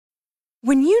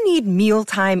When you need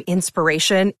mealtime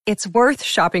inspiration, it's worth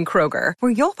shopping Kroger,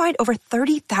 where you'll find over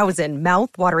 30,000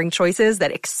 mouth-watering choices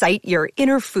that excite your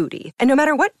inner foodie. And no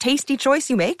matter what tasty choice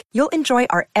you make, you'll enjoy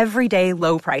our everyday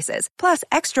low prices, plus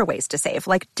extra ways to save,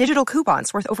 like digital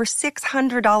coupons worth over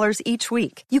 $600 each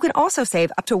week. You can also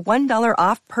save up to $1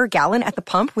 off per gallon at the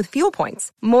pump with fuel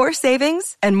points. More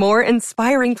savings and more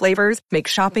inspiring flavors make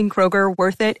shopping Kroger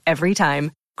worth it every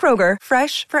time. Kroger,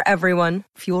 fresh for everyone.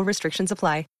 Fuel restrictions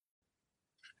apply.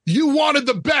 You wanted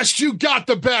the best, you got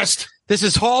the best. This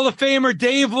is Hall of Famer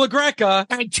Dave LaGreca.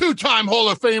 And two-time Hall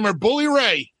of Famer Bully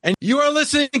Ray. And you are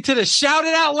listening to the Shout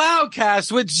It Out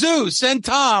Loudcast with Zeus and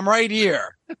Tom right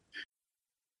here.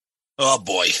 Oh,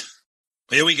 boy.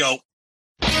 Here we go.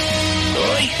 This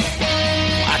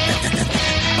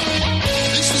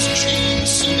is Gene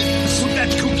Simmons. Put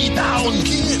that cookie down.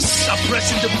 Yes. Stop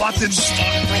pressing the button.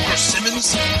 Stockbroker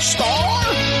Simmons. Star?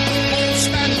 Paul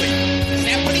Stanley. Is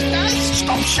that what he does?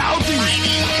 Stop shouting. My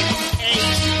name is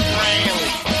Ace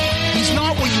Frehley. He's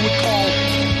not what you would call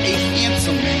a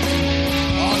handsome man.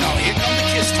 Oh, no. Here come the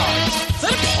kiss times. Is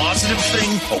that a positive thing?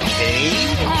 Okay.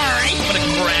 All right. I'm going to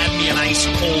grab me an ice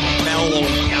cold mellow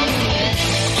alcohol.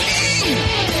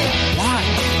 Why?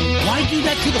 Why do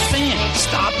that to the fan?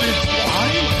 Stop it. Why?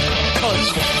 Because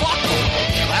fuck them.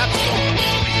 That's what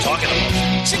we're talking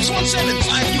about.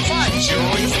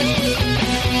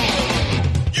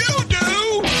 617-525-0850. You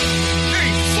do?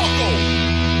 Hey, fucko.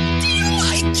 Do you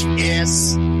like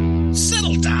Kiss?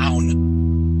 Settle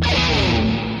down.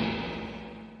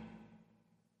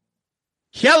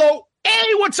 Hello.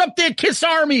 Hey, what's up there, Kiss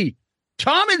Army?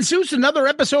 Tom and Zeus, another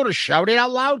episode of Shout It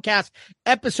Out Loudcast,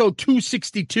 episode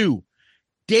 262.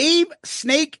 Dave,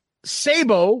 Snake,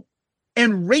 Sabo,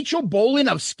 and Rachel Bolan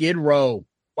of Skid Row.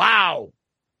 Wow.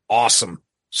 Awesome.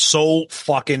 So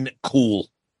fucking cool.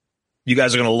 You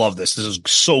guys are going to love this. This is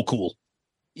so cool.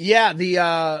 Yeah, the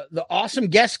awesome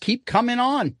guests keep coming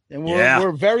on, and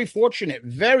we're very fortunate,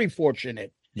 very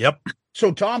fortunate. Yep.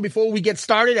 So, Tom, before we get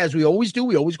started, as we always do,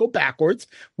 we always go backwards.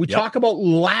 We talk about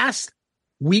last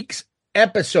week's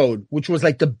episode, which was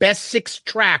like the best 6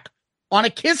 track on a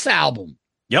Kiss album.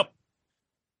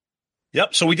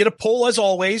 Yep. So we did a poll as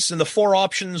always, and the 4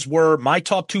 options were my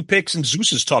top 2 picks and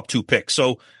Zeus's top 2 picks.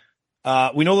 So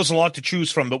we know there's a lot to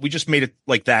choose from, but we just made it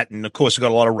like that. And of course, we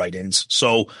got a lot of write-ins.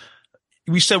 So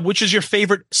we said, which is your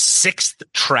favorite 6th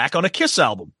track on a Kiss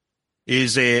album?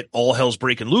 Is it All Hell's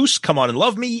Breaking Loose, Come On and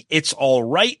Love Me, It's All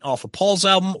Right off of Paul's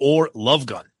album, or Love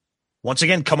Gun? Once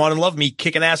again, Come On and Love Me,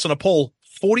 kicking ass on a poll,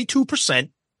 42%,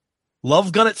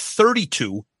 Love Gun at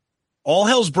 32%, All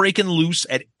Hell's Breaking Loose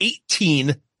at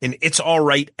 18%, and It's All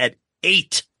Right at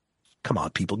 8%. Come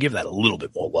on, people, give that a little bit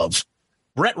more love.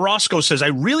 Brett Roscoe says, I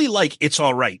really like It's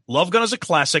All Right. Love Gun is a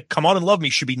classic. Come On and Love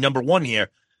Me should be number 1 here,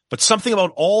 but something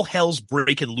about All Hell's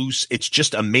Breaking Loose, it's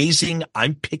just amazing.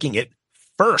 I'm picking it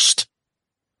first.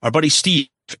 Our buddy Steve,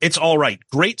 It's All Right.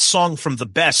 Great song from the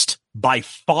best by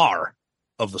far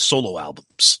of the solo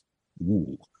albums.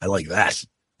 Ooh, I like that.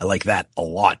 I like that a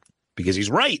lot because he's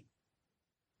right.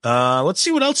 Let's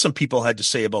see what else some people had to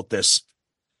say about this.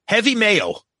 Heavy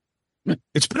Mayo.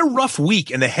 It's been a rough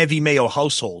week in the Heavy Mayo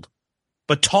household,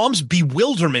 but Tom's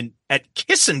bewilderment at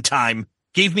Kissin' Time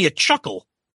gave me a chuckle.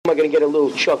 Am I going to get a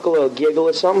little chuckle or a giggle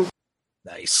or something?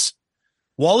 Nice.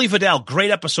 Wally Vidal, great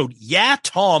episode. Yeah,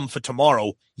 Tom for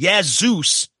tomorrow. Yeah,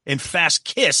 Zeus and Fast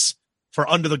Kiss for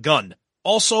Under the Gun.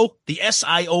 Also, the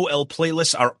SIOL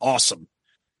playlists are awesome.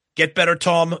 Get better,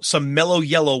 Tom. Some Mellow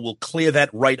Yellow will clear that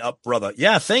right up, brother.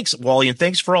 Yeah, thanks, Wally, and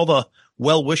thanks for all the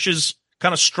well wishes.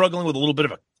 Kind of struggling with a little bit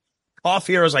of a cough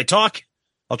here as I talk.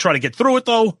 I'll try to get through it,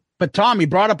 though. But, Tom, you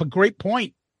brought up a great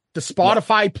point. The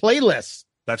Spotify playlist.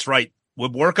 That's right. We're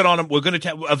working on them. We're going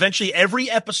to eventually every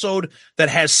episode that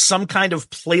has some kind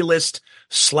of playlist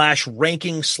 /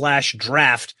 ranking /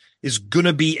 draft is going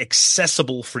to be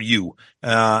accessible for you.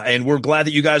 And we're glad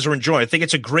that you guys are enjoying. I think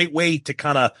it's a great way to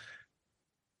kind of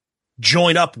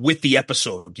join up with the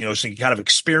episode, you know, so you kind of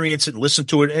experience it and listen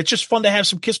to it. It's just fun to have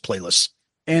some Kiss playlists.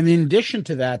 And in addition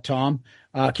to that, Tom,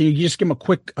 can you just give them a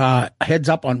quick heads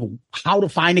up on how to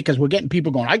find it? Because we're getting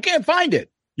people going, I can't find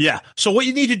it. Yeah. So what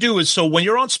you need to do is, so when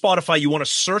you're on Spotify, you want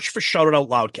to search for Shout It Out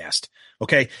Loudcast.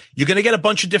 Okay. You're going to get a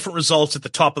bunch of different results at the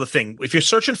top of the thing. If you're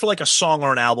searching for like a song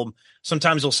or an album,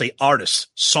 sometimes they'll say artist,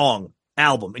 song,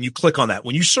 album, and you click on that.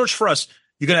 When you search for us,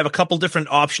 you're going to have a couple different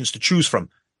options to choose from.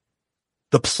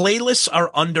 The playlists are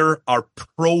under our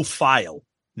profile,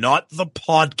 not the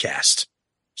podcast.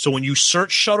 So when you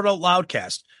search Shout It Out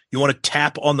Loudcast, you want to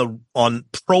tap on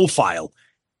profile.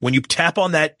 When you tap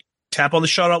on that, tap on the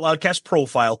Shout Out Loudcast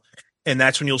profile, and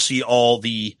that's when you'll see all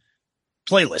the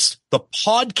playlist. The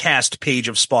podcast page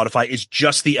of Spotify is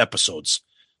just the episodes.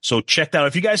 So check that out.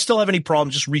 If you guys still have any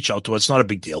problems, just reach out to us. It's not a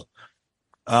big deal.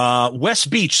 West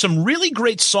Beach, some really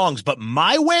great songs, but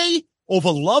My Way over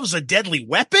Love's a Deadly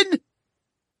Weapon?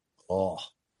 Oh,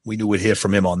 we knew we'd hear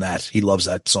from him on that. He loves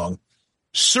that song.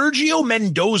 Sergio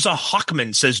Mendoza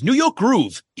Hockman says New York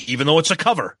Groove, even though it's a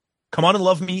cover. Come On and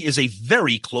Love Me is a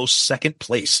very close second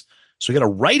place. So we got a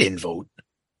write-in vote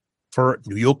for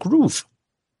New York Groove.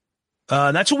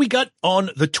 That's what we got on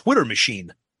the Twitter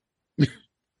machine.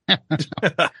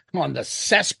 On the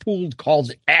cesspool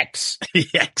called X.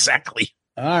 Yeah, exactly.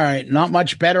 All right. Not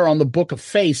much better on the Book of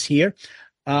Face here.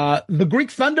 The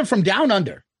Greek Thunder from Down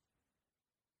Under.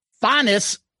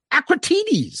 Phanis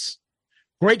Akratides.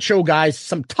 Great show, guys.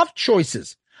 Some tough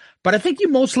choices, but I think you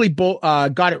mostly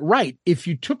got it right. If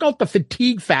you took out the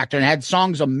fatigue factor and had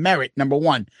songs of merit, number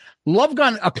one. Love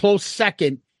Gun, a close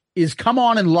second, is Come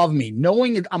On and Love Me,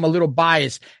 knowing I'm a little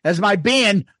biased, as my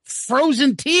band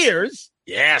Frozen Tears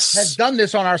has done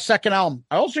this on our second album.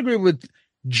 I also agree with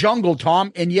Jungle,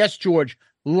 Tom, and yes, George,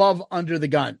 Love Under the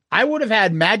Gun. I would have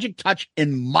had Magic Touch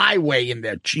and My Way in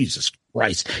there. Jesus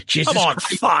Christ. Come on,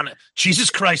 fun. Jesus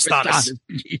Christ on us.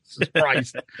 Jesus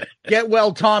Christ. Get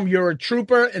well, Tom. You're a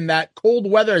trooper, and that cold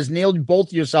weather has nailed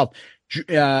both yourself.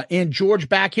 And George,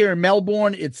 back here in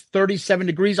Melbourne, it's 37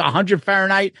 degrees, 100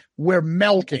 Fahrenheit. We're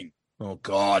melting. Oh,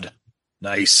 God.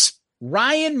 Nice.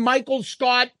 Ryan, Michael,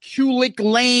 Scott, Kulik,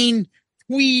 Lane,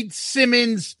 Tweed,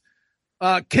 Simmons,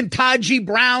 Kentaji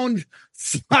Brown,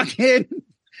 fucking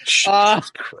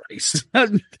Jesus Christ.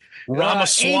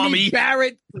 Ramaswamy. Amy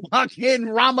Barrett, fucking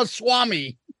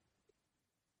Ramaswamy.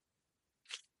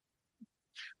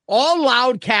 All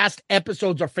Loudcast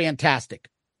episodes are fantastic,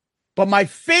 but my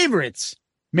favorites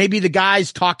may be the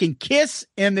guys talking Kiss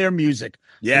and their music.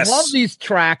 Yes. Love these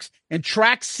tracks, and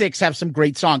track 6 have some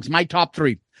great songs. My top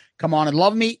 3. Come On and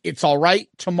Love Me, It's All Right,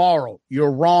 Tomorrow,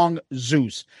 You're Wrong,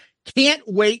 Zeus. Can't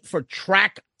wait for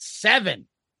track 7.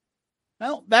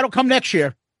 Well, that'll come next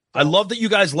year. I love that you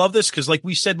guys love this because, like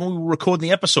we said when we were recording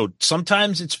the episode,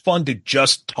 sometimes it's fun to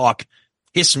just talk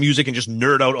Kiss music and just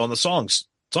nerd out on the songs.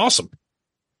 It's awesome.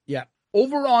 Yeah.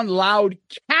 Over on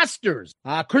Loudcasters,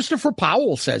 Christopher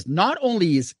Powell says, not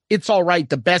only is It's All Right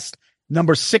the best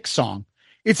number 6 song,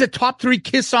 it's a top 3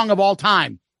 Kiss song of all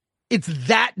time. It's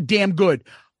that damn good.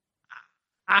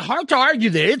 Hard to argue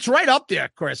there. It's right up there,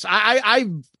 Chris.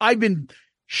 I've been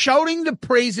shouting the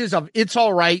praises of It's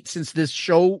All Right since this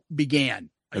show began.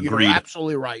 Agreed. You're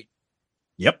absolutely right.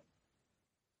 Yep.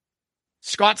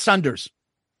 Scott Sunders.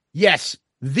 Yes,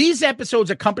 these episodes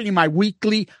accompany my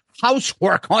weekly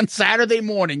housework on Saturday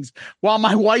mornings while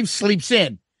my wife sleeps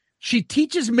in. She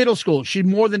teaches middle school. She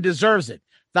more than deserves it.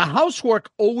 The housework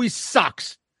always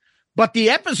sucks, but the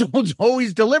episodes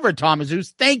always deliver, Thomas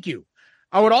Zeus. Thank you.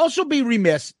 I would also be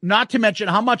remiss not to mention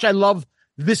how much I love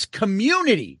this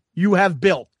community you have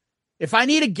built. If I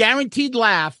need a guaranteed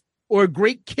laugh or a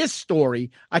great Kiss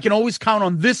story, I can always count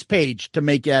on this page to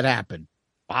make that happen.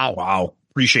 Wow. Wow.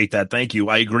 Appreciate that. Thank you.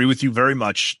 I agree with you very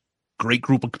much. Great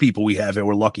group of people we have here.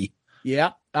 We're lucky.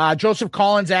 Yeah. Joseph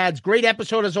Collins adds, great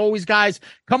episode as always, guys.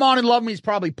 Come On and Love Me is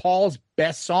probably Paul's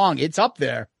best song. It's up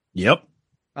there. Yep.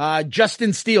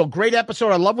 Justin Steele, great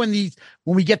episode. I love when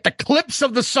we get the clips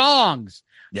of the songs.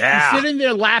 Yeah. I'm sitting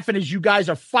there laughing as you guys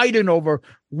are fighting over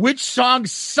which song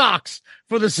sucks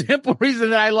for the simple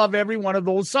reason that I love every one of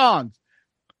those songs.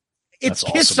 It's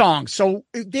That's Kiss awesome. songs, so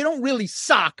they don't really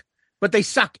suck, but they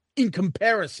suck in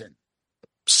comparison.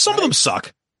 Some of them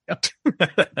suck.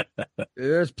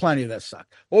 There's plenty that suck.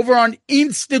 Over on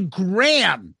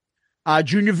Instagram,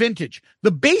 Junior Vintage,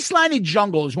 the baseline in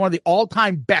Jungle is one of the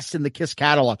all-time best in the Kiss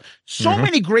catalog. So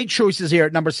many great choices here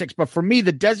at number 6, but for me,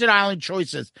 the Desert Island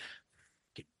choices,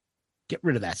 get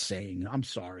rid of that saying. I'm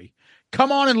sorry.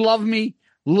 Come On and Love Me,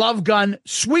 Love Gun,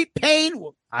 Sweet Pain.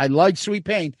 I like Sweet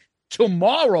Pain.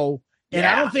 Tomorrow, and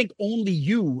I don't think Only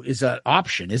You is an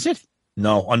option, is it?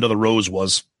 No, Under the Rose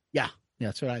was. Yeah,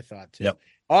 that's what I thought too. Yep.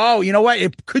 Oh, you know what?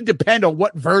 It could depend on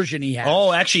what version he has.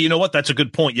 Oh, actually, you know what? That's a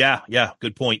good point. Yeah,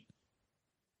 good point.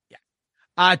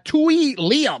 Tui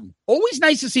Liam. Always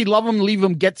nice to see Love Him, Leave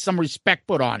Him get some respect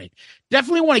put on it.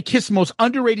 Definitely one of Kiss' most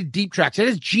underrated deep tracks. It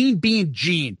is Gene being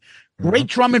Gene. Great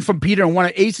drumming from Peter and one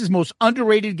of Ace's most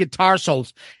underrated guitar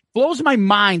solos. Blows my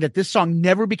mind that this song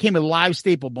never became a live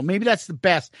staple, but maybe that's the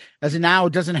best, as now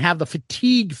it doesn't have the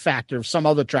fatigue factor of some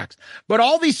other tracks. But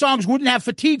all these songs wouldn't have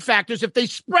fatigue factors if they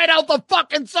spread out the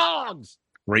fucking songs.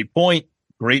 Great point.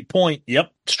 Great point.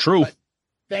 Yep, it's true. But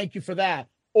thank you for that.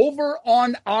 Over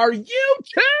on our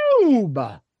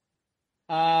YouTube,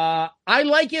 I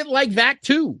like it like that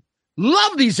too.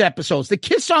 Love these episodes. The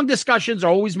Kiss song discussions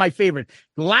are always my favorite.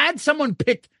 Glad someone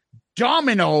picked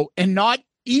Domino and not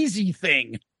Easy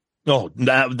Thing. No,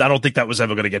 I don't think that was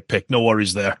ever going to get picked. No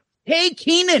worries there. Hey,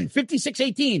 Keenan,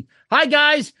 5618. Hi,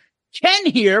 guys. Ken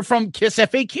here from Kiss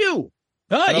FAQ.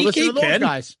 Listen to those Ken.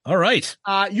 Guys. All right.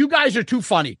 You guys are too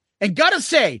funny. And gotta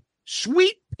say,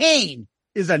 Sweet Pain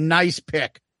is a nice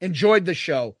pick. Enjoyed the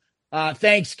show.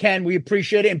 Thanks, Ken. We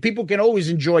appreciate it. And people can always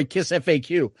enjoy Kiss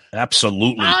FAQ.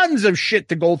 Absolutely. Tons of shit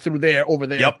to go through over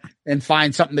there. And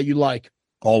find something that you like.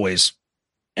 Always.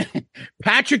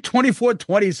 Patrick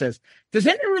 2420 says, does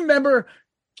anyone remember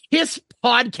Kiss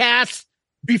podcasts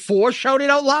before Shout It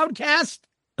Out Loudcast?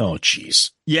 Oh,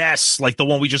 jeez. Yes, like the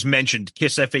one we just mentioned.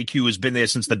 Kiss FAQ has been there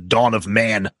since the dawn of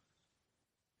man.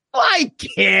 Like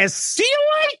Kiss. Do you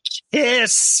like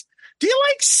Kiss? Do you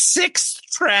like 6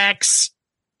 tracks?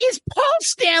 Is Paul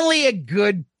Stanley a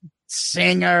good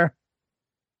singer?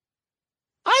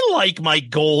 I like my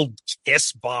gold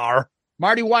Kiss bar.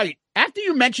 Marty White, after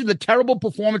you mentioned the terrible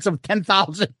performance of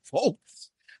 10,000 volts,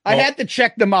 I had to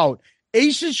check them out.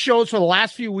 Ace's shows for the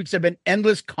last few weeks have been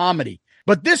endless comedy,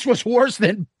 but this was worse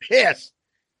than piss.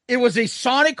 It was a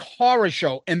sonic horror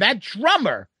show, and that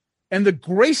drummer and the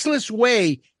graceless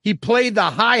way he played the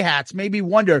hi-hats made me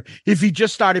wonder if he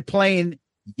just started playing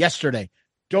yesterday.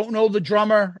 Don't know the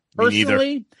drummer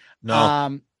personally.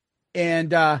 No.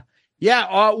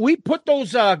 We put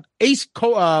those Ace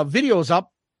videos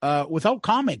up without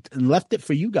comment and left it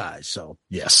for you guys. So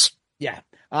yes. Yeah.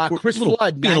 Chris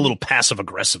Flood being a little passive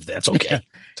aggressive. That's okay.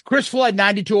 Chris Flood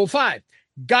 9205.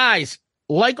 Guys,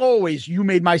 like always, you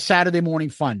made my Saturday morning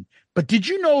fun. But did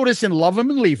you notice in Love 'Em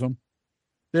and Leave 'Em,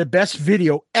 the best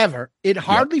video ever, it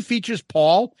hardly features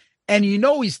Paul, and you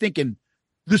know he's thinking,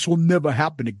 this will never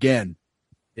happen again.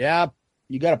 Yeah,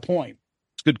 you got a point.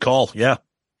 It's a good call. Yeah.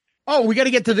 Oh, we got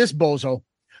to get to this bozo.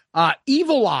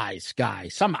 Evil Eyes guy.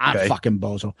 I'm fucking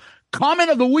bozo. Comment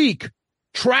of the week.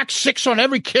 Track 6 on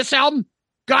every Kiss album.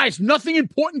 Guys, nothing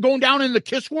important going down in the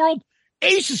Kiss world.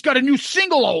 Ace has got a new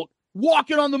single out,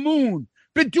 Walking on the Moon.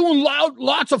 Been doing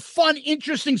lots of fun,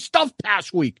 interesting stuff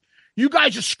past week. You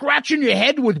guys are scratching your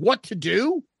head with what to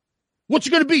do? What's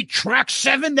it going to be? Track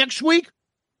 7 next week?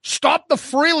 Stop the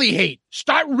Freely hate.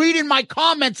 Start reading my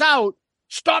comments out.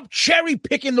 Stop cherry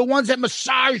picking the ones that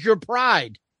massage your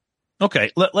pride.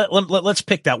 Okay, let's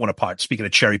pick that one apart. Speaking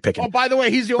of cherry picking. Oh, by the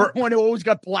way, he's the only one who always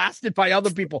got blasted by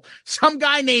other people. Some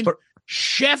guy named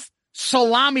Chef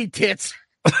Salami Tits.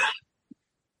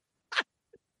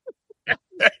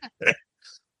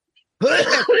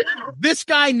 This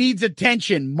guy needs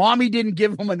attention. Mommy didn't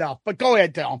give him enough. But go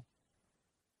ahead, Tom.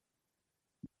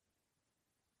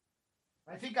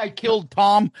 I think I killed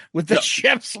Tom with the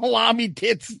Chef Salami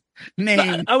Tits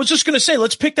name. I was just going to say,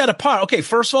 let's pick that apart. Okay,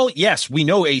 first of all, yes, we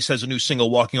know Ace has a new single,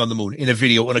 Walking on the Moon, in a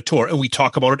video on a tour, and we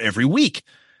talk about it every week.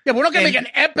 Yeah, we're not going to make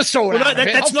an episode out of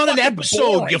it. That's not an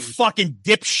episode, boring. you fucking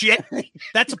dipshit.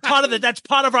 That's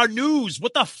part of our news.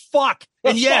 What the fuck?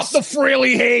 And yes, the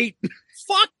Freely hate.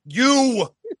 Fuck you.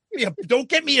 Yeah, don't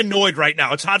get me annoyed right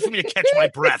now. It's hard for me to catch my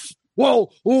breath.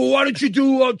 Well, why don't you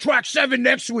do track 7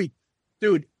 next week?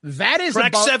 Dude, that is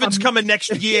track 7's coming next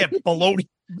year. Baloney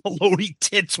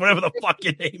tits, whatever the fuck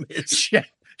your name is.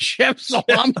 Chef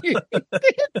Salami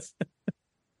Tits.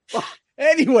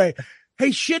 Anyway,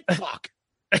 hey, shit fuck.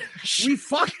 We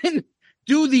fucking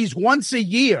do these once a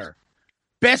year.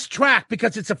 Best track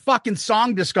because it's a fucking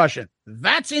song discussion.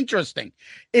 That's interesting.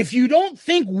 If you don't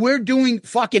think we're doing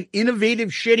fucking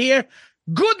innovative shit here,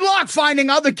 good luck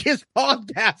finding other Kiss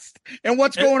podcasts and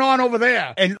what's going on over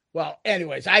there. And well,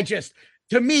 anyways,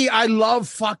 to me, I love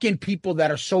fucking people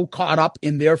that are so caught up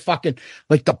in their fucking,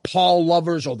 like the Paul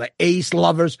lovers or the Ace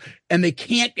lovers, and they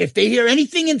can't, if they hear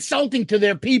anything insulting to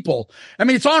their people, I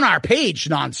mean, it's on our page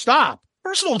nonstop.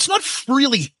 First of all, it's not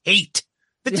Freely hate.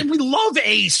 We love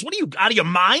Ace. What are you, out of your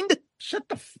mind? Shut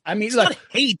the look,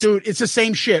 hate, dude. It's the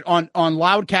same shit on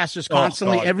Loudcasters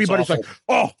constantly. God, everybody's like,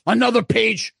 "Oh, another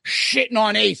page shitting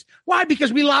on Ace." Why?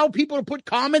 Because we allow people to put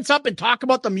comments up and talk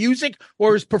about the music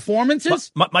or his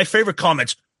performances. My favorite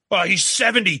comments. Oh, he's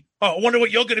 70. Oh, I wonder what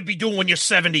you're going to be doing when you're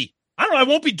 70. I don't know. I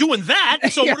won't be doing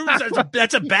that. So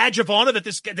that's a badge of honor that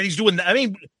he's doing that. I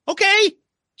mean, okay,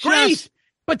 great. Yes,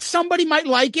 but somebody might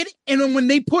like it, and then when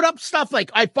they put up stuff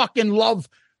like, "I fucking love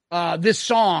this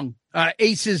song."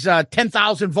 Ace's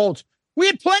 10,000 volts. We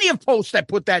had plenty of posts that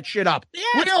put that shit up. Yeah,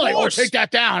 really? Oh, take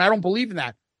that down. I don't believe in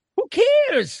that. Who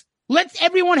cares? Let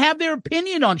everyone have their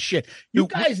opinion on shit. You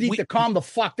guys need to calm the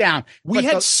fuck down. We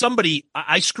had somebody,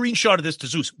 I screenshotted this to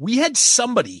Zeus. We had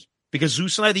somebody, because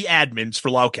Zeus and I are the admins for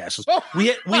Loudcasters.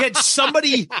 We had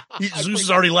somebody, Zeus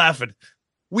is already laughing.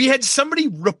 We had somebody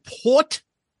report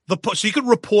the post. So you could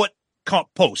report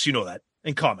posts, you know that,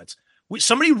 in comments.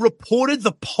 Somebody reported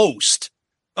the post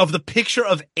of the picture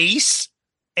of Ace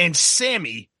and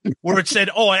Sammy where it said,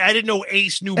 oh, I didn't know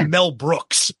Ace knew Mel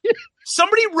Brooks.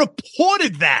 Somebody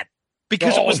reported that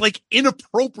because it was like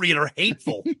inappropriate or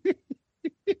hateful.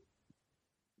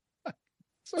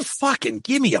 Fucking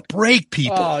give me a break,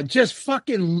 people. Oh, just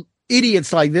fucking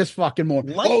idiots like this fucking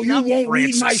morning. Oh, you won't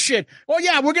read my shit. Oh,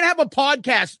 yeah, we're going to have a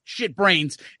podcast, shit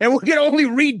brains, and we're going to only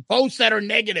read posts that are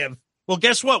negative. Well,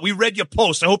 guess what? We read your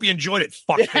post. I hope you enjoyed it.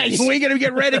 Fuck yeah, we're going to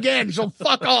get read again, so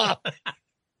fuck off.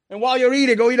 And while you're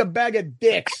eating, go eat a bag of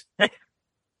dicks.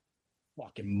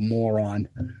 Fucking moron.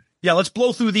 Yeah, let's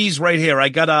blow through these right here. I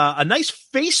got a nice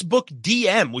Facebook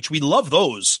DM, which we love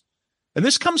those. And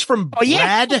this comes from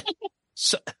Brad.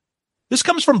 This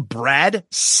comes from Brad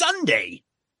Sunday.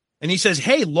 And he says,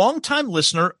 hey, long-time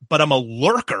listener, but I'm a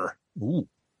lurker. Ooh,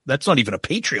 that's not even a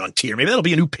Patreon tier. Maybe that'll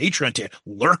be a new Patreon tier.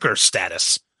 Lurker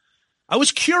status. I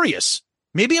was curious.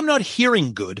 Maybe I'm not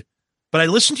hearing good, but I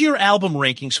listened to your album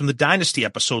rankings from the Dynasty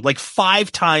episode like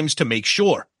 5 times to make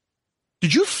sure.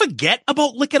 Did you forget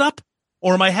about Lick It Up?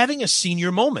 Or am I having a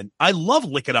senior moment? I love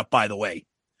Lick It Up, by the way.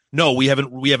 No, we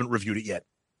haven't reviewed it yet,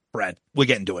 Brad. We're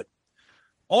getting to it.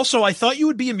 Also, I thought you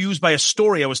would be amused by a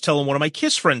story I was telling one of my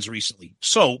KISS friends recently.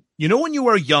 So, you know when you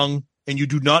are young and you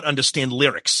do not understand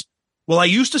lyrics? Well, I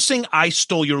used to sing I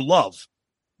Stole Your Love,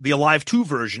 the Alive 2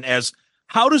 version, as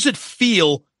how does it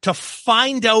feel to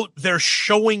find out they're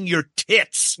showing your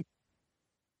tits?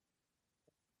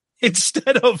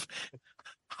 Instead of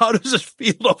how does it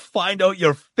feel to find out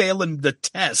you're failing the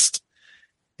test?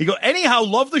 You go, anyhow,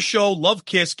 love the show, love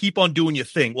KISS, keep on doing your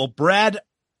thing. Well, Brad,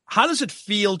 how does it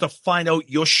feel to find out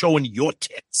you're showing your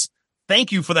tits?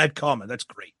 Thank you for that comment. That's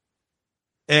great.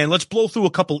 And let's blow through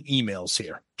a couple emails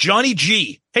here. Johnny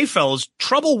G. Hey, fellas,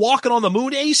 trouble walking on the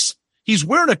moon, Ace? He's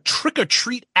wearing a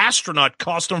trick-or-treat astronaut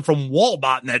costume from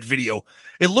Walmart in that video.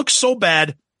 It looks so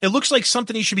bad. It looks like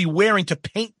something he should be wearing to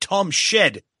paint Tom's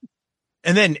shed.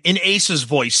 And then in Ace's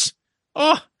voice,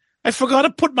 oh, I forgot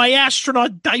to put my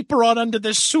astronaut diaper on under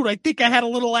this suit. I think I had a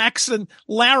little accident.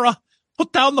 Lara,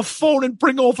 put down the phone and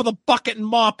bring over the bucket and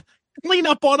mop. Clean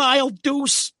up on aisle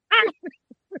deuce.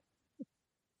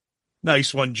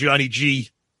 Nice one, Johnny G.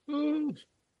 We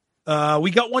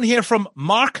got one here from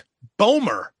Mark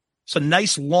Bomer. It's a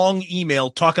nice long email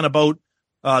talking about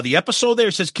the episode there.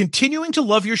 It says, continuing to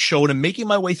love your show and making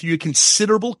my way through your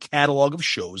considerable catalog of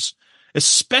shows,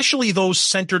 especially those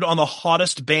centered on the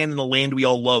hottest band in the land we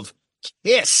all love,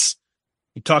 KISS.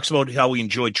 He talks about how we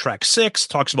enjoyed track 6,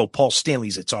 talks about Paul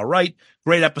Stanley's It's All Right.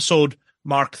 Great episode,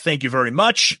 Mark. Thank you very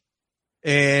much.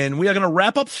 And we are going to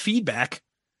wrap up feedback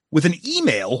with an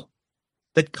email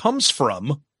that comes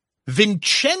from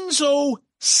Vincenzo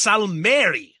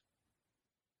Salmeri.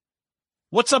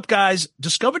 What's up, guys?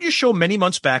 Discovered your show many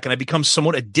months back, and I become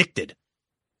somewhat addicted.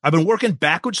 I've been working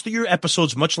backwards through your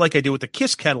episodes, much like I did with the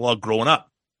KISS catalog growing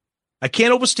up. I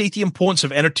can't overstate the importance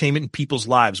of entertainment in people's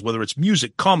lives, whether it's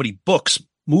music, comedy, books,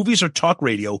 movies, or talk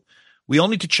radio. We all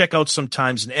need to check out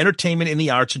sometimes, and entertainment in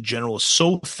the arts in general is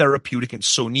so therapeutic and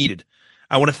so needed.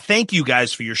 I want to thank you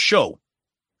guys for your show.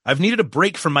 I've needed a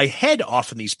break from my head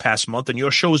often these past month, and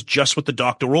your show is just what the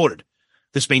doctor ordered.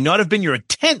 This may not have been your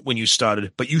intent when you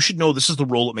started, but you should know this is the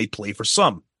role it may play for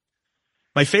some.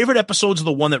 My favorite episodes are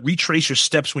the one that retrace your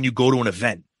steps when you go to an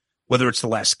event. Whether it's the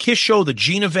last KISS show, the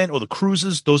Gene event, or the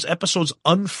cruises, those episodes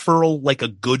unfurl like a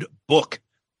good book.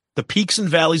 The peaks and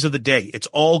valleys of the day. It's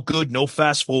all good, no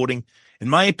fast forwarding. In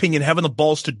my opinion, having the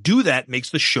balls to do that makes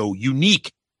the show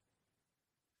unique.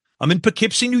 I'm in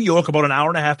Poughkeepsie, New York, about an hour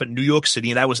and a half at New York City,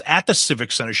 and I was at the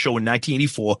Civic Center show in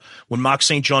 1984 when Mark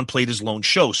St. John played his lone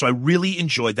show, so I really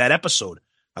enjoyed that episode.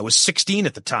 I was 16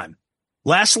 at the time.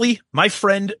 Lastly, my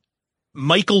friend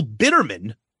Michael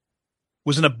Bitterman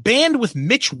was in a band with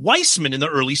Mitch Weissman in the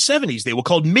early 70s. They were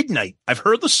called Midnight. I've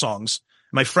heard the songs.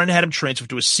 My friend had him transferred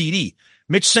to a CD.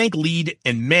 Mitch sang lead,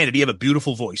 and man, did he have a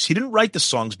beautiful voice. He didn't write the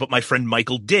songs, but my friend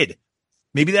Michael did.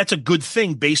 Maybe that's a good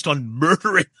thing based on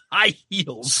Murder in High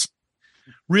Heels.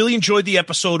 Really enjoyed the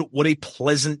episode. What a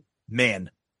pleasant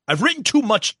man. I've written too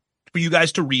much for you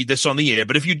guys to read this on the air,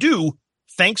 but if you do,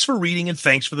 thanks for reading and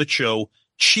thanks for the show.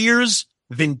 Cheers,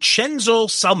 Vincenzo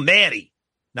Salmeri.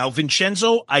 Now,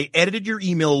 Vincenzo, I edited your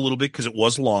email a little bit because it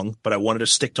was long, but I wanted to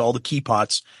stick to all the key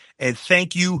parts. And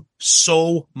thank you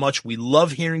so much. We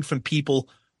love hearing from people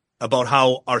about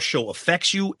how our show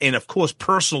affects you, and of course,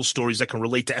 personal stories that can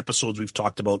relate to episodes we've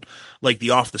talked about, like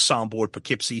the Off the Soundboard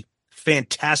Poughkeepsie.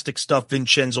 Fantastic stuff,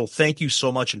 Vincenzo. Thank you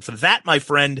so much. And for that, my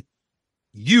friend,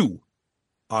 you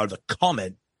are the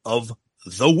comment of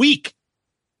the week.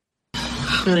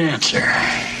 Good answer.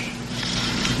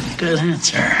 Good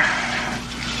answer.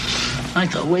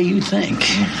 like the way you think.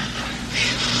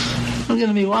 I'm going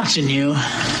to be watching you.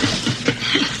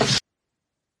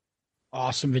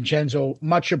 Awesome, Vincenzo.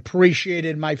 Much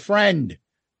appreciated, my friend.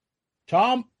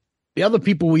 Tom, the other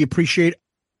people we appreciate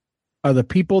are the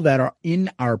people that are in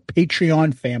our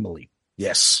Patreon family.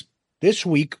 Yes. This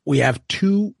week, we have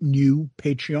 2 new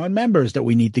Patreon members that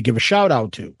we need to give a shout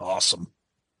out to. Awesome.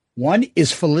 One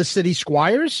is Felicity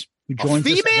Squires, who joins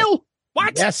us. Female?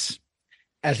 What? Yes,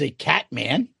 as a cat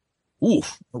man. Ooh,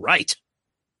 right.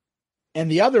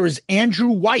 And the other is Andrew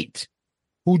White,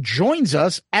 who joins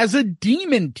us as a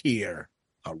demon tier.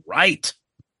 All right.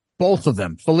 Both of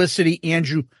them. Felicity,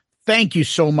 Andrew, thank you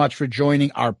so much for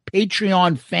joining our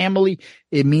Patreon family.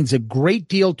 It means a great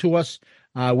deal to us.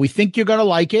 We think you're going to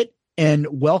like it,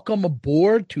 and welcome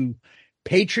aboard to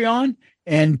Patreon.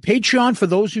 And Patreon, for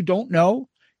those who don't know,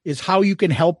 is how you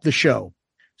can help the show.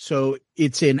 So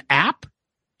it's an app,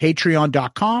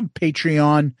 patreon.com,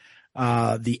 Patreon,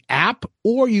 the app,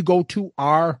 or you go to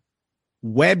our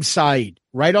website.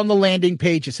 Right on the landing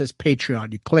page, it says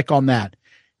Patreon. You click on that.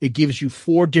 It gives you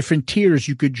 4 different tiers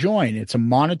you could join. It's a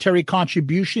monetary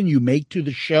contribution you make to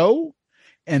the show.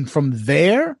 And from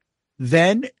there,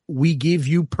 then we give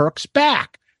you perks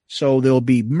back. So there'll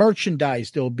be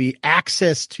merchandise. There'll be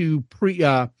access to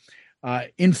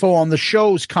info on the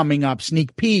shows coming up,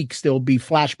 sneak peeks. There'll be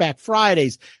Flashback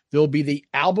Fridays. There'll be the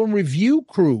album review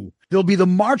crew. There'll be the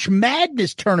March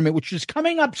Madness tournament, which is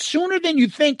coming up sooner than you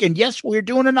think. And yes, we're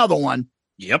doing another one.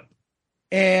 Yep.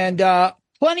 And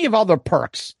plenty of other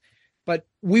perks. But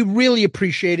we really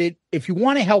appreciate it. If you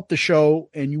want to help the show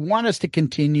and you want us to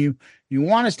continue,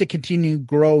 to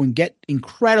grow and get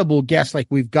incredible guests like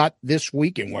we've got this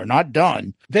week, and we're not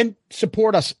done, then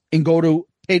support us and go to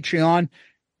Patreon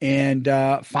and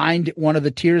find one of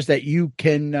the tiers that you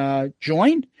can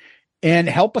join and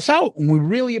help us out. And we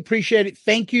really appreciate it.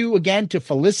 Thank you again to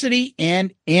Felicity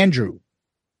and Andrew.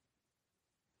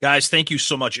 Guys, thank you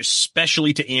so much,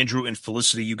 especially to Andrew and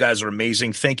Felicity. You guys are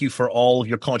amazing. Thank you for all of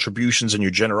your contributions and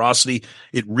your generosity.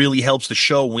 It really helps the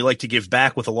show. And we like to give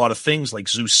back with a lot of things, like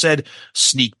Zeus said,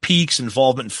 sneak peeks,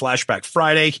 involvement in Flashback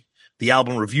Friday, the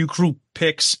album review crew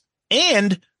picks.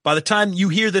 And by the time you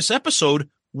hear this episode,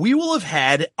 we will have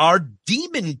had our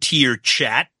demon tier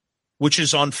chat, which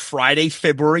is on Friday,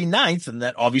 February 9th. And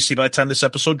that obviously by the time this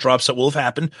episode drops, that will have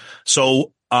happened.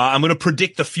 So I'm going to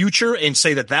predict the future and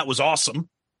say that was awesome.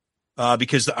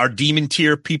 Because our demon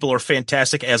tier people are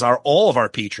fantastic, as are all of our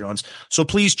Patreons. So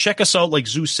please check us out. Like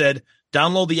Zeus said,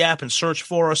 download the app and search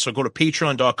for us, or go to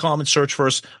patreon.com and search for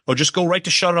us, or just go right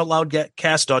to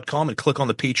shoutoutloudcast.com and click on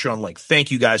the Patreon link. Thank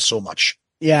you guys so much.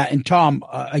 Yeah. And Tom,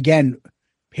 again,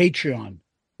 Patreon,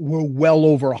 we're well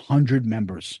over 100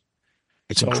 members.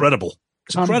 It's incredible.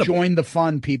 It's incredible. Join the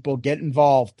fun, people. Get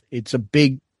involved. It's a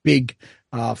big,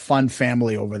 fun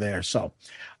family over there. So,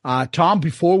 Tom,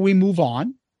 before we move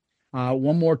on,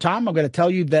 one more time, I'm going to tell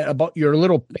you that about your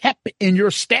little pep in your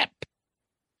step.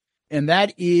 And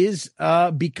that is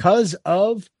because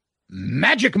of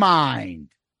Magic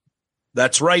Mind.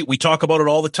 That's right. We talk about it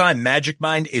all the time. Magic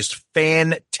Mind is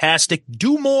fantastic.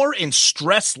 Do more and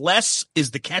stress less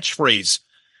is the catchphrase.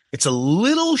 It's a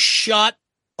little shot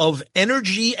of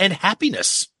energy and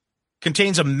happiness.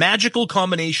 Contains a magical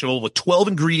combination of over 12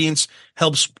 ingredients,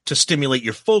 helps to stimulate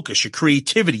your focus, your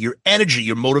creativity, your energy,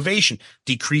 your motivation,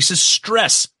 decreases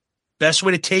stress. Best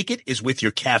way to take it is with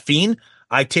your caffeine.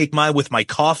 I take mine with my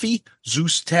coffee.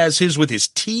 Zeus has his with his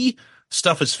tea.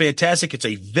 Stuff is fantastic. It's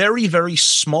a very, very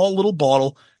small little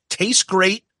bottle. Tastes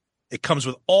great. It comes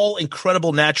with all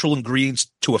incredible natural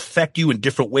ingredients to affect you in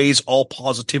different ways, all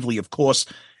positively, of course.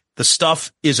 The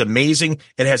stuff is amazing.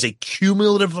 It has a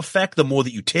cumulative effect the more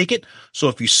that you take it. So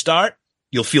if you start,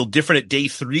 you'll feel different at day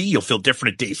 3. You'll feel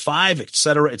different at day 5, et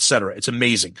cetera, et cetera. It's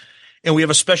amazing. And we have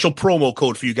a special promo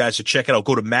code for you guys to check it out.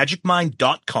 Go to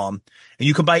magicmind.com and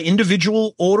you can buy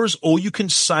individual orders, or you can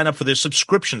sign up for their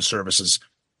subscription services.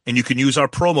 And you can use our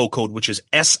promo code, which is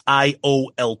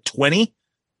SIOL20, and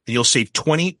you'll save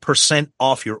 20%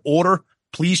 off your order.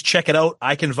 Please check it out.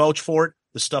 I can vouch for it.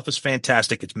 The stuff is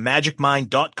fantastic. It's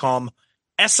magicmind.com.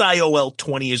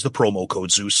 SIOL20 is the promo code,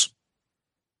 Zeus.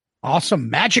 Awesome.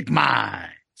 Magic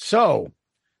Mind. So,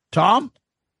 Tom,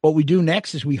 what we do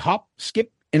next is we hop,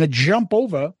 skip, and a jump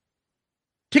over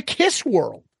to Kiss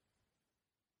World.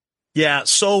 Yeah,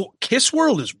 so Kiss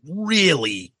World is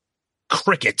really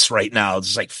crickets right now.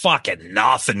 There's like fucking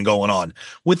nothing going on,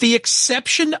 with the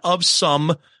exception of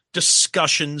some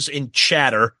discussions and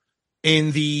chatter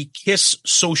in the Kiss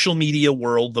social media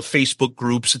world, the Facebook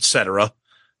groups, etc.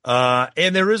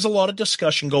 And there is a lot of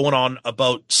discussion going on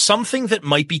about something that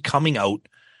might be coming out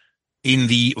in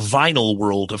the vinyl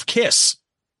world of Kiss.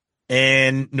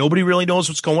 and nobody really knows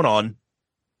what's going on.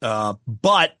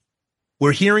 But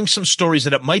we're hearing some stories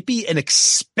that it might be an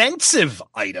expensive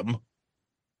item,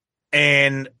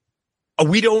 and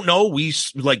we don't know. We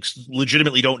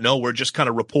legitimately don't know. We're just kind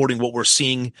of reporting what we're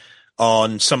seeing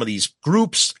on some of these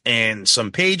groups and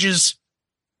some pages.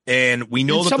 And we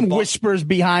know that some whispers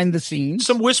behind the scenes.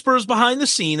 Some whispers behind the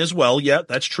scene as well. Yeah,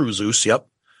 that's true, Zeus. Yep,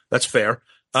 that's fair.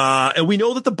 And we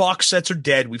know that the box sets are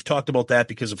dead. We've talked about that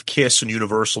because of Kiss and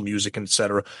Universal Music,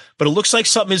 etc. But it looks like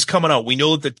something is coming out. We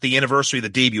know that the anniversary of the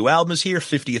debut album is here,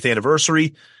 50th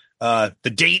anniversary. The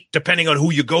date, depending on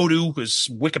who you go to, because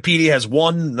Wikipedia has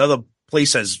one, another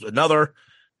place has another.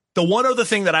 The one other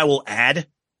thing that I will add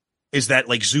is that,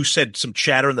 like Zeus said, some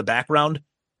chatter in the background.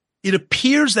 It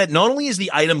appears that not only is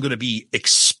the item going to be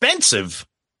expensive,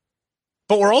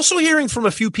 but we're also hearing from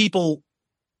a few people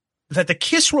that the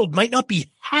Kiss world might not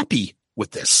be happy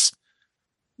with this,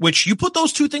 which you put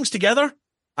those two things together.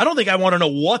 I don't think I want to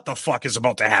know what the fuck is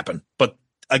about to happen. But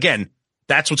again,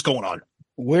 that's what's going on.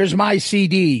 Where's my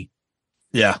CD?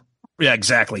 Yeah,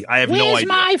 exactly. I have no idea. Where's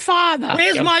my father?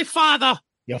 Where's my father?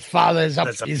 Your father's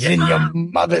is in your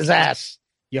mother's ass.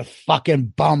 You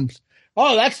fucking bums.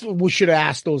 Oh, that's what we should have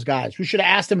asked those guys. We should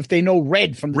have asked them if they know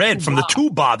Red from the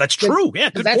Tuba. That's true. Yeah,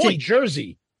 good that's point. In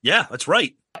Jersey. Yeah, that's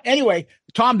right. Anyway,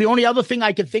 Tom, the only other thing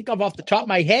I can think of off the top of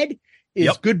my head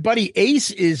is good buddy Ace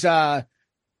is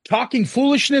talking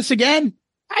foolishness again.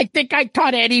 I think I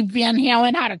taught Eddie Van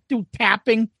Halen how to do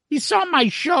tapping. He saw my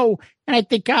show, and I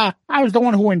think I was the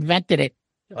one who invented it.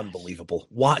 Unbelievable.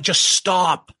 Why? Just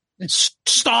stop.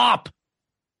 Stop.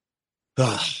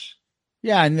 Ugh.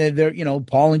 Yeah, and they're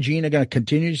Paul and Gene are going to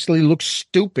continuously look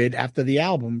stupid after the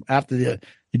album, after the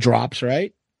drops,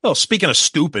 right? Well, speaking of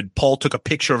stupid, Paul took a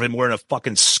picture of him wearing a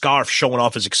fucking scarf showing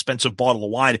off his expensive bottle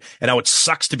of wine and how it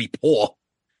sucks to be poor.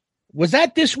 Was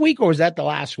that this week or was that the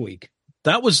last week?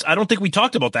 I don't think we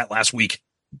talked about that last week.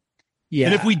 Yeah.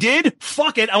 And if we did,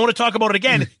 fuck it. I want to talk about it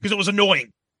again because it was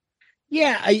annoying.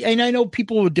 Yeah, I know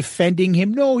people were defending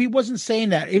him. No, he wasn't saying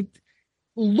that.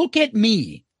 Look at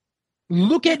me.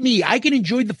 Look at me. I can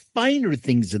enjoy the finer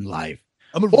things in life.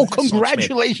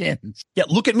 Congratulations. Yeah,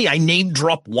 look at me. I name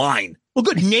drop wine. Well,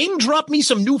 good. Name drop me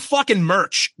some new fucking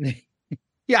merch.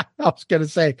 Yeah, I was going to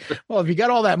say, well, if you got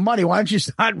all that money, why don't you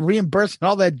start reimbursing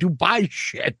all that Dubai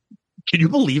shit? Can you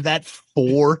believe that?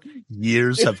 4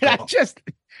 years have gone.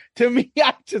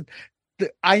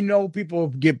 I know people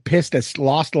get pissed that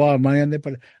lost a lot of money on it,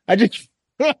 but I just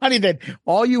funny that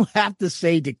all you have to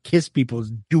say to Kiss people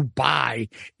is Dubai,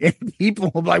 and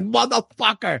people are like,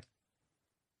 motherfucker.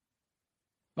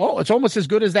 Oh, it's almost as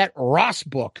good as that Ross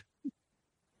book.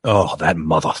 Oh, that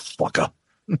motherfucker.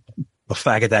 The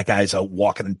fact that guy's out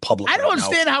walking in public. I don't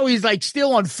understand how he's like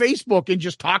still on Facebook and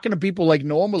just talking to people like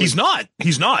normally. He's not.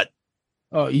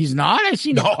 Oh, he's not? I've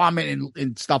seen him comment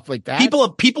and stuff like that. People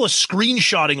are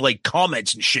screenshotting like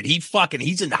comments and shit.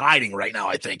 He's in hiding right now,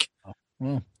 I think.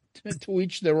 Well, to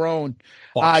each their own.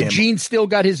 Gene still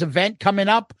got his event coming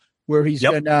up where he's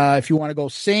gonna, if you want to go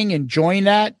sing and join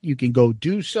that, you can go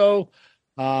do so.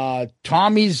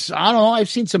 Tommy's, I don't know, I've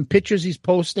seen some pictures he's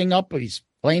posting up, but he's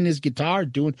playing his guitar,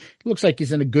 he looks like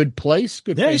he's in a good place.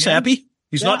 Good. Yeah, he's happy.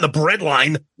 He's not in the bread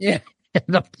line. Yeah,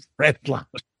 the bread line.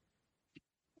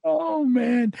 Oh,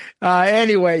 man.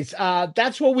 Anyways,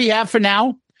 that's what we have for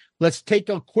now. Let's take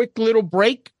a quick little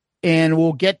break, and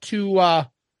we'll get to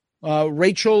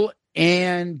Rachel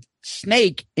and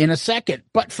Snake in a second.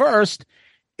 But first,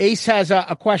 Ace has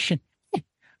a question.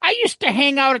 I used to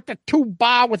hang out at the 2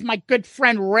 bar with my good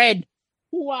friend Red,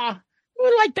 who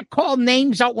would like to call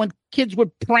names out when kids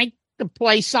would prank the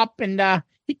place up, and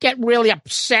he'd get really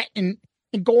upset and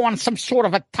go on some sort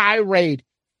of a tirade.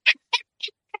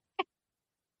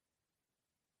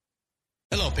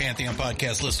 Hello, Pantheon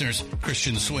Podcast listeners.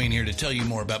 Christian Swain here to tell you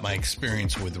more about my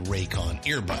experience with Raycon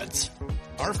earbuds.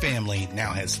 Our family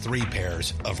now has 3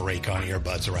 pairs of Raycon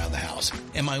earbuds around the house,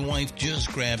 and my wife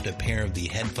just grabbed a pair of the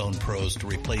Headphone Pros to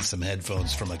replace some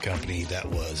headphones from a company that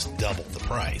was double the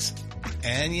price.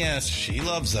 And yes, she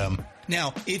loves them.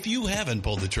 Now, if you haven't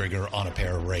pulled the trigger on a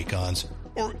pair of Raycons,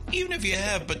 or even if you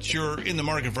have, but you're in the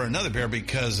market for another pair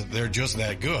because they're just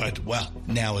that good, well,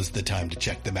 now is the time to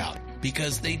check them out,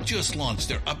 because they just launched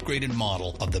their upgraded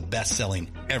model of the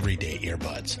best-selling everyday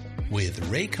earbuds. With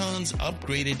Raycon's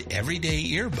upgraded everyday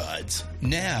earbuds,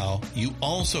 now you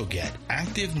also get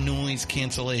active noise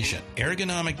cancellation,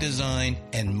 ergonomic design,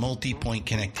 and multi-point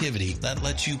connectivity that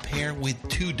lets you pair with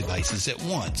 2 devices at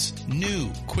once.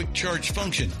 New quick charge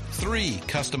function, 3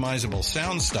 customizable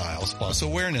sound styles, plus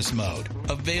awareness mode.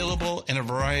 Available in a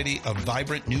variety of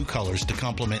vibrant new colors to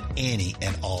complement any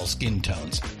and all skin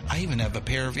tones. I even have a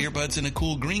pair of earbuds in a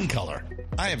cool green color.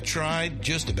 I have tried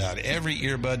just about every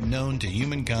earbud known to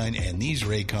humankind, and these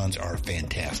Raycons are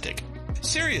fantastic.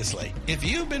 Seriously, if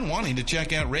you've been wanting to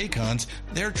check out Raycons,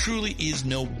 there truly is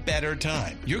no better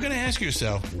time. You're going to ask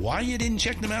yourself why you didn't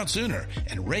check them out sooner,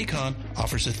 and Raycon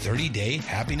offers a 30-day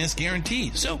happiness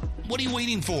guarantee. So what are you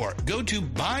waiting for? Go to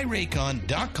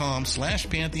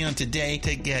buyraycon.com/Pantheon today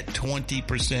to get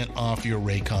 20% off your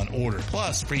Raycon order,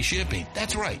 plus free shipping.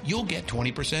 That's right, you'll get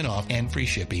 20% off and free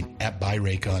shipping at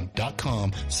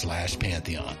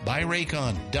buyraycon.com/Pantheon.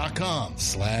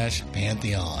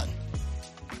 buyraycon.com/Pantheon.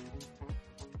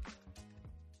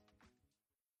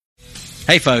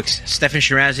 Hey folks, Stefan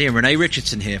Shirazi and Renee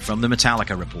Richardson here from the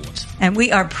Metallica Report. And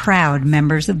we are proud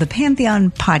members of the Pantheon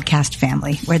podcast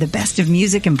family, where the best of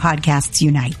music and podcasts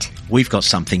unite. We've got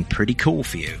something pretty cool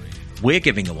for you. We're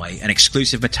giving away an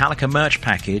exclusive Metallica merch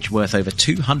package worth over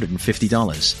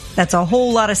 $250. That's a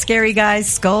whole lot of Scary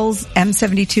Guys, skulls,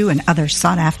 M72, and other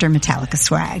sought-after Metallica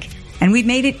swag. And we've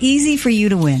made it easy for you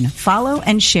to win. Follow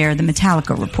and share the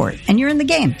Metallica Report, and you're in the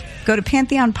game. Go to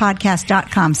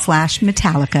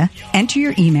pantheonpodcast.com/Metallica, enter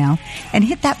your email, and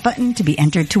hit that button to be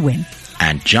entered to win.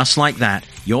 And just like that,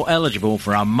 you're eligible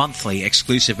for our monthly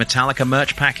exclusive Metallica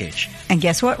merch package. And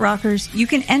guess what, rockers? You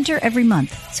can enter every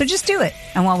month. So just do it.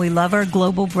 And while we love our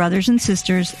global brothers and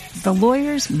sisters, the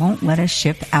lawyers won't let us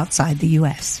ship outside the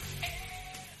U.S.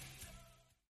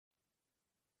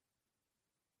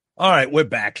 All right, we're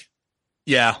back.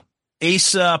 Yeah.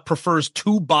 Ace prefers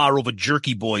 2-bar over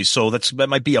Jerky Boys, so that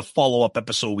might be a follow-up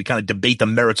episode. We kind of debate the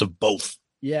merits of both.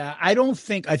 Yeah, I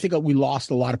think we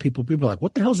lost a lot of people. People are like,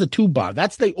 what the hell's a 2-bar?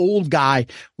 That's the old guy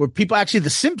where people actually,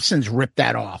 the Simpsons ripped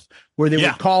that off, where they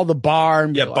would call the bar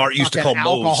and Bart used to call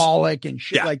alcoholic and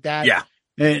shit like that. Yeah.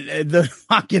 And the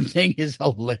fucking thing is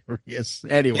hilarious.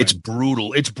 Anyway, it's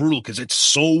brutal. It's brutal because it's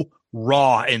so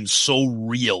raw and so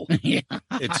real. Yeah.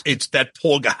 It's that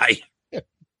poor guy.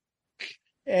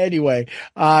 Anyway,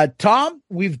 Tom,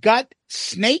 we've got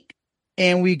Snake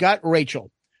and we got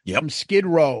Rachel from Skid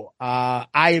Row.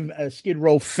 I'm a Skid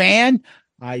Row fan.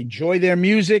 I enjoy their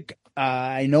music.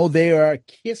 I know they are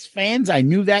Kiss fans. I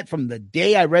knew that from the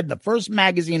day I read the first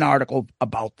magazine article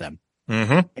about them.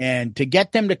 Mm-hmm. And to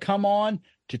get them to come on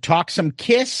to talk some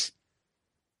Kiss,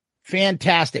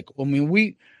 fantastic. I mean,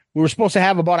 we were supposed to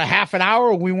have about a half an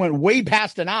hour. We went way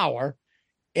past an hour.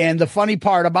 And the funny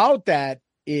part about that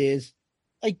is,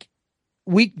 like,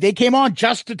 they came on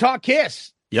just to talk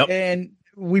Kiss. Yep. And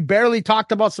we barely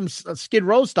talked about some Skid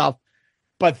Row stuff,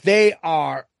 but they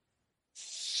are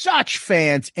such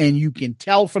fans, and you can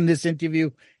tell from this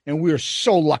interview, and we are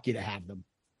so lucky to have them.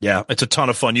 Yeah, it's a ton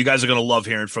of fun. You guys are going to love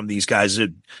hearing from these guys. They're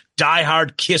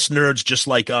diehard Kiss nerds just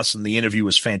like us, and the interview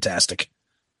was fantastic.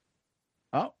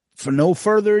 Oh, for no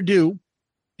further ado,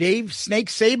 Dave Snake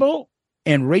Sabo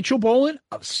and Rachel Bolan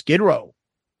of Skid Row.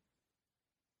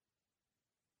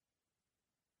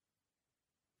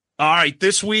 All right,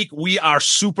 this week we are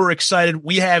super excited.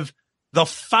 We have the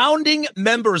founding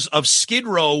members of Skid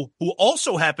Row, who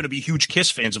also happen to be huge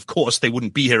Kiss fans. Of course, they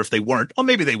wouldn't be here if they weren't, or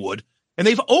maybe they would. And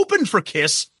they've opened for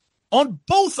Kiss on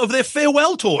both of their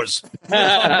farewell tours.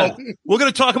 We're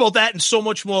going to talk about that and so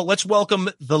much more. Let's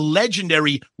welcome the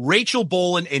legendary Rachel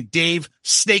Bolan and Dave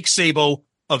Snake Sabo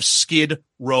of Skid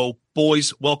Row.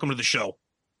 Boys, welcome to the show.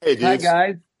 Hey, dudes. Hi,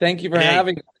 guys. Thank you for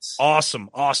having us.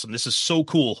 Awesome. This is so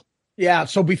cool. Yeah,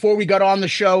 so before we got on the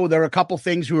show, there were a couple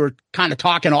things we were kind of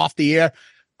talking off the air.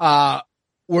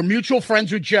 We're mutual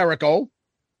friends with Jericho.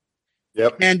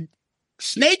 Yep. And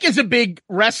Snake is a big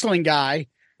wrestling guy.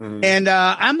 Mm-hmm. And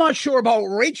I'm not sure about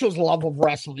Rachel's love of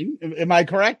wrestling. Am I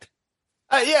correct?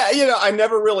 Yeah, I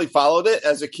never really followed it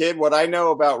as a kid. What I know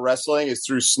about wrestling is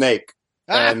through Snake.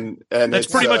 And that's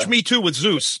pretty much me too with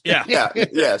Zeus. Yeah.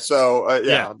 Yeah. So,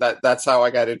 that's how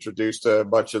I got introduced to a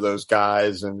bunch of those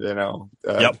guys and,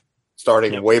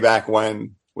 starting way back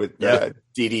when with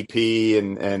DDP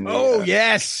and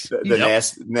yes,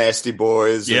 the Nasty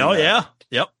Boys. Nice.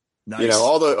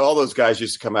 All those guys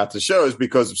used to come out to shows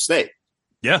because of Snake.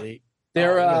 Yeah,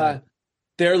 their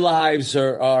lives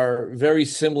are very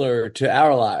similar to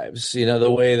our lives. The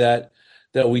way that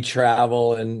that we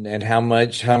travel and how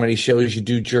many shows you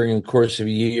do during the course of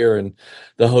a year, and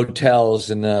the hotels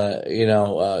and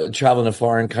traveling to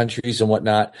foreign countries and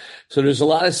whatnot. So there's a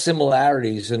lot of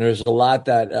similarities, and there's a lot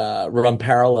that run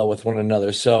parallel with one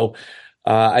another. So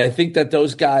I think that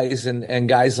those guys and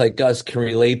guys like us can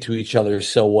relate to each other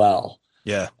so well.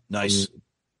 Yeah, nice.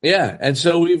 Yeah, and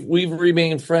so we've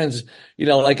remained friends.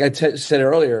 Like I said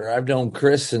earlier, I've known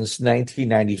Chris since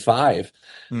 1995.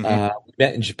 We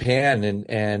met in Japan,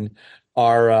 and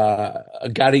our a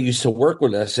guy that used to work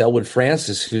with us, Elwood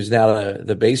Francis, who's now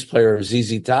the bass player of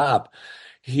ZZ Top.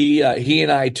 He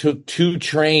and I took 2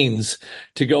 trains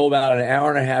to go about an hour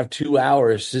and a half, 2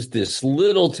 hours, just this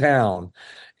little town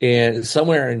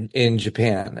somewhere in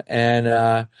Japan,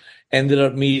 and ended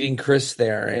up meeting Chris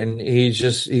there, and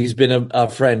he's been a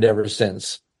friend ever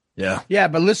since. Yeah. Yeah,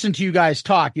 but listen to you guys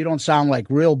talk. You don't sound like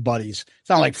real buddies.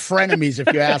 Sound like frenemies,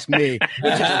 if you ask me,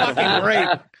 which is fucking great.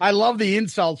 I love the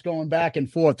insults going back and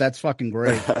forth. That's fucking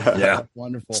great. Yeah.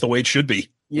 Wonderful. It's the way it should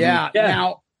be. Yeah.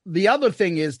 Now, the other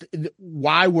thing is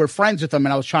why we're friends with them,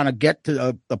 and I was trying to get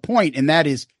to the point, and that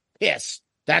is Kiss.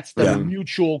 That's the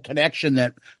mutual connection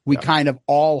that we kind of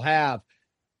all have.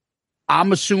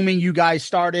 I'm assuming you guys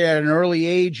started at an early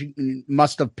age. You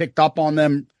must have picked up on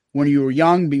them when you were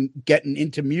young, getting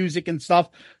into music and stuff.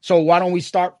 So why don't we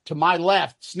start to my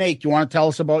left? Snake, you want to tell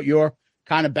us about your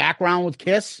kind of background with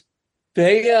Kiss?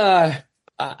 I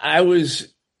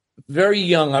was very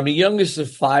young. I'm the youngest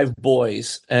of 5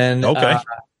 boys. And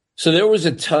so there was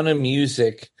a ton of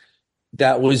music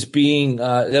that was being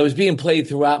played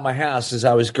throughout my house as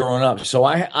I was growing up. So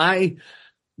I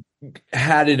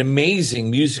had an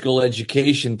amazing musical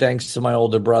education thanks to my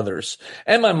older brothers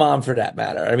and my mom, for that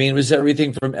matter. I mean, it was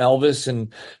everything from Elvis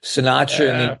and Sinatra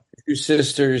and the 2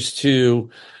 Sisters to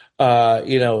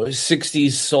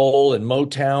 60s soul and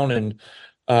Motown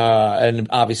and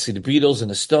obviously the Beatles and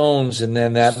the Stones, and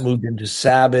then that moved into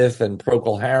Sabbath and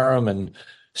Procol Harum and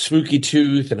Spooky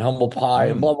Tooth and Humble Pie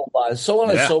and blah blah blah, and so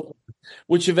on and so forth,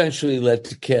 which eventually led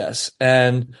to Kiss,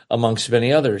 and amongst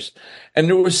many others. And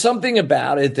there was something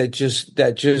about it that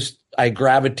just I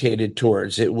gravitated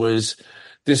towards. It was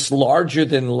this larger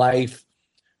than life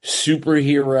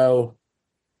superhero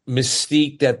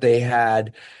mystique that they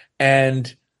had,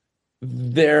 and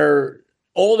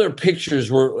all their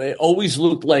pictures it always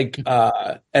looked like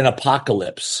an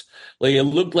apocalypse. Like it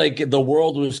looked like the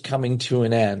world was coming to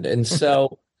an end. And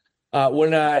so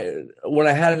when I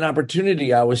had an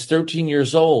opportunity, I was 13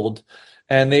 years old,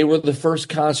 and they were the first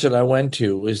concert I went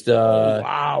to. It was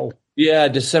December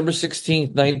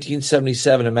 16th,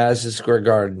 1977 at Madison Square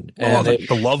Garden. And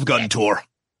the Love Gun tour.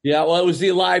 Yeah, well, it was the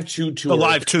Alive 2 tour. The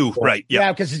Live 2, right.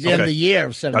 Yeah, because it's the end of the year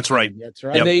of 17. That's right. That's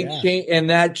right. And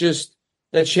that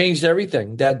changed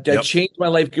everything. That changed my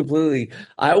life completely.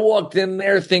 I walked in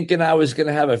there thinking I was going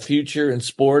to have a future in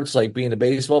sports, like being a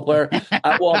baseball player.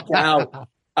 I walked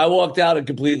out a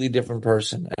completely different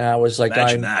person. And I was like,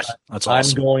 That's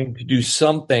awesome. I'm going to do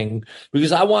something,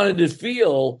 because I wanted to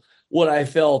feel what I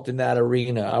felt in that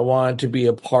arena. I wanted to be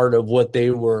a part of what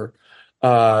they were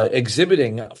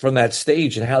exhibiting from that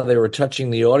stage and how they were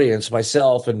touching the audience,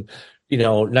 myself and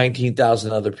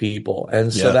 19,000 other people.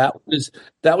 And so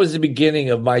that was the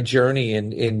beginning of my journey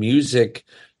in music,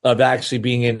 of actually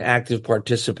being an active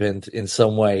participant in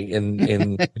some way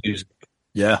in music.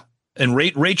 Yeah. And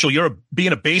Rachel, you're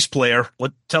being a bass player.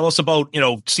 Tell us about,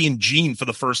 seeing Gene for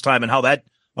the first time and how that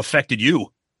affected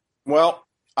you. Well,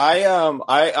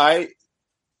 I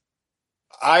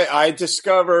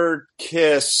discovered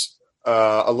Kiss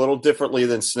a little differently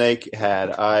than Snake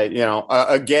had.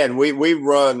 Again, we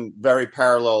run very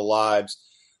parallel lives.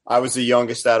 I was the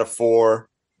youngest out of 4.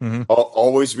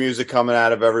 Always music coming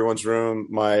out of everyone's room.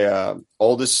 My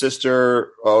oldest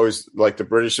sister always like the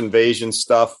British Invasion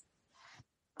stuff,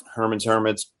 Herman's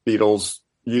Hermits, Beatles,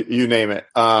 you name it.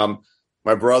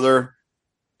 My brother,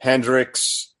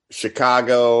 Hendrix,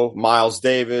 Chicago, Miles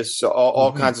Davis,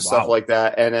 all kinds of stuff like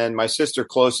that. And then my sister,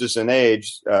 closest in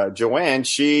age, Joanne,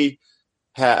 she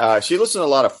listened to a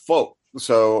lot of folk.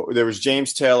 So there was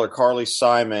James Taylor, Carly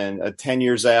Simon, 10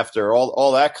 years after,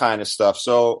 all that kind of stuff.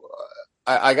 So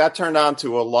I got turned on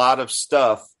to a lot of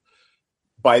stuff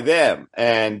by them,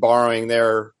 and borrowing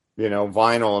their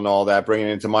vinyl and all that, bringing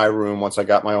it into my room once I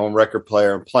got my own record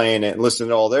player and playing it and listening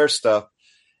to all their stuff.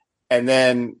 And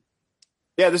then,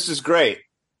 this is great.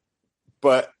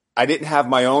 But I didn't have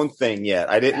my own thing yet.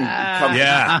 I didn't come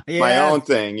my own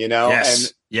thing,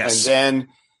 Yes. And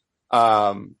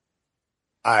then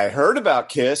I heard about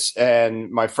Kiss,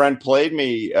 and my friend played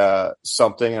me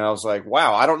something, and I was like,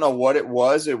 wow, I don't know what it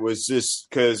was. It was just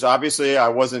because obviously I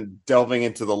wasn't delving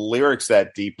into the lyrics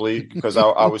that deeply because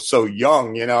I was so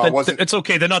young, I wasn't. It's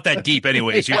okay. They're not that deep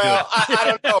anyways. Well, I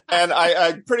don't know, man.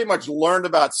 I pretty much learned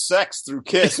about sex through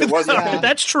Kiss. It wasn't.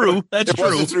 That's true. It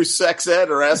wasn't through sex ed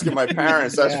or asking my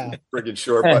parents. That's friggin'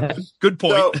 short. But good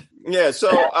point.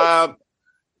 So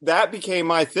that became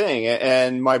my thing.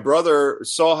 And my brother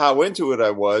saw how into it I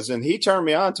was, and he turned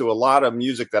me on to a lot of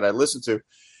music that I listened to.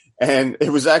 And it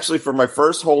was actually for my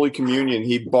first Holy Communion.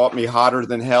 He bought me Hotter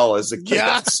Than Hell as a kid.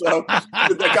 Yeah. So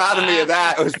the dichotomy of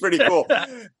that was pretty cool.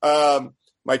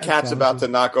 My cat's about to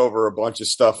knock over a bunch of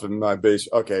stuff in my base.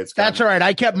 Okay. That's all right.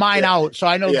 I kept mine out, so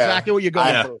I know exactly what you're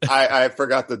going through. I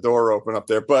forgot the door open up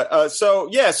there. But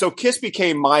so Kiss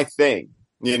became my thing,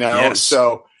 Yes.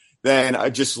 So then I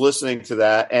just listening to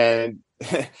that, and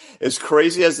as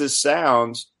crazy as this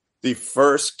sounds, the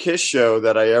first Kiss show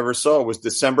that I ever saw was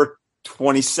December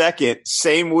 22nd,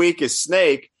 same week as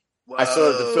Snake. Whoa. I saw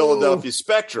it at the Philadelphia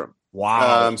Spectrum.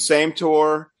 Wow. Same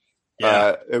tour.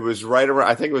 Yeah. It was right around,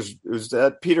 I think it was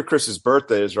that Peter Chris's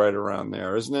birthday is right around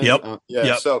there, isn't it? Yep.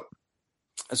 Yep.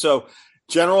 So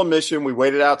general admission, we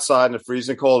waited outside in the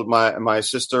freezing cold. My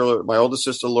oldest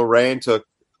sister Lorraine took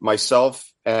myself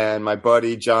and my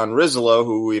buddy John Rizzolo,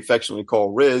 who we affectionately call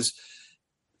Riz,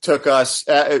 took us.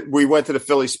 We went to the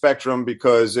Philly Spectrum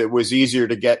because it was easier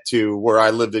to get to where I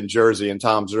lived in Jersey in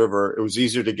Toms River. It was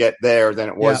easier to get there than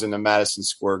it was in the Madison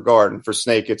Square Garden. For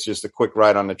Snake, it's just a quick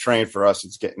ride on the train. For us,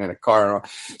 it's getting in a car.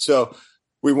 So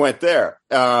we went there.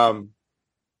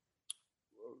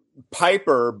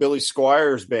 Piper, Billy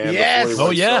Squire's band. Yes.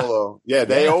 Solo. Yeah,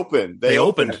 they opened. They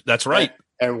opened. That's right.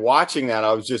 And watching that,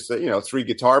 I was just, three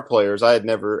guitar players. I had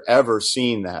never, ever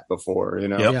seen that before,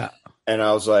 Yep. Yeah. And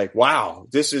I was like, wow,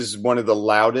 this is one of the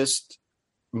loudest,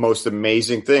 most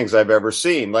amazing things I've ever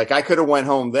seen. Like, I could have went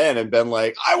home then and been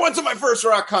like, I went to my first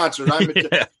rock concert.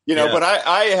 But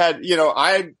I had,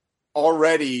 I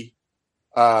already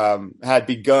had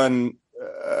begun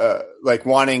like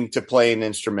wanting to play an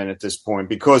instrument at this point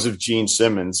because of Gene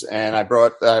Simmons. And I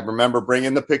remember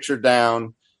bringing the picture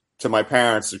down to my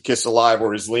parents, Kiss Alive,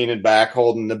 where he's leaning back,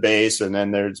 holding the bass. And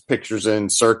then there's pictures in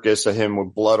Circus of him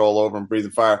with blood all over him, breathing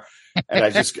fire.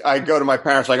 And I go to my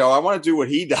parents, I go, I want to do what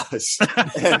he does.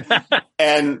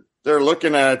 and they're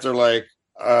looking at it. They're like,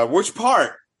 which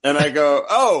part? And I go,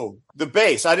 oh, the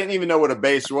bass. I didn't even know what a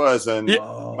bass was. And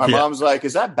my mom's like,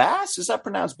 is that bass? Is that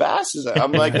pronounced bass?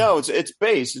 I'm like, no, it's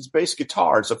bass. It's bass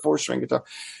guitar. It's a 4-string guitar.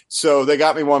 So they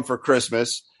got me one for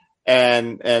Christmas.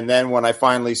 And then when I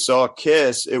finally saw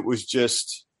Kiss, it was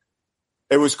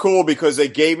cool because they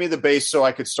gave me the bass so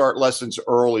I could start lessons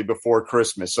early before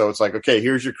Christmas. So it's like, okay,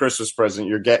 here's your Christmas present.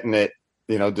 You're getting it,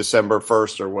 December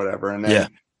 1st or whatever. And then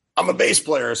I'm a bass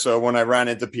player. So when I ran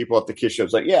into people at the Kiss show, I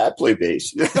was like, yeah, I play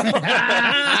bass. Why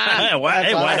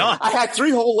not? I had 3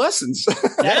 whole lessons.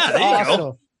 Yeah, there you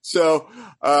go. So,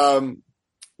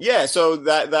 so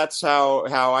that's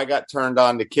how I got turned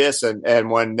on to Kiss. And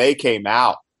when they came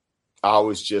out, I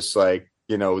was just like,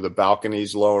 the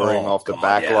balconies lowering off the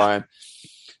back line.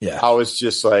 Yeah. I was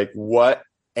just like, what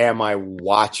am I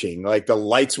watching? Like, the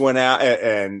lights went out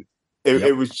and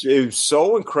it was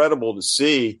so incredible to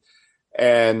see.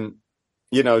 And,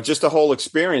 just the whole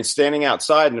experience standing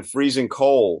outside in the freezing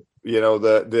cold,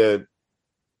 the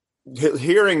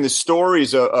hearing the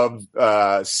stories of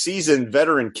seasoned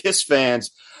veteran Kiss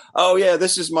fans. Oh yeah,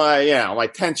 this is my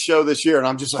 10th show this year. And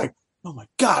I'm just like, oh my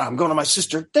God, I'm going to my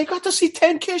sister. They got to see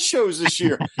 10 Kiss shows this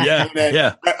year.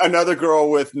 Another girl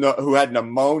who had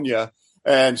pneumonia,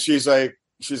 and she's like,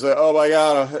 oh my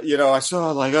God, I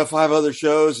saw like 5 other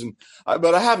shows,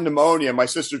 but I have pneumonia. My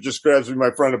sister just grabs me,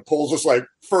 my friend, and pulls us like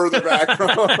further back from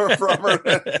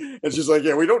her. And she's like,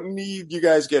 yeah, we don't need you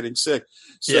guys getting sick.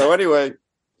 So anyway,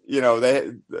 we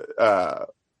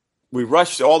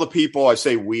rushed all the people. I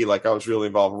say we, like I was really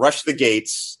involved, rushed the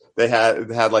gates. They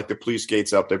had like the police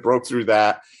gates up. They broke through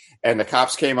that, and the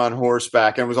cops came on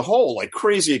horseback, and it was a whole like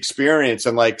crazy experience.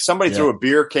 And like somebody threw a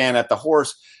beer can at the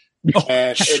horse,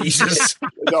 and Jesus.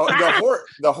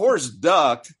 The horse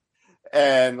ducked,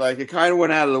 and like it kind of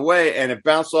went out of the way, and it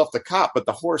bounced off the cop, but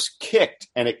the horse kicked,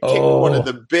 and it kicked one of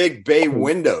the big bay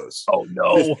windows. Oh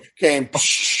no! It came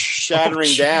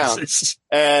shattering down,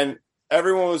 and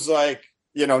everyone was like,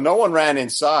 no one ran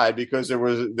inside because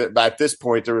at this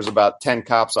point there was about 10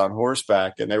 cops on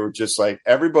horseback, and they were just like,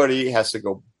 everybody has to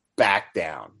go back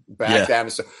down.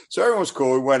 So everyone was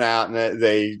cool. We went out and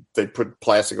they put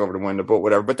plastic over the window, but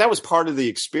whatever. But that was part of the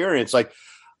experience. Like,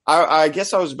 I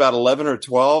guess I was about 11 or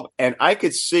 12, and I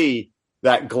could see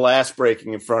that glass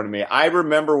breaking in front of me. I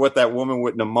remember what that woman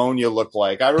with pneumonia looked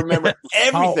like. I remember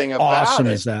everything about awesome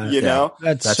it. is that? You know,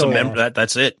 that's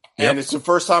it. Yep. And it's the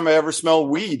first time I ever smelled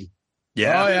weed.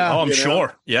 Yeah. Oh, yeah. I'm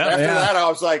sure. Yeah. After that, I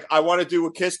was like, I want to do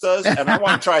what Kiss does, and I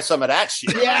want to try some of that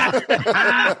shit.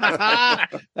 Yeah.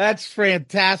 That's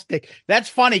fantastic. That's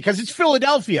funny because it's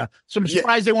Philadelphia. So I'm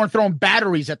surprised they weren't throwing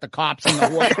batteries at the cops in the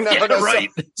horse. Right.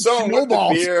 Someone whipped the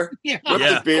beer, Yeah.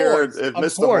 it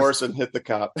missed the horse and hit the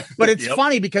cop. But it's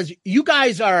funny because you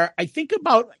guys are, I think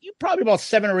you're probably about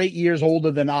 7 or 8 years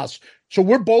older than us. So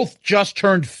we're both just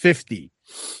turned 50.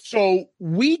 So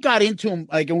we got into them,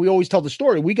 and we always tell the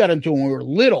story. We got into them when we were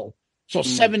little. So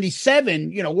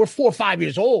 77, we're 4 or 5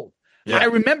 years old. Yeah. I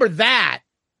remember that.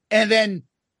 And then,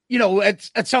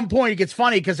 at some point it gets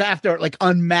funny because after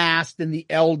Unmasked and The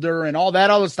Elder and all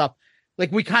that other stuff,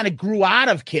 we kind of grew out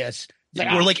of Kiss.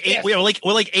 We're like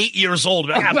 8 years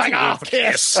old. I'm like,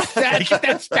 Kiss.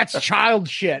 That's child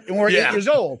shit. And we're 8 years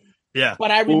old. Yeah.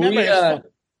 But I remember.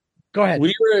 Go ahead.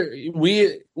 We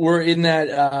were in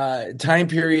that time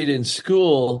period in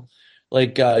school,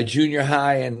 junior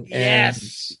high and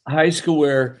high school,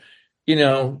 where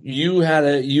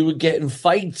you would get in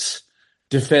fights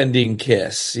defending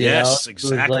Kiss. Yes,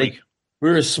 exactly. We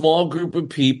were a small group of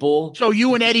people. So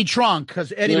you and Eddie Trunk,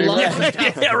 because Eddie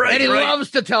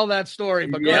loves to tell that story.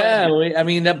 But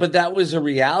but that was a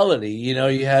reality. You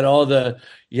had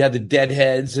you had the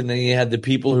Deadheads, and then you had the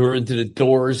people who were into the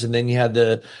Doors, and then you had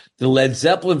the Led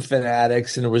Zeppelin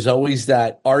fanatics, and there was always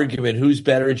that argument: who's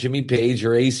better, Jimmy Page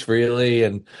or Ace Frehley,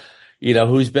 and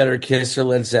who's better, Kiss or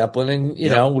Led Zeppelin?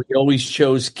 And we always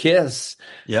chose Kiss,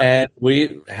 and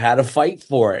we had a fight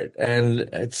for it. And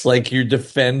it's like you're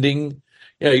defending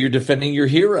your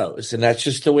heroes, and that's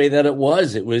just the way that it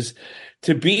was. It was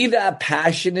to be that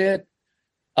passionate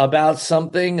about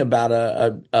something, about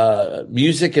a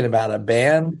music and about a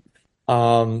band.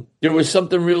 There was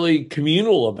something really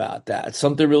communal about that,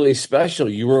 something really special.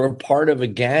 You were a part of a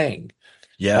gang.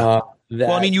 Yeah.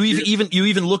 You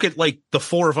even look at the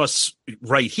four of us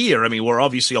right here. I mean, we're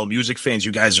obviously all music fans.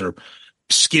 You guys are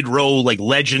Skid Row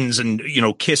legends, and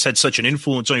Kiss had such an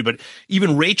influence on you. But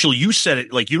even Rachel, you said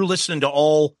it, you're listening to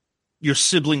all your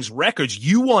siblings' records.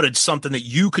 You wanted something that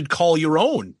you could call your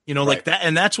own, like that,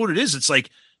 and that's what it is. It's like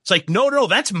no,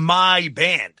 that's my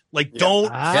band. Don't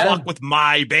fuck with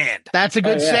my band. That's a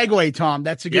good segue, Tom.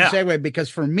 That's a good segue, because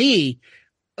for me,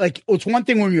 it's one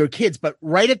thing when we were kids, but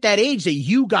right at that age that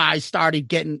you guys started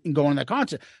going to the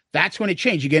concert, that's when it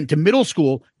changed. You get into middle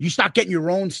school, you start getting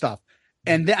your own stuff.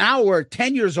 And now we're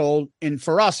 10 years old, and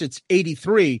for us, it's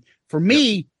 83. For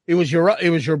me, it was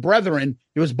your brethren.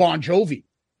 It was Bon Jovi.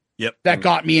 Yep. That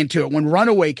got me into it when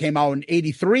Runaway came out in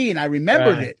 83, and I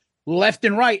remembered it left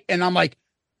and right. And I'm like,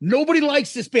 nobody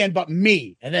likes this band but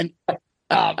me. And then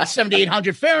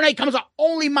 7800 Fahrenheit comes out,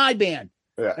 only my band.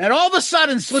 Yeah. And all of a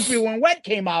sudden, Slippery When Wet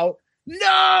came out.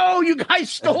 No, you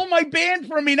guys stole my band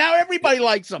from me. Now everybody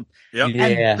likes them. Yep. Yeah.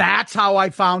 And that's how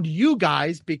I found you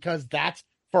guys, because that's,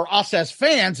 for us as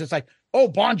fans, it's like, oh,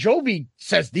 Bon Jovi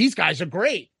says these guys are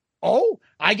great. Oh,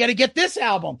 I got to get this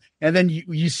album. And then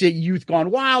you see Youth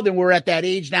Gone Wild, and we're at that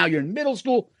age now. You're in middle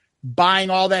school, buying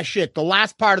all that shit. The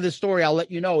last part of the story I'll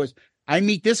let you know is I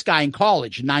meet this guy in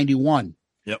college in 91.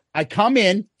 Yep. I come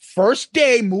in, first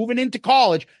day moving into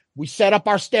college. We set up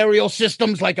our stereo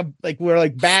systems like we're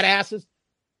like badasses.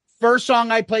 First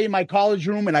song I played in my college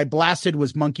room and I blasted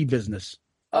was Monkey Business.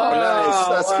 Oh, nice.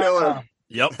 That's killer.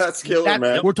 Yep. That's killer,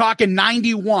 man. We're talking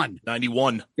 91.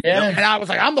 91. Yeah. And I was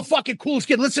like, I'm the fucking coolest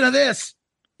kid. Listen to this,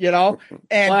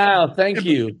 And wow, thank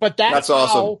you. But that's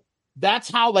awesome.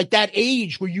 That's how that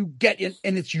age where you get in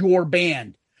and it's your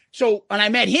band. So, and I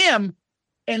met him,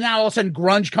 and now all of a sudden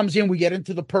grunge comes in. We get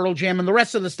into the Pearl Jam and the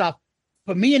rest of the stuff.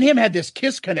 But me and him had this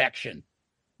Kiss connection.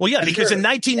 Well, yeah, because in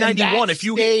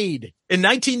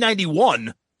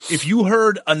 1991, if you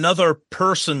heard another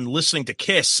person listening to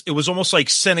Kiss, it was almost like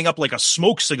sending up a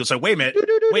smoke signal. It's like, wait a minute,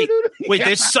 wait,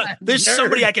 there's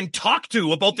somebody I can talk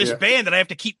to about this band that I have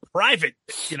to keep private,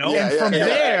 And from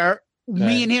there,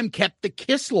 me and him kept the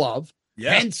Kiss love.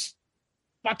 Yeah. Hence,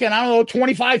 fucking, I don't know,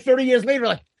 25, 30 years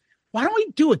later, why don't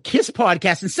we do a Kiss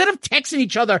podcast instead of texting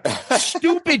each other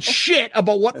stupid shit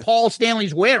about what Paul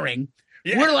Stanley's wearing?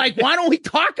 Yeah. We're like, why don't we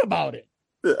talk about it?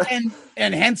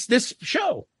 And hence this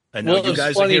show. And now you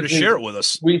guys are here to share it with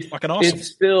us. Fucking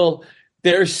awesome.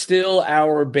 They're still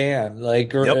our band.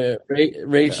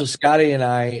 Rachel, Scotty, and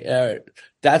I.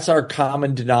 That's our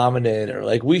common denominator.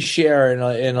 We share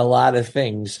in a lot of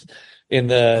things in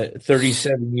the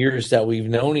 37 years that we've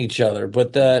known each other.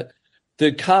 But the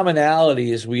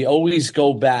commonality is we always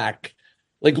go back.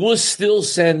 We'll still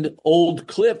send old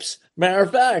clips. Matter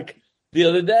of fact, the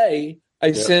other day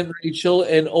I sent Rachel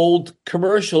an old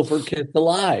commercial for Kiss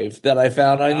Alive that I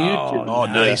found on YouTube. Oh,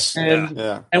 nice.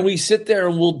 And we sit there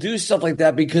and we'll do stuff like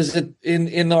that because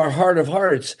in our heart of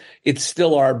hearts, it's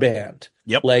still our band.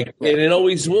 Yep. And it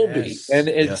always will be. And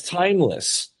it's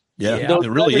timeless. Yeah, it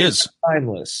really is.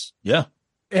 Timeless. Yeah.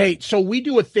 Hey, so we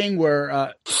do a thing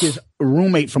where his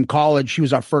roommate from college, she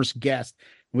was our first guest.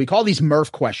 We call these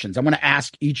Murph questions. I'm going to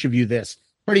ask each of you this.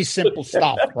 Pretty simple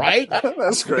stuff, right?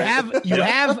 That's great. You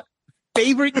have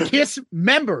favorite Kiss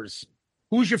members.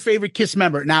 Who's your favorite Kiss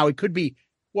member? Now, it could be,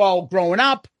 growing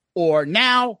up or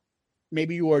now.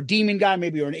 Maybe you were a Demon guy.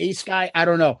 Maybe you're an Ace guy. I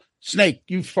don't know. Snake,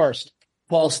 you first.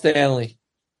 Paul Stanley.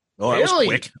 Oh, that was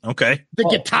quick. Okay. The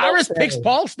guitarist picks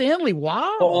Paul Stanley.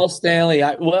 Wow. Paul Stanley.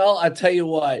 I tell you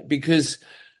what, because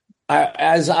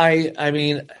as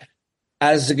a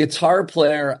guitar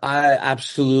player, I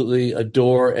absolutely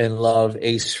adore and love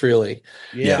Ace Frehley.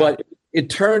 Yeah. But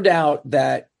it turned out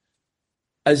that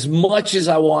as much as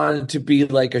I wanted to be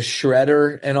like a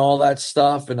shredder and all that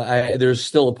stuff, and there's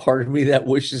still a part of me that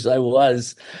wishes I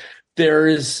was, there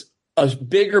is a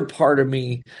bigger part of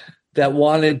me that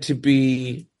wanted to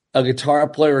be a guitar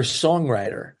player or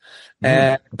songwriter.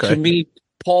 And to me,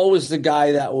 Paul was the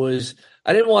guy that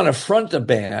I didn't want to front a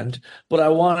band, but I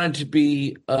wanted to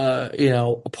be,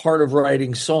 a part of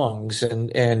writing songs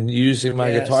and using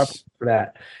my guitar for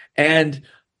that. And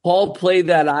Paul played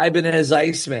that Ibanez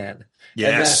Iceman.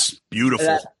 Yes,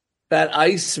 beautiful. That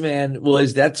Iceman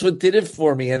that's what did it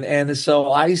for me. And so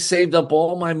I saved up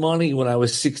all my money when I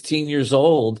was 15 years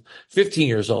old.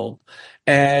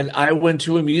 And I went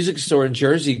to a music store in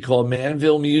Jersey called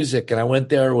Manville Music. And I went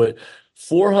there with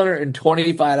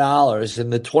 $425,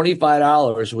 and the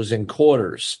 $25 was in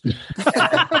quarters.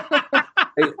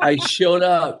 I showed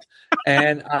up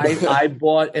and I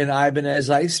bought an Ibanez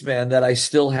Iceman that I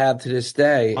still have to this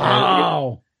day.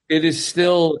 Wow. It is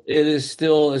still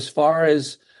as far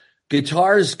as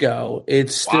guitars go,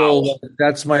 it's still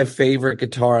that's my favorite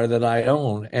guitar that I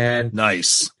own. And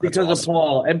nice. Because of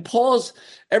Paul. And Paul's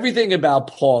everything about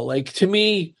Paul. Like, to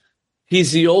me,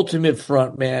 he's the ultimate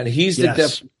front man. He's the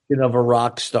definition of a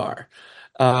rock star.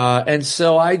 And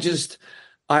so I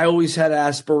always had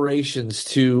aspirations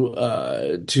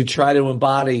to try to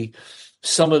embody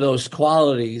some of those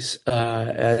qualities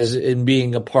as in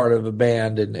being a part of a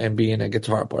band and being a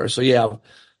guitar player. So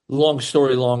long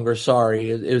story longer. Sorry,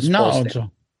 it was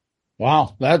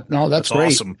wow. That's great.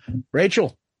 Awesome.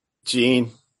 Rachel,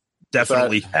 Gene,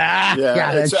 definitely.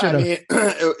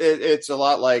 It's a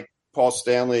lot like Paul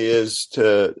Stanley is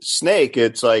to Snake.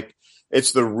 It's like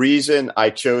it's the reason I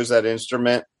chose that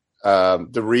instrument.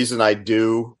 The reason I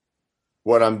do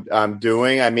what I'm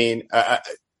doing. I mean,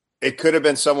 it could have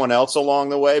been someone else along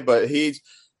the way, but he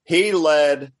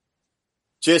led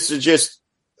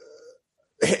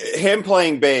him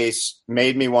playing bass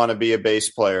made me want to be a bass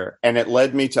player, and it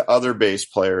led me to other bass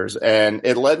players, and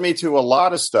it led me to a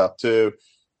lot of stuff, to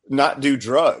not do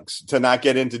drugs, to not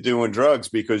get into doing drugs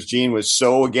because Gene was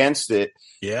so against it.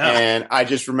 Yeah. And I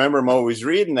just remember him always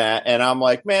reading that, and I'm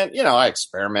like, man, I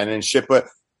experimented and shit, but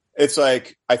it's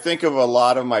like, I think of a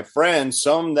lot of my friends,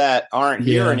 some that aren't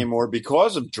here anymore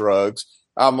because of drugs.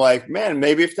 I'm like, man,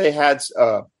 maybe if they had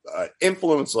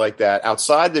influence like that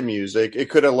outside the music, it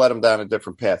could have led them down a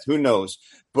different path. Who knows?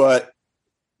 But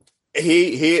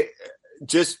Gene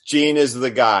is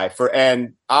the guy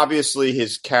and obviously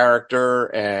his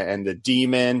character and the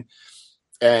demon,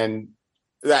 and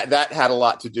that had a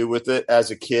lot to do with it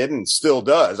as a kid and still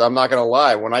does. I'm not going to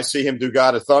lie. When I see him do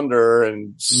God of Thunder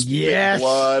and spit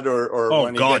blood or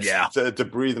when he gets to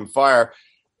breathe in fire,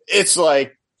 it's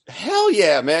like, hell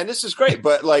yeah, man, this is great.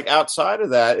 But like outside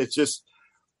of that, it's just,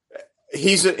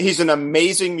 he's an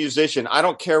amazing musician. I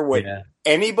don't care what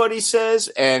anybody says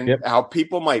and how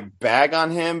people might bag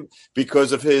on him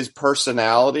because of his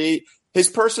personality. His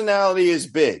personality is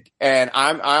big, and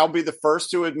I'll be the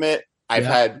first to admit I've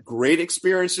had great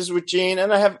experiences with Gene,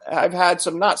 and I've had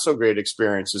some not so great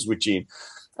experiences with Gene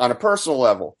on a personal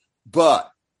level.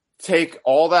 But take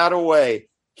all that away,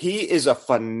 he is a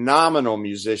phenomenal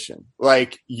musician.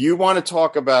 Like, you want to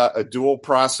talk about a dual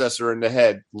processor in the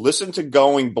head, listen to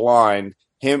Going Blind,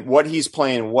 what he's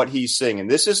playing, what he's singing.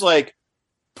 This is like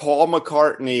Paul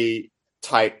McCartney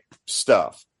type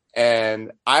stuff.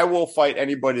 And I will fight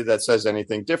anybody that says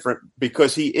anything different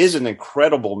because he is an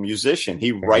incredible musician.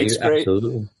 He writes great.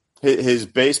 Absolutely. His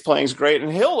bass playing is great.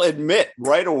 And he'll admit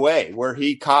right away where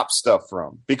he cops stuff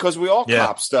from, because we all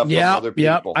cop stuff from other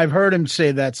people. I've heard him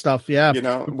say that stuff. Yeah.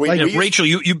 Rachel,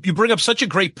 you bring up such a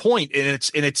great point, and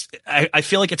I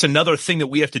feel like it's another thing that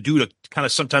we have to do to kind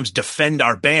of sometimes defend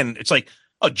our band. It's like,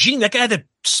 oh, Gene, that guy that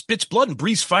spits blood and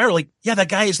breathes fire, like, yeah, that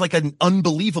guy is like an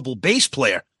unbelievable bass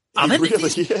player. He really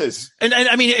is. And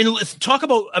I mean,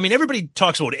 everybody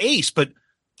talks about Ace, but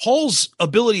Paul's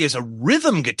ability as a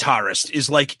rhythm guitarist is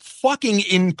like fucking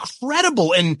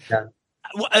incredible. And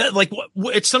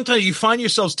it's sometimes you find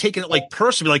yourselves taking it like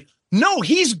personally, like, no,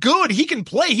 he's good. He can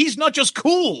play. He's not just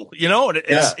cool, you know. And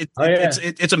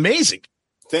it's amazing.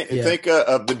 Think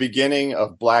of the beginning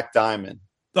of Black Diamond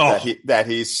that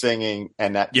he's singing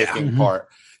and that picking part.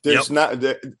 There's not.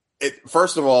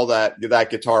 First of all, that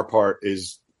guitar part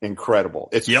is incredible.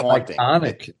 It's haunting.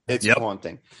 Iconic. It's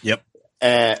haunting. Yep.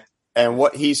 And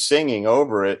what he's singing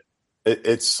over it,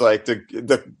 it's like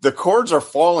the chords are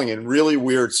falling in really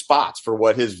weird spots for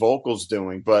what his vocal's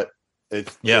doing, but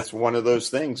it's one of those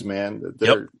things, man.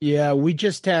 Yeah, we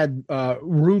just had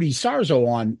Rudy Sarzo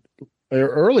on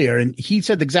earlier, and he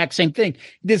said the exact same thing.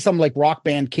 He did some like rock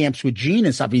band camps with Gene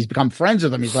and stuff. He's become friends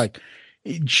with him. He's like,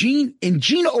 Gene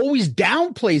always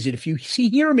downplays it. If you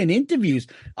hear him in interviews,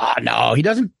 no, he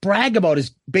doesn't brag about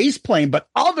his bass playing, but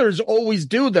others always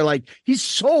do. They're like, he's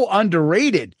so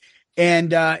underrated.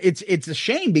 And it's a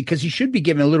shame because he should be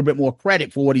given a little bit more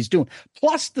credit for what he's doing.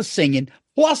 Plus the singing,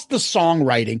 plus the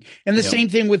songwriting. And the same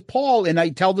thing with Paul. And I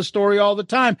tell the story all the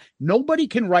time. Nobody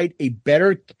can write a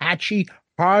better, catchy,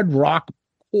 hard rock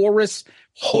chorus,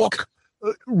 hook,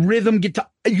 rhythm, guitar,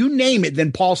 you name it,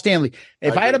 than Paul Stanley.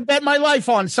 If I had to bet my life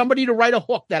on somebody to write a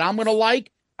hook that I'm going to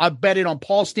like, I'd bet it on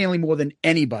Paul Stanley more than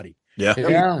anybody.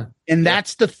 Yeah. And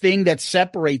that's the thing that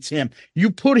separates him. You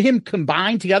put him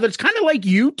combined together. It's kind of like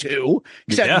you two,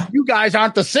 except you guys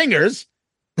aren't the singers.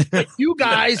 But you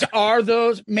guys are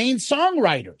the main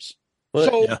songwriters.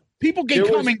 So people can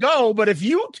come and go, but if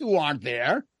you two aren't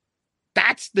there,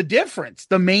 that's the difference.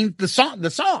 The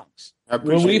songs. I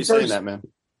appreciate you saying that, man.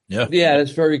 Yeah,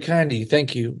 that's very kind of you.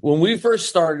 Thank you. When we first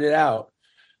started out,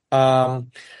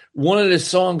 one of the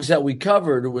songs that we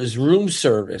covered was Room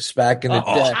Service back in the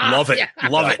day. Love it.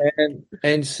 Love it.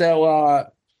 And so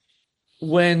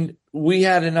when we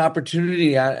had an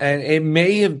opportunity, and it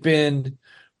may have been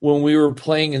when we were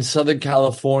playing in Southern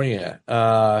California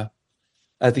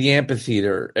at the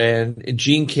amphitheater, and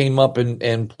Gene came up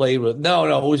and played with. No,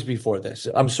 it was before this.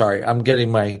 I'm sorry. I'm getting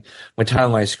my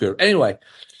timeline screwed. Anyway,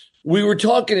 we were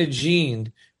talking to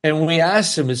Gene, and we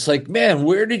asked him, it's like, man,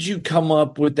 where did you come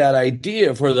up with that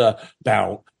idea for the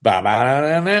bow,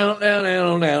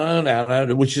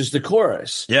 which is the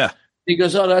chorus? Yeah. He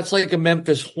goes, oh, that's like a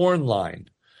Memphis horn line.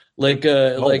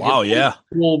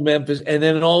 Cool Memphis. And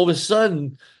then all of a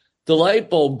sudden, the light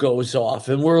bulb goes off,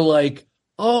 and we're like,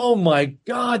 oh my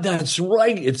God, that's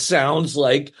right. It sounds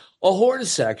like a horn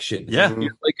section. Yeah.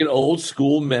 Like an old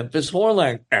school Memphis horn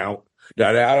line. Ow. You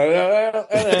got to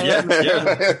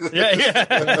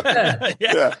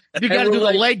do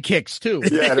the leg kicks too.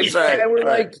 Yeah, that's right. And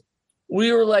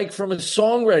we were like, from a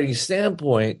songwriting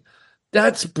standpoint,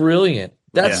 that's brilliant.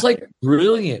 That's like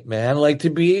brilliant, man. Like to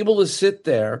be able to sit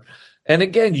there, and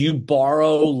again, you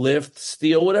borrow, lift,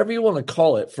 steal, whatever you want to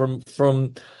call it, from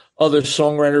other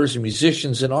songwriters and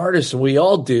musicians and artists, and we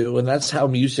all do, and that's how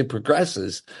music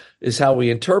progresses, is how we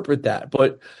interpret that.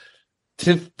 But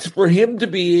for him to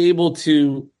be able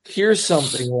to hear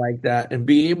something like that and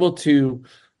be able to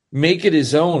make it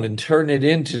his own and turn it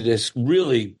into this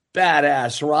really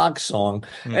badass rock song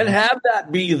and have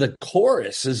that be the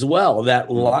chorus as well, that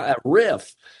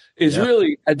riff is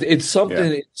really, it's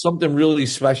something really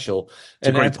special. It's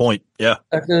a great point. Yeah.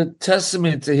 That's a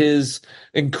testament to his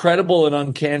incredible and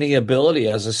uncanny ability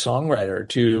as a songwriter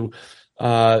to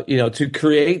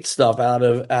create stuff out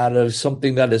of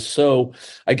something that is so,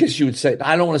 I guess you would say,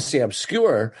 I don't want to say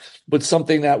obscure, but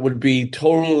something that would be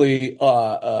totally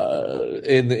out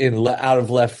of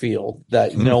left field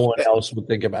that no one else would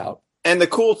think about. And the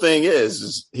cool thing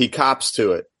is he cops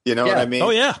to it. You know what I mean?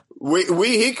 Oh yeah.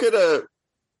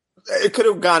 It could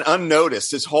have gone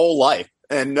unnoticed his whole life.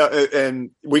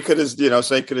 And we could have,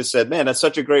 said, man, that's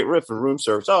such a great riff for Room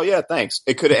Service. Oh yeah, thanks.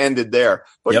 It could have ended there,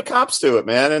 but he cops to it,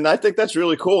 man. And I think that's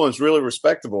really cool. And it's really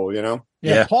respectable, you know?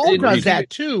 Yeah. Paul does that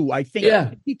too. I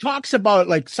think he talks about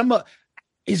like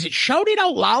is it Shout It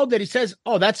Out Loud that he says,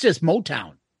 oh, that's just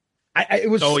Motown.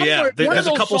 There's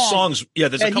a couple songs. Yeah.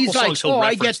 There's a couple songs.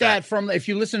 I get that from, if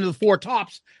you listen to the Four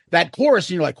Tops, that chorus,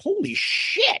 and you're like, holy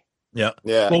shit. Yeah.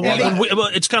 Yeah. Well,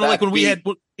 it's kind of like when we had,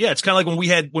 it's kind of like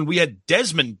when we had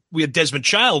Desmond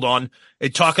Child on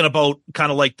it, talking about kind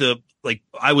of like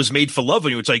I Was Made for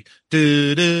Loving You. It's like,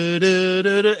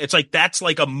 it's like, that's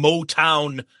like a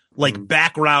Motown,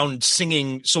 background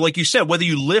singing. So like you said, whether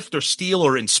you lift or steal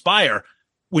or inspire,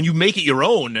 when you make it your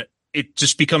own, it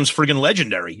just becomes friggin'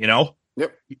 legendary, you know?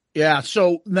 Yep. Yeah.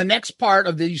 So the next part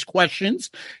of these questions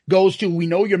goes to, we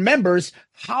know your members.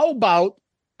 How about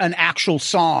an actual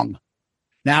song?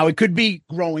 Now, it could be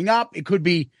growing up. It could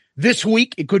be this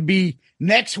week. It could be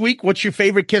next week. What's your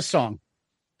favorite Kiss song?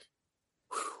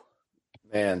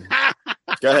 Man.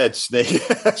 Go ahead, Snake.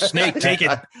 Snake, take it.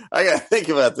 I got to think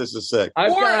about this a sec.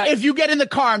 If you get in the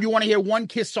car and you want to hear one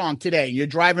Kiss song today, you're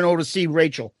driving over to see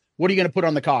Rachel, what are you going to put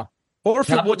on the car? Or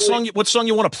what song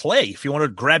you want to play? If you want to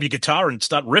grab your guitar and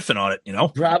start riffing on it,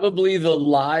 Probably the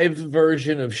live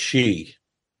version of She.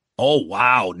 Oh,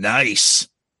 wow. Nice.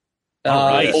 All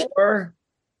right.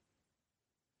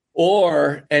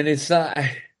 Or, and it's not,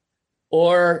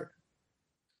 or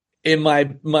in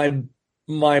my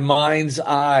mind's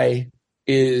eye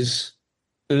is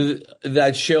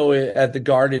that show at the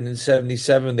Garden in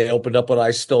 '77. They opened up with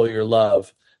 "I Stole Your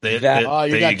Love." You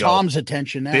got Tom's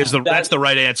attention now. That's the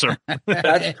right answer.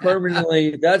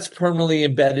 That's permanently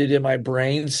embedded in my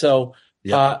brain. So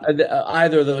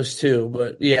either of those two,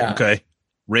 but yeah. Okay,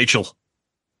 Rachel.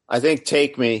 I think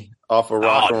 "Take Me" off of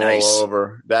Rock and Roll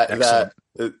Over.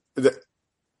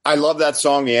 I love that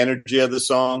song, the energy of the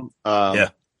song.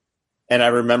 And I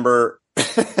remember,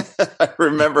 I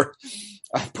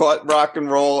bought Rock and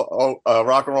Roll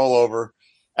Over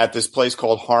at this place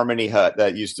called Harmony Hut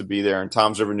that used to be there in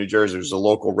Toms River, New Jersey. There's a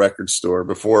local record store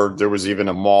before there was even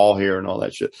a mall here and all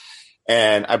that shit.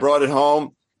 And I brought it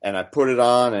home and I put it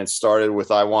on, and it started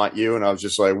with "I Want You." And I was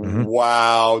just like,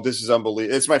 wow, this is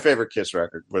unbelievable. It's my favorite Kiss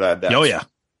record without doubt. Oh, yeah.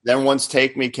 Then once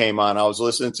 "Take Me" came on, I was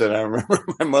listening to it. And I remember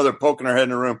my mother poking her head in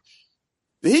the room.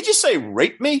 Did he just say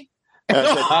rape me? And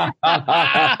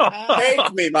I said,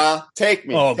 "Take me, Ma. Take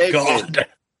me. Oh, take God. me.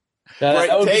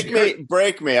 Take me,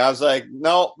 break me." I was like,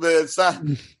 no, it's not.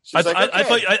 She's like,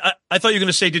 okay. I thought you were going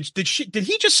to say, did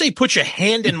he just say, "Put your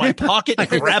hand in my pocket and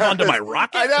grab onto my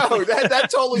rocket"? I know that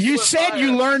totally. You said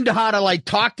you learned how to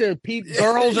talk to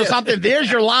girls or something.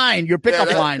 There's your line, your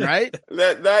pickup line, right?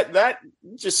 That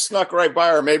just snuck right by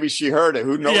her. Maybe she heard it.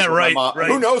 Who knows? Yeah, right.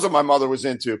 Who knows what my mother was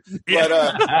into?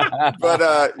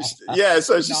 But yeah.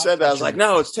 So she said that. I was like,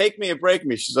 no, it's "Take Me and Break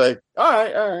Me." She's like, all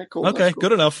right, cool. Okay, cool.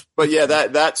 Good enough. But yeah,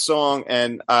 that song,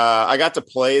 and I got to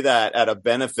play that at a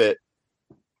benefit.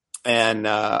 And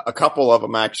a couple of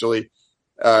them actually,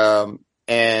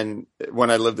 and when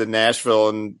I lived in Nashville,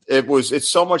 and it's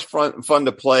so much fun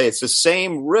to play. It's the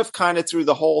same riff kind of through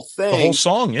the whole thing, the whole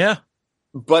song, yeah.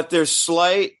 But there's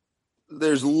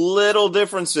little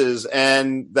differences,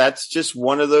 and that's just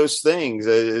one of those things.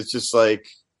 It's just like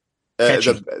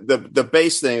the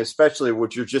bass thing, especially,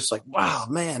 which you're just like, wow,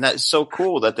 man, that's so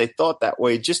cool that they thought that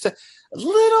way. Just a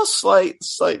little slight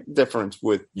difference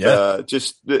with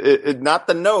just not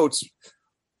the notes,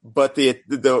 but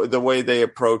the way they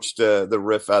approached the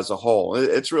riff as a whole.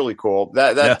 It's really cool.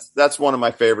 That's one of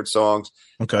my favorite songs.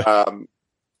 Okay.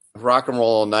 Rock and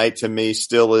Roll All Night to me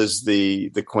still is the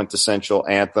quintessential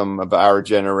anthem of our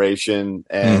generation,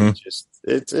 and just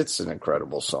it's an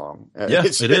incredible song. Yeah,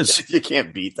 it is. You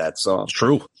can't beat that song. It's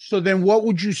true. So then what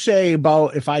would you say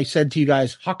about if I said to you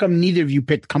guys, how come neither of you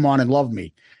picked "Come On and Love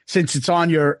Me"? Since it's on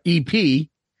your EP, and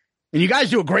you guys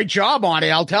do a great job on it,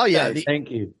 I'll tell you. Yeah, thank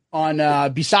you. On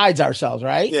Besides Ourselves,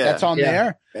 right? Yeah. That's on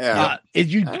there. Yeah.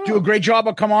 You do a great job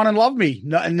of "Come On and Love Me."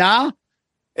 Nah?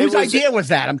 Whose idea was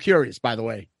that? I'm curious, by the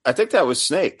way. I think that was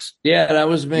Snake's. Yeah, that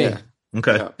was me. Yeah.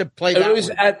 Okay. Yeah. To play It was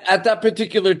at that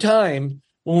particular time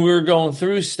when we were going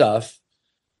through stuff,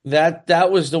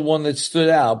 that was the one that stood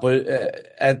out.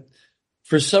 But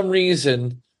for some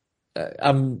reason,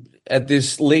 I'm at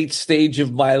this late stage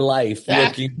of my life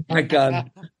looking back on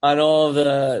all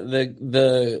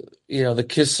the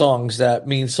Kiss songs that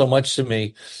mean so much to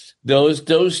me.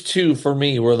 Those two for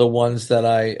me were the ones that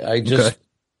I just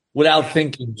without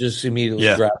thinking just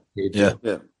immediately gravitated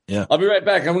to. Yeah. I'll be right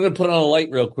back. I'm going to put on a light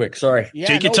real quick. Sorry. Yeah,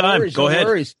 Take your time. Go ahead.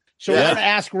 Worries. So we're going to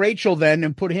ask Rachel then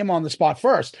and put him on the spot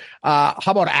first. How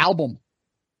about album?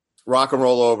 Rock and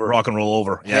Roll Over. Rock and Roll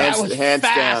Over. Yeah. Hands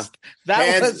down.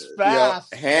 That was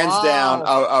fast. Hands down.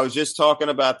 I was just talking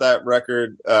about that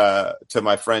record to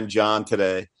my friend John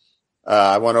today.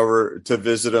 I went over to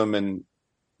visit him, and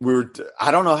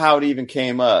I don't know how it even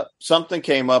came up. Something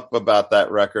came up about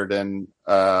that record, and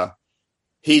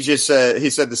he said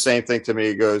the same thing to me.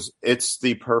 He goes, "It's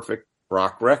the perfect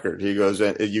rock record." He goes,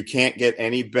 "You can't get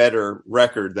any better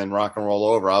record than Rock and Roll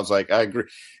Over." I was like, I agree.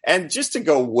 And just to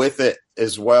go with it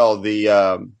as well, the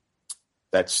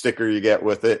that sticker you get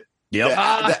with it.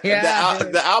 Yep.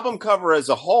 The album cover as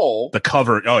a whole. The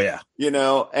cover. Oh yeah.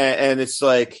 And it's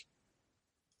like,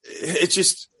 it's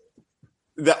just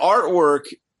the artwork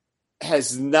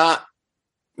has not.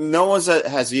 No one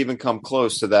has even come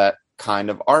close to that kind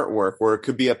of artwork, where it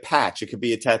could be a patch, it could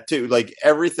be a tattoo, like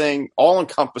everything, all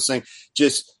encompassing.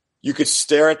 Just, you could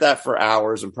stare at that for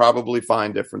hours and probably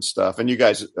find different stuff. And you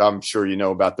guys, I'm sure you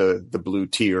know about the blue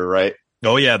tier, right?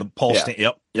 Oh yeah, the Paul. Yeah.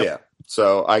 Yep. Yeah.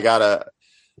 So I got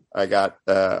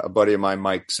a buddy of mine,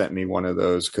 Mike, sent me one of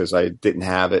those because I didn't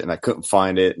have it and I couldn't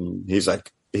find it. And he's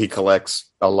like, he collects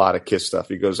a lot of Kiss stuff.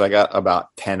 He goes, I got about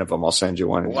 10 of them. I'll send you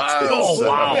one. Wow. So,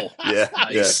 wow. Yeah.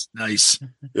 Nice.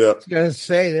 Yeah. I was gonna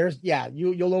say,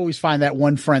 you'll always find that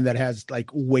one friend that has like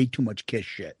way too much Kiss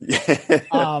shit.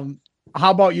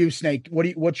 How about you, Snake?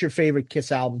 What's your favorite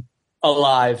Kiss album?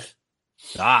 Alive.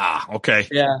 Okay.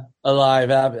 Yeah,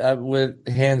 Alive. I with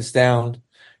hands down.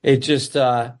 It just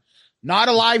not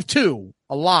Alive 2,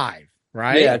 Alive,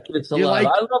 right? Yeah, it's Alive.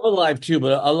 I love Alive too,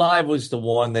 but Alive was the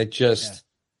one that just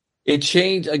it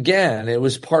changed again. It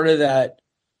was part of that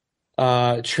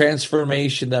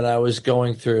transformation that I was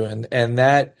going through, and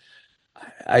that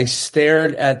I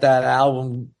stared at that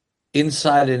album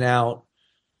inside and out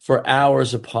for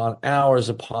hours upon hours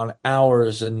upon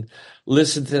hours and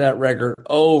listened to that record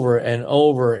over and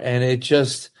over. And it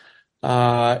just,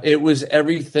 it was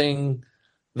everything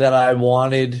that I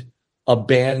wanted a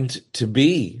band to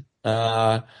be.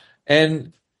 And,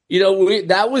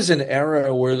 that was an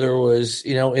era where there was,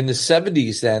 in the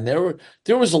 70s then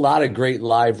there was a lot of great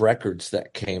live records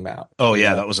that came out. Oh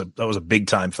yeah. That was a big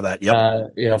time for that.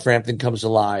 Yep. Frampton Comes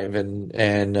Alive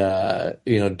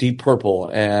and Deep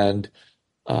Purple and,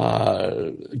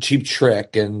 Cheap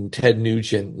Trick and Ted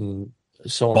Nugent and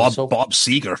so on. Bob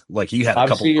Seger, like he had a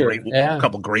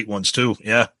couple great ones too.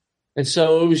 Yeah. And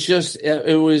so it was just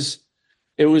it was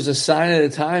a sign of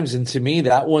the times, and to me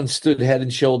that one stood head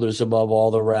and shoulders above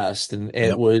all the rest. And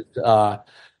it was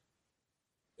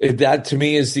that to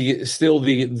me is still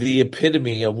the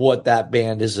epitome of what that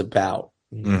band is about.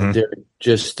 Mm-hmm. They're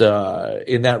just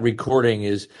in that recording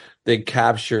they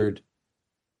captured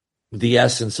the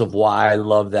essence of why I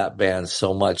love that band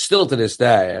so much. Still to this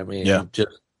day. I mean,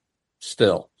 just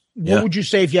still. What would you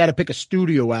say if you had to pick a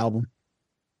studio album?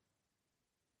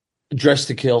 Dress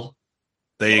to Kill.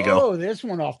 There you go. Oh, there's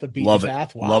one off the beaten Love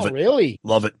path. It. Wow, Love it. Really?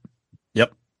 Love it.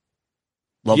 Yep.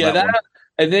 Love that one.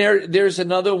 And there's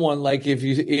another one. Like if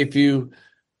you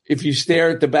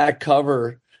stare at the back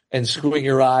cover and squint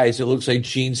your eyes, it looks like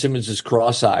Gene Simmons is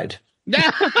cross-eyed.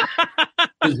 Because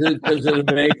of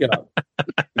the makeup.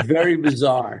 Very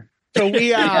bizarre. So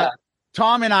we,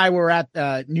 Tom and I were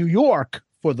at New York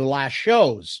for the last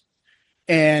shows,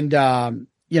 and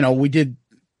we did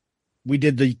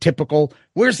the typical.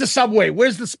 Where's the subway?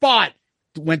 Where's the spot?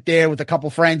 Went there with a couple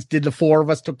friends. Did the four of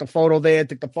us? Took the photo there.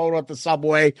 Took the photo at the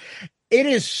subway. It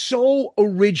is so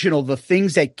original. The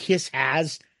things that Kiss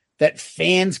has that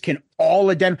fans can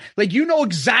all identify. Like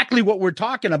exactly what we're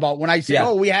talking about when I say,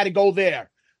 "Oh, we had to go there."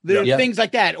 There are things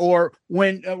like that. Or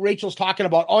when Rachel's talking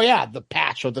about, the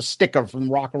patch or the sticker from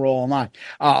Rock and Roll All Night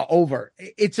over.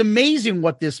 It's amazing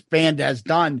what this band has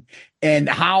done and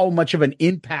how much of an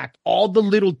impact, all the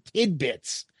little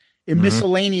tidbits and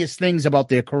miscellaneous things about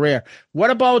their career. What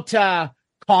about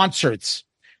concerts?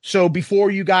 So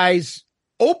before you guys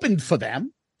opened for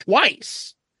them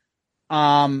twice,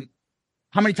 how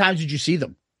many times did you see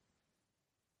them?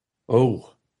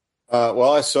 Oh.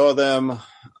 Well, I saw them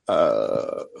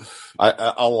a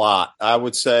lot. I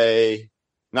would say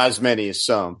not as many as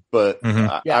some, but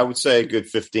I would say a good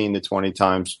 15 to 20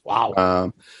 times.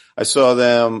 Wow. I saw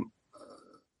them.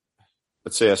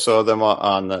 Let's see. I saw them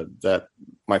on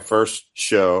my first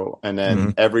show, and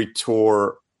then every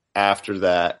tour after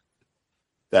that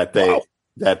they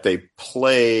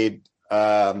played,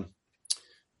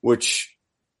 which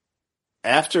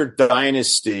after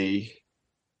Dynasty.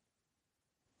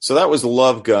 So that was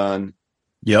Love Gun.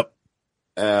 Yep.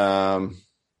 I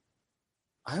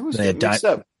was mixed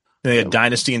up. They had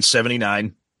Dynasty in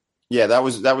 '79. Yeah, that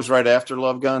was right after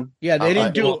Love Gun. Yeah, they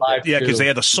didn't do it. Yeah, because they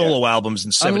had the solo albums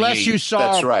in '78. Unless you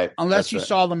saw, that's right. Unless you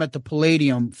saw them at the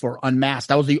Palladium for Unmasked,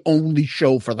 that was the only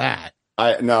show for that.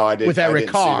 I didn't. With Eric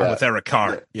Carr. With Eric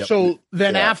Carr. Yep. So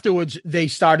then afterwards, they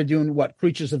started doing what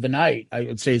Creatures of the Night. I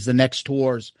would say is the next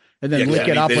tours, and then Lick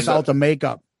It Up without the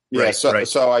makeup. Yeah,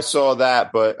 so I saw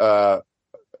that, but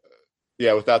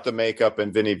without the makeup,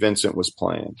 and Vinnie Vincent was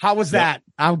playing. How was that?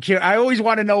 I'm curious. I always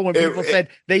want to know when people said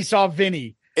they saw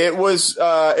Vinnie. It was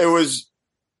cool. It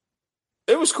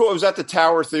was at the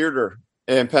Tower Theater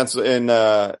in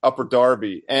Upper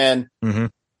Darby, and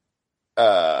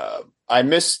I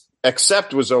missed.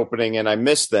 Accept was opening, and I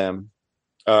missed them.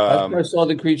 I saw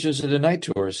the Creatures of the Night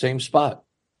tour, same spot,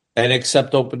 and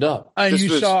Accept opened up. And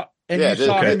you saw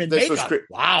him in makeup.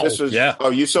 Wow. Oh,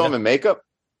 you saw him in makeup?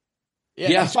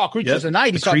 Yeah. I saw Creatures of the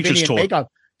Night. He saw Vinnie in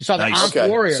makeup. You saw the Nice. Ankh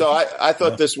Warrior. So I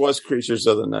thought this was Creatures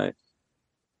of the Night.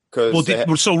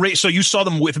 So you saw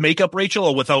them with makeup, Rachel,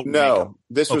 or without? No,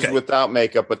 this was without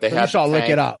makeup, but they So had you saw the Lick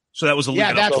tank. It Up. So that was a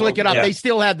Yeah, that's Lick It Up. Yeah. They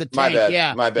still had the tank. My bad.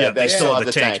 Yeah, My bad. Yeah, they still had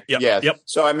the tank. Yep. Yeah. Yep.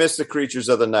 So I missed the Creatures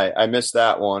of the Night. I missed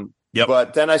that one. Yep.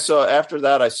 But then after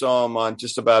that, I saw them on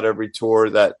just about every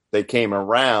tour that they came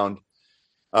around.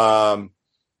 I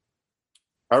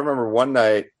remember one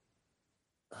night.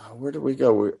 Where did we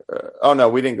go?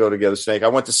 We didn't go together, Snake. I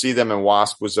went to see them and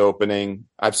Wasp was opening.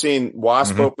 I've seen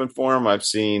Wasp open for them. I've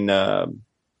seen. Did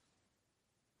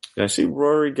I see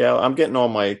Rory Gallagher? I'm getting all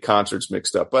my concerts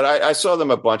mixed up, but I saw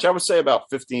them a bunch. I would say about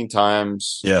 15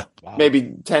 times. Yeah.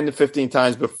 Maybe 10 to 15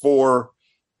 times before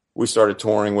we started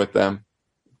touring with them.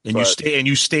 And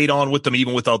you stayed on with them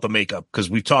even without the makeup, because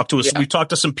we've talked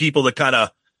to some people that kind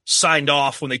of signed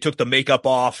off when they took the makeup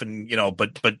off, and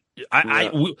but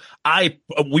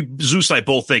Zeus and I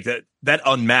both think that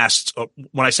unmasked,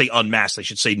 when I say unmasked, I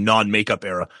should say non-makeup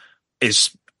era,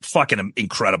 is fucking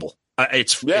incredible.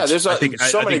 There's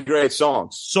many great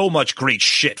songs, so much great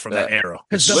shit from that era.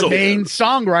 Because the main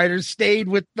songwriters stayed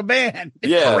with the band.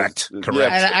 Yeah, correct.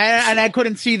 And I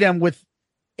couldn't see them with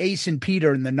Ace and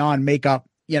Peter in the non-makeup,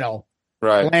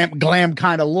 right, glam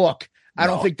kind of look. I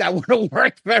don't think that would have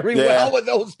worked very well with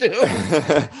those two.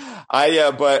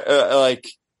 But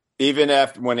even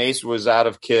after when Ace was out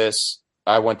of Kiss,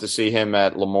 I went to see him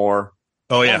at Lemoore.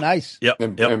 Oh yeah, nice. Yep.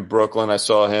 In Brooklyn, I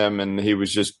saw him, and he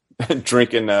was just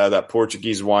drinking that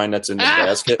Portuguese wine that's in his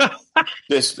basket.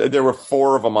 There were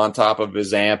 4 of them on top of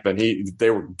his amp, and they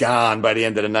were gone by the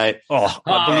end of the night. Oh,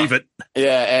 I believe it.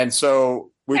 Yeah, and so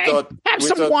we thought have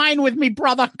some wine with me,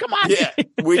 brother. Come on. Yeah,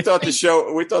 we thought the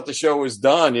show was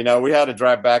done. We had to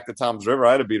drive back to Tom's River.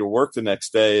 I had to be to work the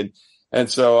next day, and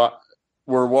so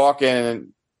we're walking, and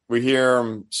we hear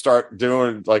him start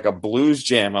doing like a blues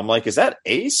jam. I'm like, "Is that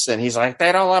Ace?" And he's like,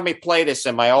 "They don't let me play this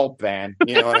in my old band."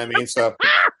 You know what I mean? So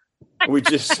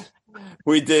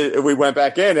we went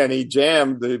back in and he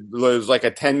jammed. It was like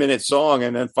a 10-minute song.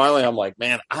 And then finally I'm like,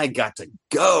 man, I got to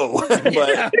go.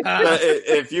 but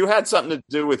if you had something to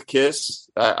do with Kiss,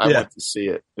 I went to see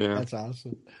it. Yeah. That's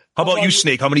awesome. How about you,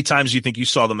 Snake? How many times do you think you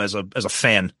saw them as a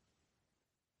fan?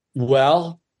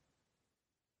 Well,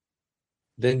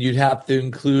 then you'd have to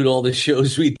include all the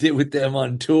shows we did with them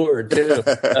on tour too.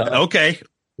 Okay.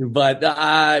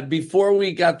 But before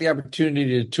we got the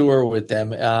opportunity to tour with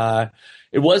them,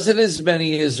 it wasn't as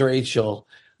many as Rachel.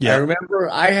 Yeah. I remember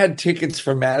I had tickets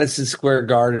for Madison Square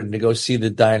Garden to go see the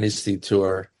Dynasty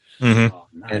tour. Mm-hmm. Oh,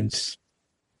 nice.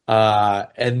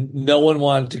 And no one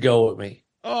wanted to go with me.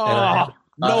 Oh,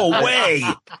 no way.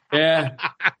 Yeah.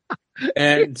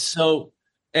 And so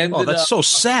that's so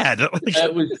sad.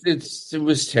 It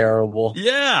was terrible.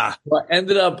 Yeah. But I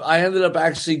ended up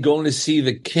actually going to see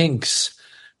the Kinks.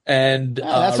 And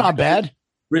that's not bad.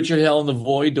 Richard Hell and the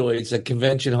Voidoids at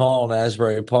Convention Hall in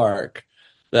Asbury Park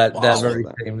that very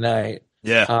same night.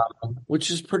 Yeah.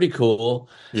 Which is pretty cool.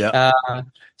 Yeah.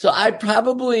 So I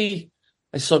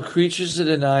saw Creatures of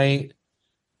the Night.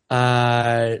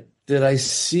 Did I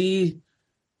see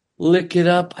Lick It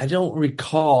Up? I don't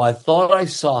recall. I thought I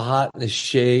saw Hot in the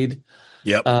Shade.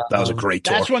 Yep, that was a great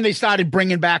tour. That's when they started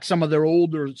bringing back some of their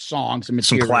older songs and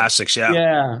some material. classics. Yeah,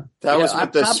 yeah. That was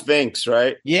with the Sphinx,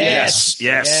 right? Yes.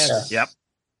 Yep.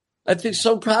 I think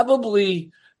so.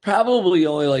 Probably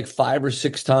only like 5 or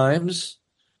 6 times.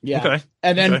 Yeah. Okay.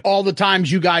 And then all the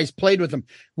times you guys played with them.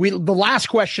 The last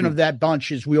question of that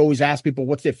bunch is we always ask people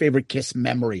what's their favorite Kiss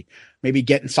memory. Maybe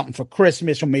getting something for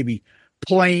Christmas, or maybe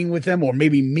playing with them, or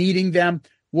maybe meeting them.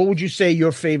 What would you say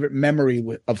your favorite memory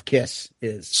of Kiss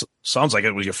is? Sounds like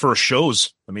it was your first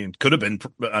shows. I mean, it could have been.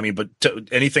 I mean, but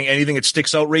anything that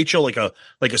sticks out, Rachel, like a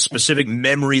specific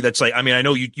memory that's like. I mean, I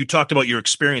know you talked about your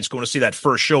experience going to see that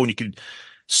first show, and you could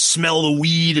smell the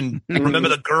weed and remember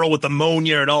the girl with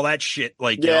ammonia and all that shit.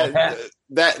 Like,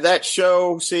 that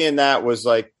show, seeing that was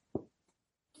like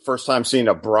first time seeing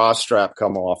a bra strap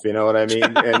come off. You know what I mean?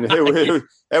 And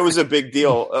it was a big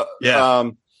deal.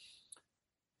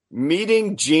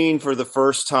 Meeting Gene for the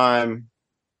first time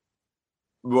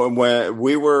when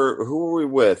who were we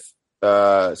with?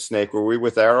 Snake, were we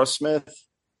with Aerosmith?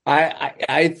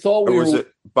 I thought we were.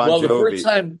 Bon Jovi. The first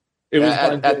time it was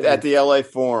at the LA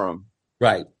Forum,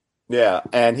 right? Yeah,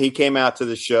 and he came out to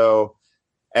the show,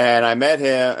 and I met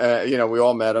him. We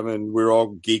all met him, and we were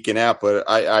all geeking out. But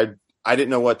I didn't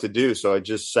know what to do, so I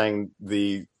just sang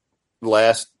the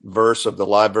last verse of the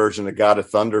live version of God of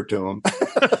Thunder to him.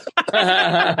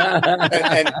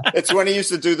 and it's when he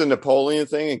used to do the Napoleon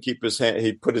thing and keep his hand.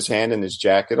 He put his hand in his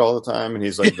jacket all the time, and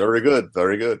he's like, "Very good,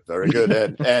 very good, very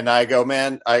good." And I go,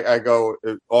 man, I go.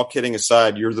 All kidding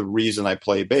aside, you're the reason I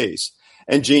play bass.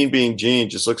 And Gene, being Gene,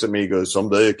 just looks at me and goes,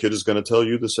 someday a kid is going to tell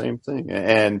you the same thing.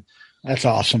 And that's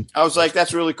awesome. I was like,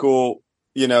 that's really cool,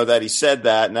 that he said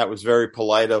that. And that was very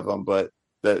polite of him. But,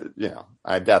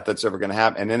 I doubt that's ever going to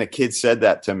happen. And then a kid said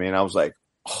that to me. And I was like,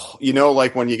 oh,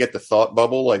 like when you get the thought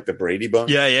bubble, like the Brady Bunch.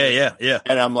 Yeah.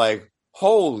 And I'm like,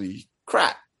 holy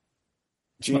crap.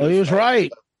 Gene he was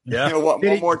right. Yeah.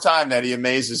 One more time that he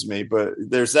amazes me. But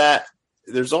there's that.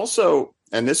 There's also,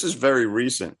 and this is very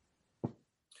recent.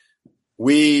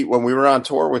 When we were on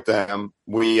tour with them,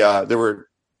 there were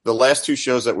the last 2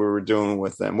 shows that we were doing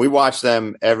with them. We watched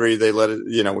them we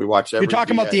watch every. You're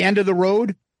talking about the end of the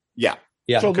road? Yeah.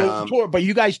 Yeah. So the tour, but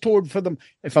you guys toured for them,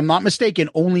 if I'm not mistaken,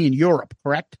 only in Europe,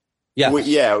 correct?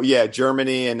 Yeah.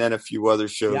 Germany and then a few other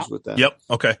shows with them. Yep.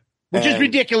 Okay. Which is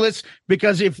ridiculous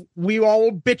because if we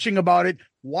all were bitching about it,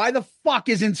 why the fuck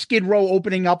isn't Skid Row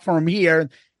opening up for him here?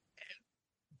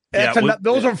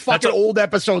 Those are fucking old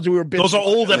episodes we were bitching. Those are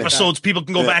old episodes. People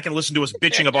can go back and listen to us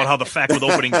bitching about how the fact with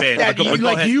opening band.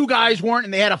 You guys weren't,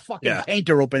 and they had a fucking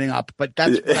painter opening up. But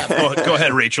that's go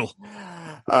ahead, Rachel.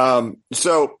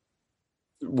 So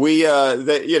we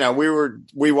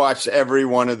watched every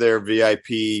one of their VIP,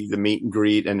 the meet and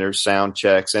greet, and their sound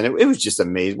checks, and it was just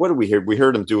amazing. What did we hear? We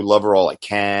heard them do "Lover All I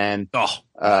Can."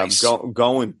 Nice.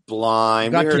 Going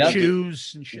Blind. Got to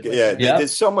choose. And shit they did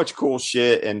so much cool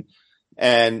shit, and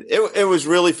it was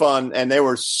really fun, and they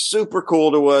were super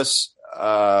cool to us.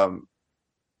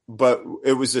 But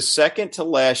it was the second to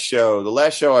last show. The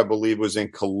last show, I believe, was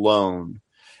in Cologne,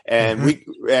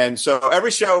 and so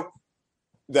every show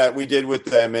that we did with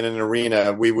them in an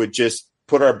arena, we would just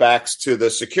put our backs to the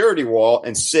security wall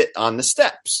and sit on the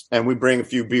steps, and we bring a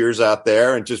few beers out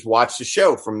there and just watch the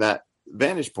show from that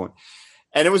vantage point.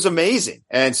 And it was amazing.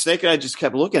 And Snake and I just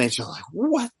kept looking at each other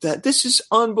like, this is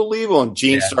unbelievable. And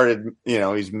Gene started,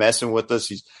 he's messing with us.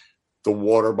 He's the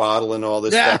water bottle and all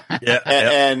this stuff.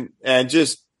 And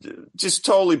just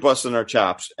totally busting our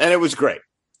chops. And it was great.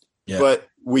 Yeah. But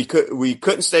we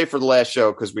couldn't stay for the last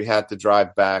show because we had to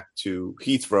drive back to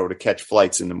Heathrow to catch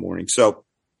flights in the morning.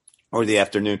 Or the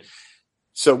afternoon.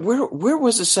 So where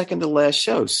was the second to last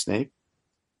show, Snake?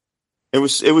 It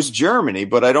was Germany,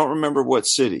 but I don't remember what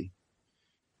city.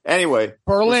 Anyway,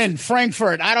 Berlin,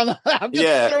 Frankfurt. I don't know. I'm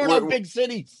just throwing out big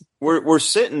cities. We're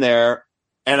sitting there,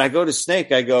 and I go to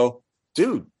Snake. I go,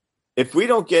 dude, if we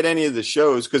don't get any of the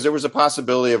shows, because there was a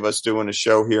possibility of us doing a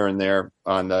show here and there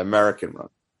on the American run.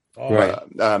 Oh, right.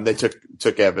 They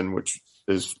took Evan, which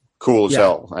is cool as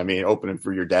hell. I mean, opening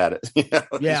for your dad. Yeah,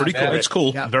 pretty cool. It's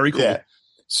cool. Yeah. Very cool. Yeah.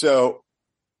 So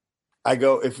I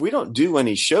go, if we don't do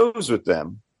any shows with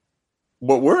them,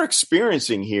 what we're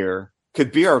experiencing here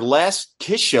could be our last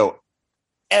Kiss show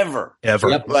ever. Yep.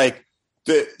 And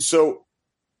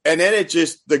then it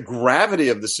just, the gravity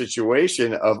of the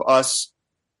situation of us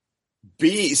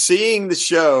seeing the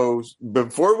shows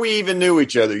before we even knew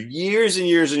each other, years and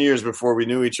years and years before we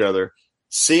knew each other,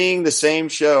 seeing the same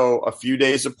show a few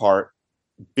days apart,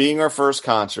 being our first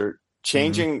concert,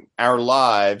 changing our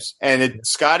lives. And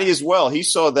Scotty as well. He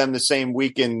saw them the same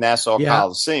week in Nassau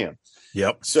Coliseum.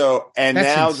 Yep. So, and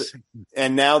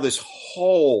now this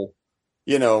whole,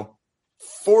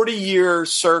 40-year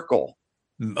circle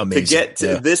Amazing. To get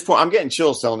to this point. I'm getting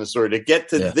chills telling this story. To get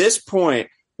to this point,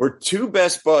 we're two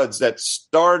best buds that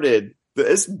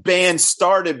this band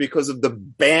started because of the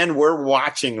band we're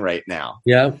watching right now.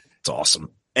 Yeah. It's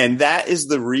awesome. And that is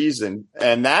the reason.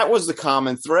 And that was the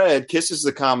common thread. Kiss is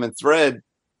the common thread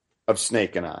of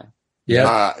Snake and I.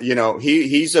 Yeah.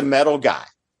 He's a metal guy.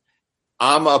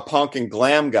 I'm a punk and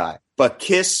glam guy, but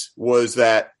Kiss was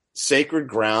that sacred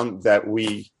ground that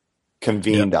we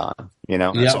convened on,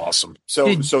 That's awesome.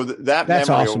 So that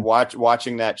memory awesome. Of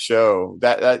watching that show,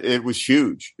 that it was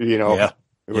huge,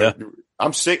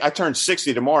 I'm sick. I turned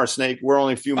 60 tomorrow, Snake. We're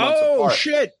only a few months apart. Oh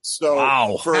shit. So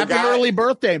wow. Happy early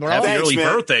birthday, bro. Happy early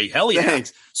birthday. Hell yeah.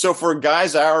 Thanks. So for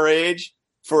guys our age,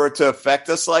 for it to affect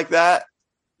us like that,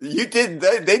 they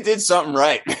did something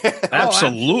right.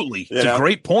 Absolutely. It's a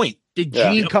great point. Did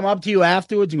Gene come up to you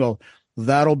afterwards and go,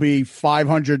 that'll be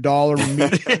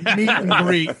 $500 meet and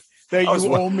greet that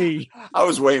you owe me? I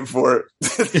was waiting for it.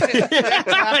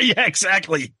 Yeah,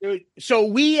 exactly. So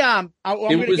we, it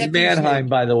was Mannheim,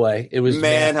 by the way. It was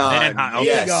Mannheim. Okay.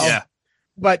 Yes. Yeah.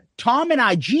 But Tom and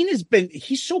I, Gene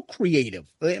he's so creative.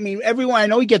 I mean, everyone, I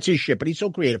know he gets his shit, but he's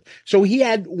so creative. So he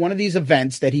had one of these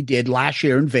events that he did last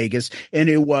year in Vegas, and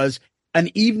it was an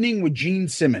evening with Gene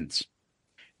Simmons.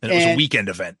 And it was a weekend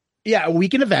event. Yeah, a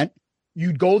weekend event.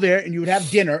 You'd go there and you would have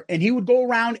dinner, and he would go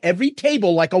around every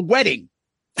table like a wedding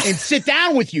and sit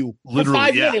down with you for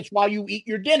 5 minutes while you eat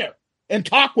your dinner and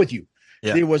talk with you.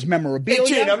 Yeah. There was memorabilia.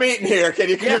 Hey, Gene, I'm eating here. Can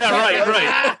you come?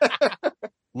 Right.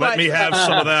 Let me have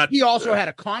some of that. He also had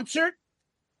a concert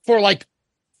for like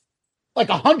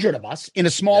 100 of us in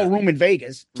a small room in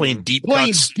Vegas. Playing deep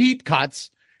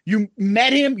cuts. You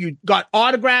met him. You got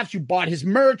autographs. You bought his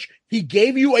merch. He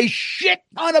gave you a shit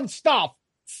ton of stuff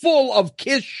full of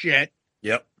Kiss shit.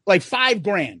 Yep. Like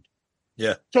 $5,000.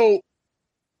 Yeah. So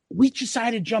we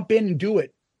decided to jump in and do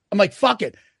it. I'm like, fuck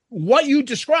it. What you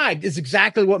described is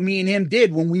exactly what me and him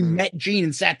did when we met Gene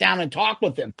and sat down and talked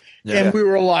with him. Yeah. And we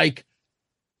were like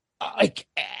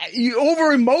you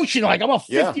over emotional. Like, I'm a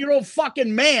 50-year-old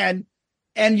fucking man,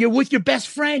 and you're with your best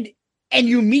friend, and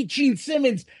you meet Gene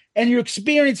Simmons, and you're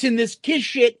experiencing this Kiss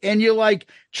shit, and you're like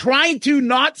trying to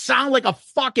not sound like a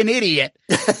fucking idiot,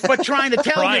 but trying to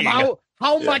tell him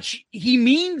how much he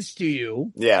means to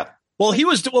you. Yeah. Well, he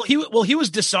was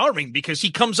disarming because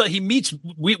he comes up,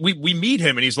 we meet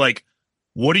him, and he's like,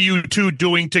 "What are you two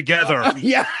doing together?"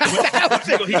 He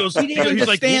didn't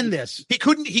understand this. He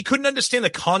couldn't understand the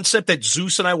concept that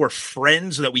Zeus and I were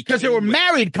friends, that we, because there were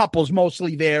married couples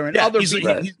mostly there, and other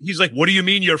people. He's like, "What do you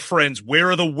mean you're friends?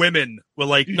 Where are the women?" We're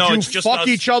like, Did "No, you it's just fuck us."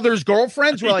 each other's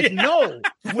girlfriends." We're like, "No,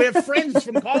 we're friends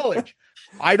from college."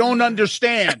 I don't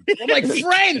understand. I'm like,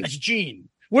 "Friends, Gene.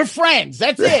 We're friends.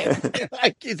 That's it."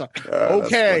 Like, he's like,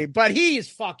 okay, but he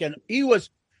was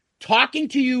talking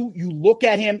to you. You look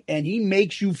at him, and he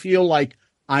makes you feel like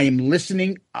I am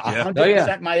listening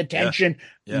 100% my attention.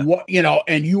 Yeah. What,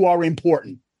 and you are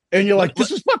important. And you're like,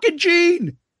 this is fucking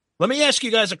Gene. Let me ask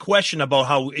you guys a question about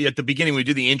how at the beginning we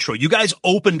did the intro. You guys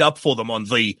opened up for them on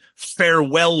the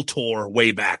farewell tour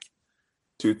way back.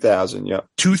 2000, yeah.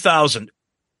 2000.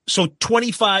 So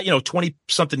 25, 20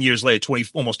 something years later,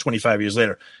 almost 25 years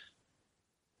later,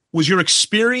 was your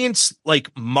experience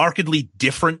like markedly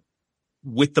different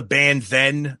with the band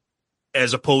then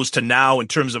as opposed to now in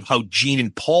terms of how Gene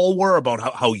and Paul were,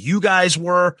 about how you guys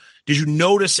were? Did you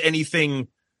notice anything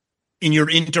in your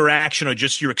interaction or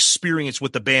just your experience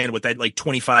with the band with that like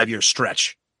 25-year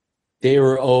stretch? They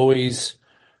were always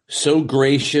so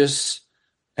gracious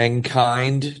and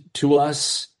kind to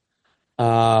us.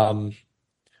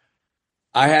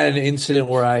 I had an incident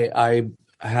where I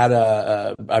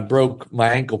broke my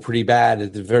ankle pretty bad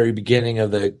at the very beginning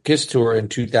of the Kiss tour in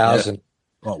 2000. Yeah.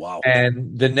 Oh, wow.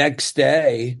 And the next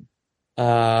day,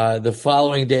 the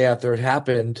following day after it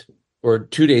happened, or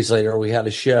 2 days later, we had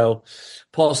a show.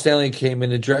 Paul Stanley came in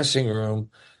the dressing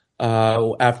room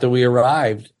after we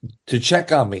arrived to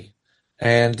check on me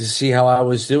and to see how I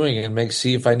was doing and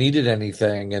see if I needed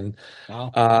anything. And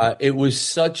it was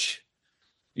such,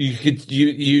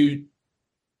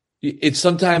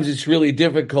 sometimes it's really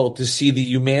difficult to see the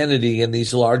humanity in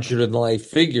these larger than life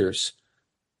figures.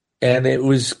 And it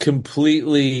was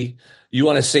completely, you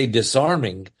want to say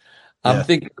disarming. Yeah. I'm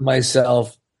thinking to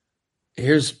myself,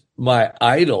 here's my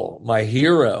idol, my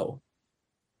hero,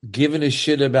 giving a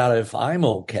shit about if I'm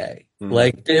okay. Mm-hmm.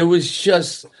 Like, it was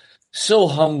just so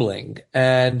humbling.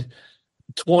 And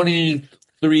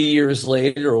 23 years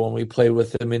later, when we played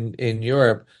with them in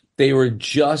Europe, they were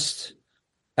just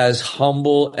as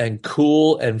humble and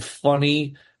cool and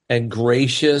funny and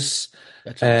gracious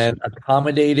and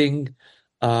accommodating.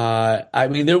 I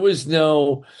mean, there was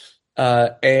no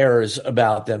airs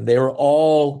about them. They were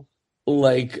all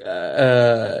like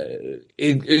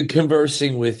in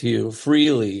conversing with you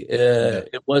freely.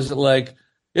 It wasn't like,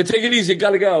 take it easy,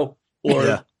 gotta go,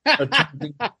 or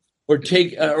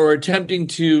attempting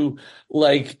to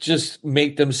like just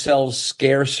make themselves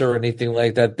scarce or anything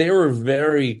like that. They were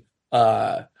very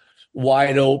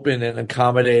wide open and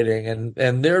accommodating,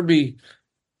 and there'd be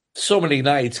so many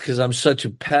nights, because I'm such a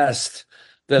pest,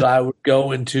 that I would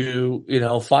go into,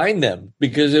 find them,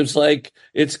 because it's like,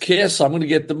 it's Kiss. I'm going to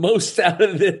get the most out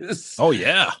of this. Oh,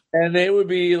 yeah. And they would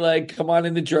be like, come on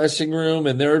in the dressing room.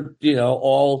 And they're,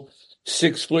 all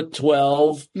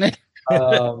 6'12",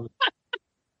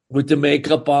 with the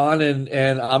makeup on.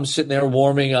 And I'm sitting there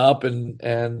warming up. And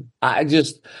I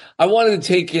wanted to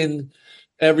take in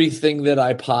everything that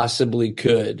I possibly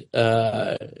could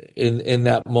in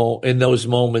those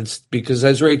moments, because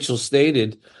as Rachel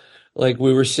stated, like,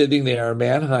 we were sitting there in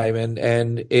Mannheim,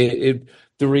 and the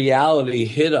reality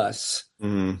hit us.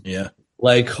 Mm-hmm. Yeah.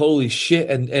 Like, holy shit.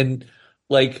 And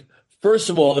like, first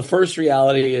of all, the first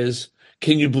reality is,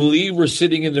 can you believe we're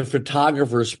sitting in the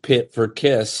photographer's pit for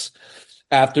Kiss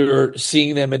after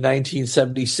seeing them in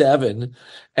 1977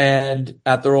 and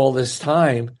after all this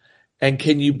time? And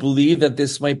can you believe that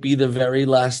this might be the very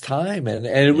last time? And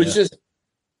it was just,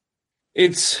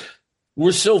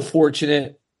 we're so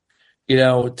fortunate,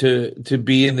 to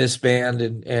be in this band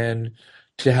and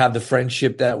to have the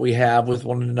friendship that we have with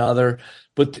one another,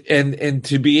 and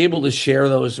to be able to share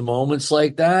those moments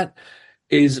like that.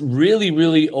 is really,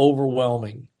 really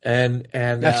overwhelming. And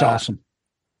that's awesome.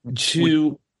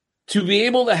 To be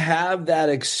able to have that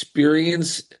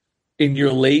experience in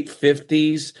your late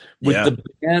 50s with the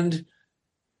band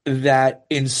that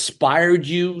inspired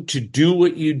you to do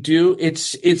what you do,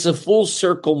 it's a full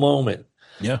circle moment.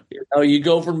 Yeah. You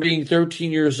go from being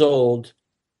 13 years old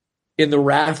in the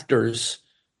rafters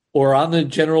or on the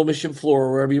general mission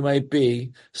floor, wherever you might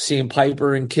be, seeing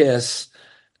Piper and Kiss,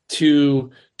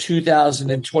 to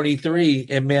 2023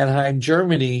 in Mannheim,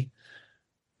 Germany,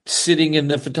 sitting in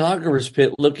the photographer's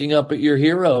pit, looking up at your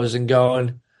heroes and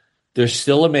going, they're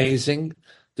still amazing.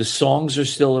 The songs are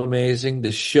still amazing.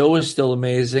 The show is still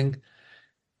amazing.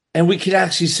 And we could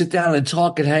actually sit down and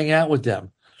talk and hang out with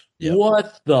them. Yep.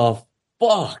 What the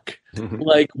fuck?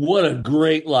 Like, what a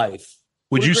great life.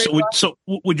 Would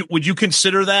you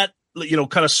consider that,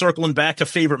 kind of circling back to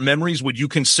favorite memories? Would you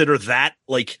consider that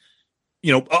like,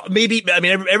 maybe, I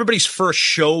mean, everybody's first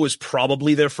show is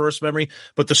probably their first memory,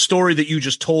 but the story that you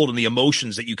just told and the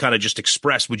emotions that you kind of just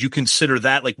expressed, would you consider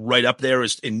that like right up there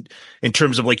as in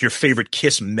terms of like your favorite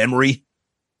Kiss memory?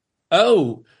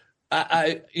 Oh,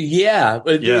 yeah.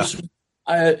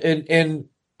 And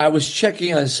I was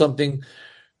checking on something.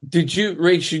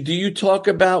 Rachel, do you talk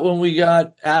about when we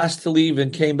got asked to leave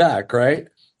and came back, right?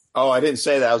 Oh, I didn't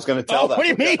say that. I was going to tell that. What do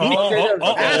you mean?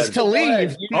 Asked to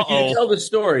leave. You tell the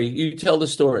story. You tell the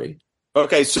story.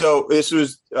 Okay, so this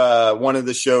was one of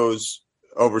the shows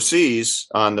overseas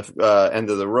on the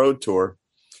end of the road tour.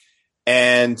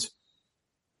 And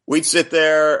we'd sit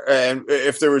there, and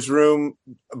if there was room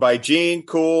by Gene,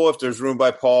 cool. If there's room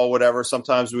by Paul, whatever.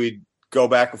 Sometimes we'd go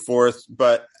back and forth.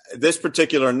 But this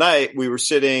particular night, we were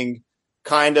sitting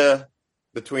kind of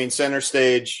between center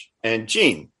stage and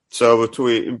Gene. So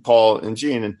between Paul and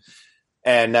Gene,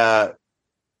 and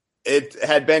it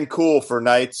had been cool for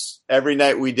nights. Every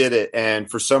night we did it.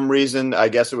 And for some reason, I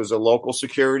guess it was a local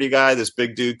security guy. This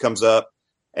big dude comes up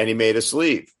and he made us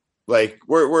leave. Like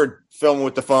we're filming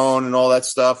with the phone and all that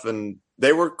stuff. And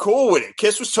they were cool with it.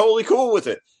 Kiss was totally cool with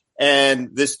it. And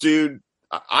this dude,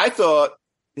 I thought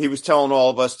he was telling all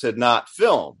of us to not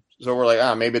film. So we're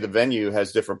like, maybe the venue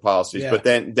has different policies. Yeah. But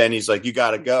then he's like, you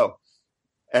got to go.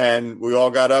 And we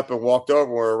all got up and walked over.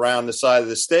 We're around the side of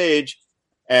the stage.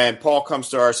 And Paul comes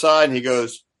to our side and he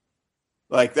goes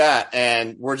like that.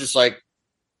 And we're just like,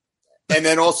 and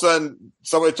then all of a sudden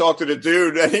somebody talked to the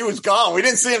dude and he was gone. We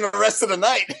didn't see him the rest of the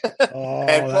night.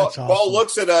 And Paul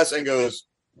looks at us and goes,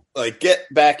 like, get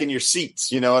back in your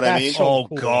seats. You know what I mean? So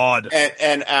cool. God.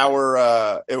 And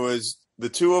our, it was the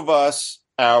two of us,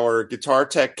 our guitar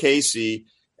tech, Casey,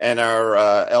 and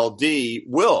our LD,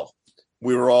 Will.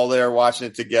 We were all there watching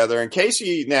it together. And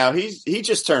Casey, now he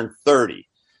just turned 30.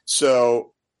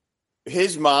 So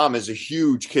his mom is a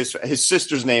huge Kiss. His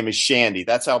sister's name is Shandy.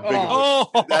 That's how big.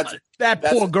 That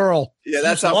poor girl. Yeah,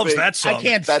 that's how big. That song. I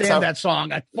can't stand that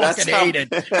song. I fucking hate it.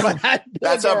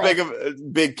 That's how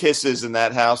big Kiss is in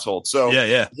that household. So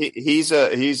yeah. He's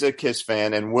a Kiss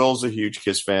fan, and Will's a huge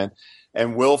Kiss fan.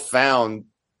 And Will found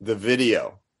the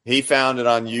video. He found it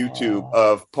on YouTube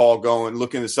of Paul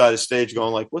looking at the side of the stage,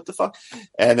 going like, "What the fuck?"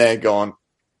 and then going.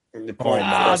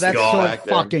 That's so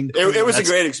fucking cool. It was a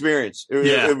great experience.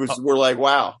 It was. We're like,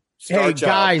 wow. Hey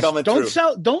guys,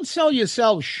 don't sell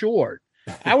yourselves short.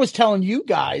 I was telling you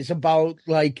guys about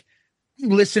like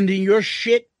listening to your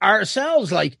shit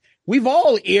ourselves. Like we've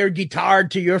all air guitared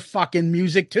to your fucking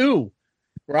music too,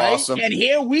 right? Awesome. And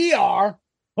here we are.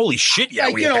 Holy shit! Yeah,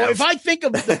 like, if I think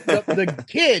of the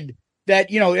kid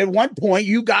that at one point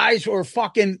you guys were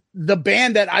fucking the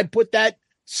band that I put that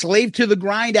Slave to the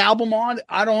Grind album on,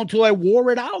 I don't know, until I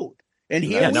wore it out. And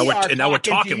here now we're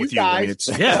talking with you guys, I mean, it's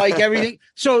like everything.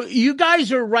 So you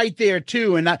guys are right there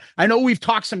too. And I know we've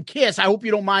talked some Kiss. I hope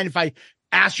you don't mind if I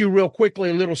ask you real quickly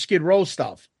a little Skid Row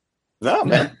stuff. No,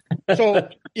 man. So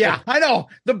yeah, I know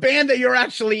the band that you're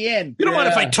actually in. You don't mind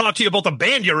if I talk to you about the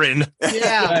band you're in?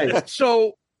 Yeah. Right.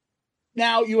 So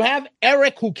now you have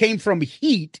Eric, who came from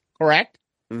Heat, correct?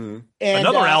 Mm-hmm. And,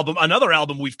 another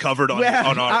album we've covered on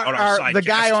our side. The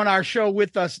guy on our show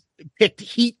with us picked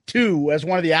Heat 2 as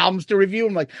one of the albums to review.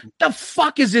 I'm like, the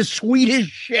fuck is this Swedish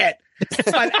shit?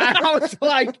 But I was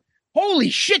like, holy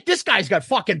shit, this guy's got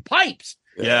fucking pipes.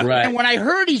 Yeah. Right. And when I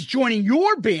heard he's joining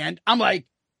your band, I'm like,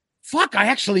 fuck, I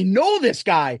actually know this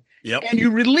guy. Yep. And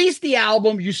you released the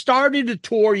album, you started a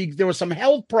tour, there were some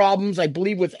health problems, I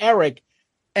believe, with Eric,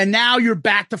 and now you're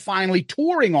back to finally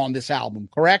touring on this album,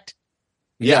 correct?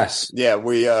 Yes. Yeah,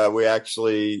 we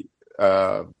actually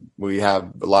we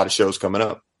have a lot of shows coming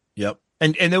up. Yep.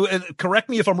 And correct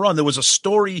me if I'm wrong, there was a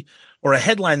story or a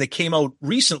headline that came out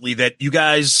recently that you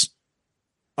guys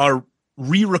are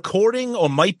re-recording or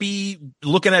might be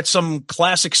looking at some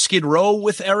classic Skid Row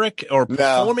with Eric or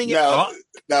performing it?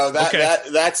 No,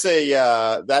 that's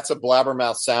a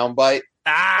Blabbermouth soundbite.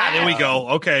 There we go.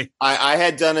 Okay. I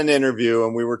had done an interview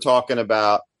and we were talking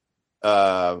about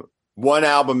one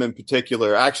album in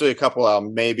particular, actually a couple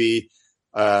albums, maybe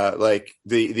like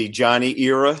the Johnny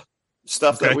era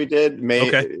stuff that we did.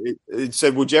 It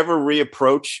said, would you ever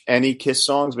reapproach any Kiss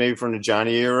songs, maybe from the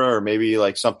Johnny era, or maybe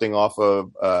like something off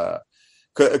of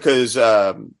because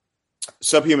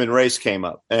Subhuman Race came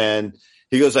up, and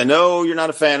he goes, I know you're not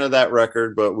a fan of that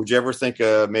record, but would you ever think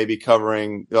of maybe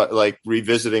covering, like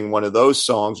revisiting one of those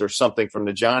songs or something from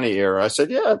the Johnny era? I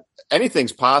said, yeah,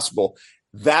 anything's possible.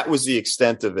 That was the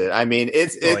extent of it. I mean,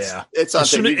 it's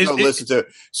something you can listen to.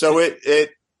 So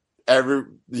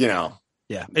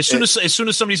yeah. As soon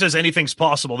as somebody says anything's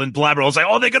possible, then Blabber was like,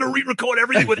 oh, they're going to re-record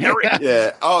everything with Eric.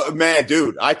 Yeah. Oh man,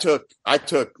 dude, I took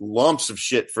lumps of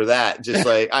shit for that. Just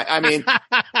like, I mean,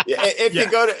 if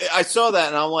you go to, I saw that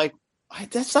and I'm like,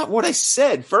 that's not what I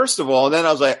said, first of all. And then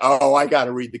I was like, oh, I got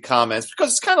to read the comments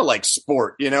because it's kind of like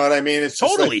sport. You know what I mean? It's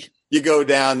totally. Like, you go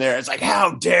down there. It's like,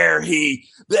 how dare he?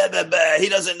 Blah, blah, blah. He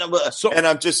doesn't know. And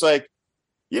I'm just like,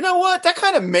 you know what? That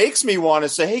kind of makes me want to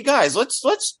say, hey guys, let's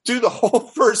do the whole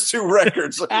first two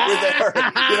records with Eric. You know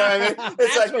what I mean?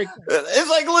 It's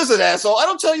like, listen, asshole, I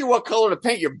don't tell you what color to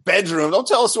paint your bedroom. Don't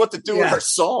tell us what to do with our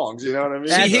songs. You know what I mean?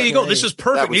 See, here you go. This is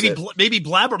perfect. Maybe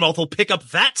Blabbermouth will pick up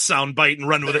that sound bite and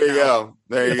run with it.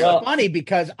 There you go. It's funny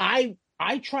because I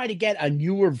try to get a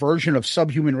newer version of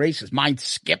Subhuman Races. Mine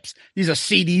skips. These are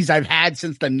CDs I've had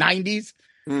since the 90s.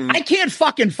 I can't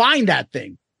fucking find that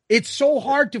thing. It's so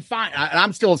hard to find.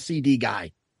 I'm still a CD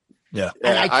guy. Yeah.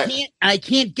 And I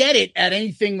can't get it at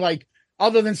anything like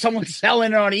other than someone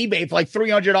selling it on eBay for like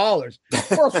 $300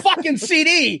 for a fucking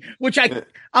CD, which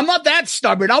I'm not that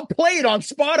stubborn. I'll play it on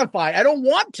Spotify. I don't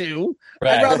want to.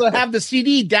 Right. I'd rather have the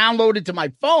CD downloaded to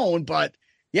my phone, but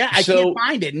yeah, I can't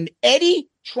find it. And Eddie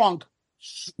Trunk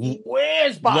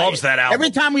swears by loves that album. Every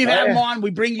time we've had him on,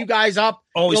 we bring you guys up.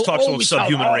 Always talks about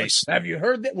Subhuman Race. Have you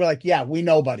heard that? We're like, yeah, we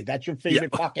know, buddy. That's your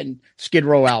favorite fucking Skid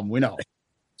Row album. We know.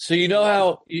 So you know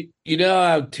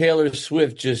how Taylor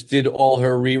Swift just did all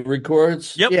her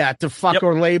re-records? Yep. Yeah, to fuck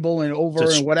her label and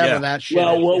and whatever that shit.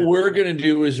 Well, what we're gonna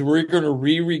do is we're gonna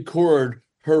re-record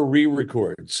her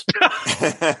re-records.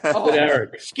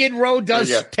 Eric. Skid Row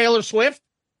does Taylor Swift.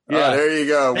 Yeah, there you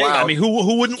go. Hey, wow. I mean,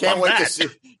 who wouldn't Can't love wait that? to see.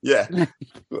 Yeah.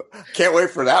 Can't wait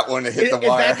for that one to hit the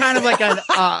wire. Is that kind of like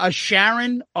a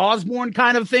Sharon Osbourne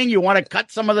kind of thing? You want to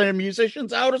cut some of the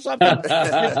musicians out or something?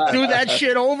 Do that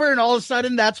shit over, and all of a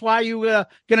sudden that's why you going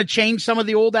to change some of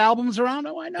the old albums around?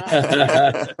 Oh, why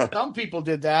not? Some people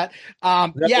did that.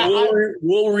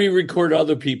 We'll re-record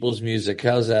other people's music.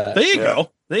 How's that? There you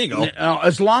go. There you go.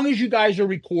 As long as you guys are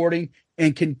recording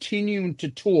and continuing to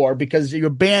tour, because your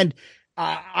band,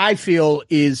 I feel,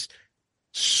 is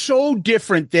so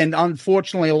different than,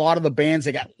 unfortunately, a lot of the bands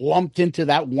that got lumped into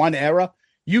that one era.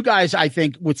 You guys, I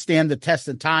think, would stand the test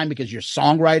of time because your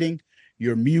songwriting,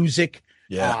 your music,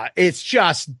 it's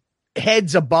just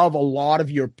heads above a lot of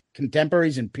your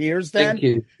contemporaries and peers then. Thank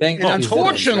you. And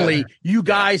unfortunately, you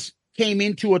guys came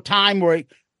into a time where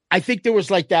I think there was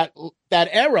like that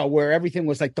era where everything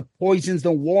was like the Poisons,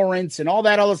 the Warrants, and all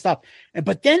that other stuff.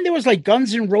 But then there was like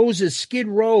Guns N' Roses, Skid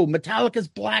Row, Metallica's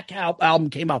Black album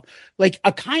came out, like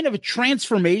a kind of a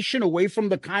transformation away from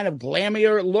the kind of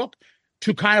glammier look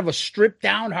to kind of a stripped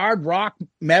down hard rock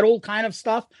metal kind of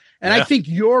stuff. And I think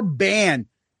your band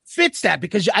fits that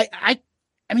because I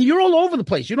mean, you're all over the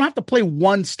place. You don't have to play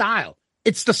one style.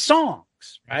 It's the songs,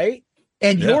 right?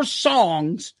 And your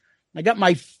songs, I got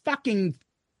my fucking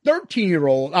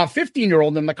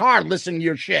 15-year-old in the car listening to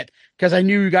your shit because I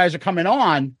knew you guys are coming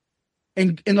on,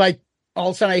 and like all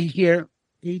of a sudden I hear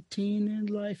 18 in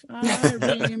life. I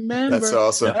remember. That's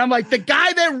awesome. And I'm like, the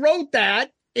guy that wrote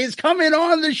that is coming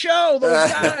on the show.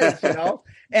 Those guys, you know,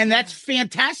 and that's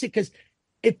fantastic because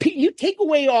you take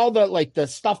away all the like the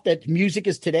stuff that music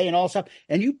is today and all stuff,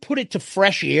 and you put it to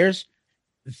fresh ears,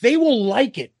 they will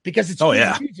like it because it's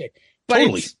good music. But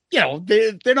totally. It's, you know,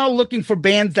 they're not looking for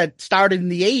bands that started in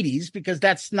the 80s because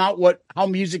that's not how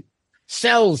music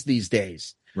sells these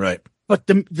days. Right. But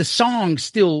the songs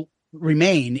still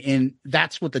remain, and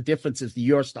that's what the difference is to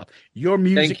your stuff. Your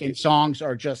music and songs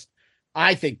are just,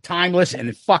 I think, timeless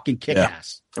and fucking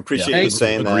kick-ass. Appreciate you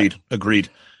saying that. Agreed.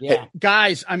 Yeah. Hey,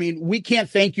 guys, I mean, we can't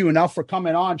thank you enough for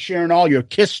coming on, sharing all your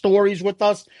Kiss stories with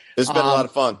us. It's been a lot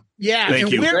of fun. Yeah.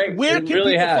 Thank you. Where can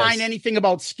people find anything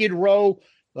about Skid Row?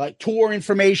 Like tour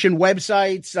information,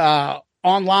 websites,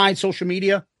 online, social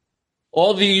media?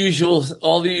 All the usual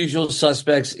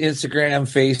suspects: Instagram,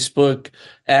 Facebook,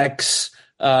 X,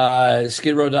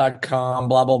 skidrow.com,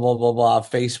 blah, blah, blah, blah, blah,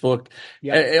 Facebook,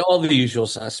 all the usual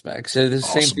suspects. The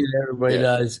same thing that everybody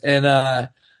does. And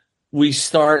we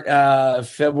start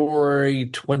February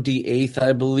 28th,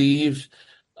 I believe,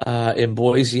 in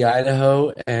Boise,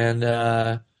 Idaho, and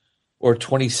or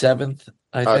 27th,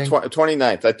 I think.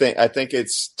 29th. I think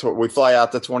it's we fly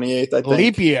out the 28th, I think.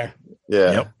 Leap year.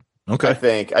 Yeah. Yep. Okay. I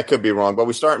think I could be wrong, but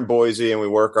we start in Boise and we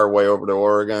work our way over to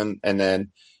Oregon and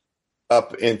then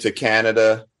up into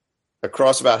Canada,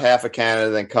 across about half of Canada,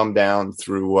 then come down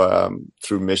through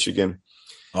Michigan.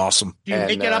 Awesome. Do you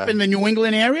make it up in the New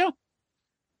England area?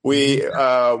 We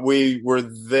were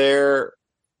there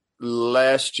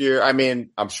last year. I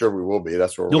mean, I'm sure we will be.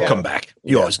 That's where you'll come back.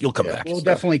 You'll come back. We'll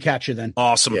definitely catch you then.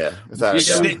 Awesome. Yeah. We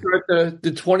start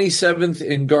the 27th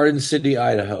in Garden City,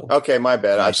 Idaho. Okay, my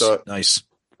bad. Nice. I thought nice.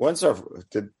 When's are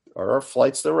our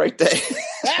flights the right day?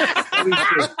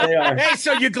 Hey,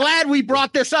 so you're glad we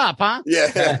brought this up, huh?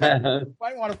 Yeah.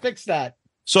 Might want to fix that.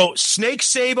 So Snake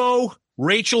Sabo,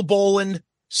 Rachel Bolan,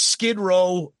 Skid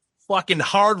Row, fucking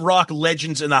hard rock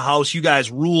legends in the house. You guys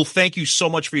rule. Thank you so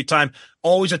much for your time.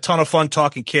 Always a ton of fun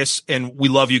talking Kiss, and we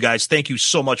love you guys. Thank you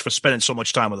so much for spending so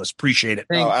much time with us. Appreciate it.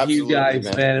 Thank you guys,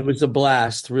 man. It was a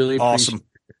blast. Really awesome.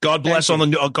 God bless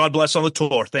on the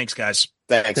tour. Thanks, guys.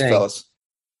 Thanks, fellas.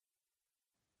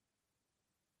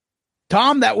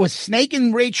 Tom, that was Snake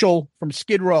and Rachel from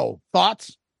Skid Row.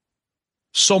 Thoughts?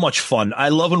 So much fun. I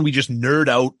love when we just nerd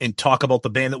out and talk about the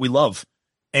band that we love.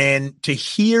 And to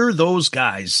hear those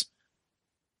guys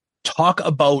talk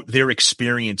about their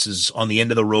experiences on the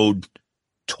End of the Road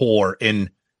tour and,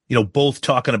 both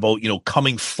talking about,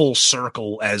 coming full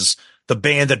circle as the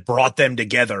band that brought them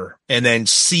together and then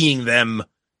seeing them,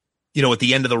 at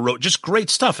the end of the road, just great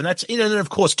stuff. And that's, and then of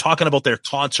course, talking about their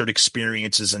concert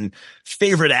experiences and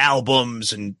favorite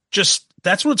albums and just,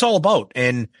 that's what it's all about.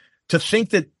 And to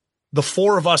think that the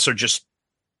four of us are just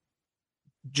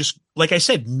like I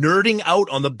said, nerding out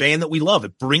on the band that we love.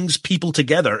 It brings people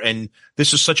together. And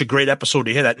this is such a great episode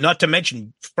to hear that. Not to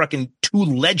mention fucking two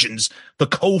legends, the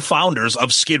co-founders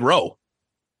of Skid Row.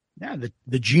 Yeah.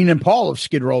 The Gene and Paul of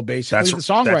Skid Row, basically, the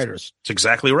songwriters. That's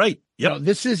exactly right. Yeah.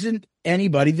 This isn't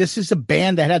anybody. This is a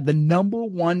band that had the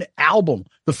 #1 album,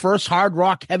 the first hard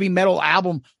rock heavy metal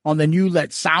album on the new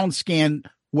SoundScan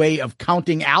way of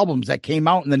counting albums that came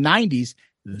out in the 90s.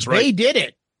 They did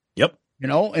it. Yep.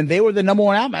 And they were the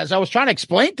 #1 album. As I was trying to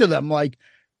explain to them,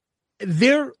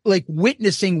 they're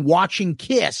witnessing, watching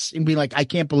Kiss and being like, I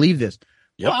can't believe this.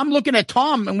 Yep. Well, I'm looking at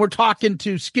Tom and we're talking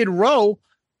to Skid Row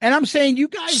and I'm saying, you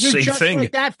guys are just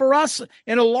like that for us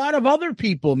and a lot of other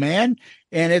people, man.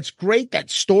 And it's great. That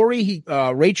story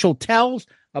Rachel tells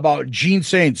about Gene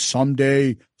saying,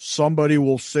 someday somebody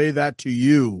will say that to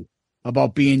you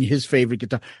about being his favorite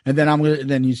guitar. And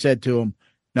then you said to him,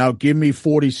 now give me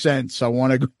 40 cents. I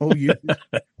want to go use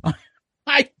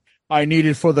I need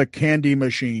it for the candy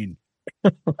machine.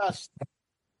 Just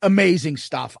amazing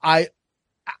stuff.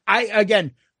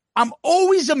 Again, I'm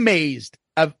always amazed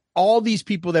of all these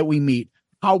people that we meet,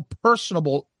 how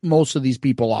personable most of these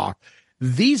people are.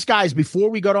 These guys, before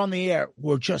we got on the air,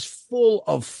 were just full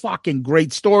of fucking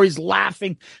great stories,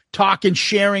 laughing, talking,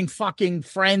 sharing fucking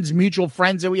friends, mutual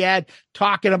friends that we had,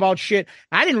 talking about shit.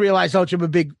 I didn't realize how much of a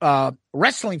big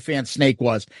wrestling fan Snake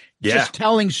was. Yeah. Just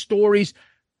telling stories.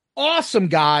 Awesome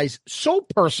guys. So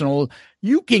personal.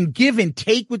 You can give and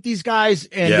take with these guys,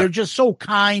 and they're just so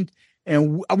kind.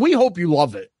 And we hope you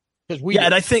love it.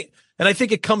 And I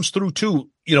think it comes through too,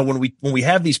 when we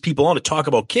have these people on to talk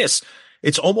about Kiss,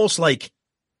 it's almost like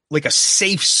a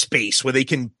safe space where they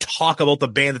can talk about the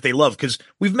band that they love. Because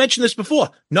we've mentioned this before.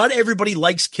 Not everybody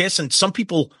likes Kiss, and some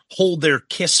people hold their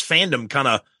Kiss fandom kind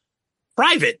of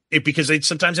private because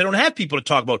sometimes they don't have people to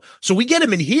talk about. So we get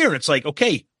them in here, and it's like,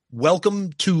 okay,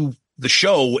 welcome to the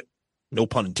show, no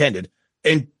pun intended,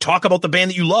 and talk about the band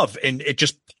that you love. And it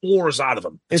just pours out of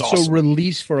them. It's awesome. A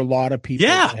release for a lot of people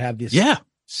to have this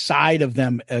side of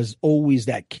them as always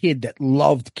that kid that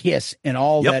loved Kiss and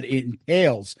all that it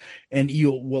entails. And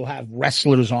we'll have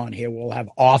wrestlers on here. We'll have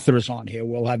authors on here.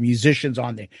 We'll have musicians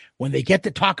on there. When they get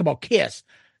to talk about Kiss,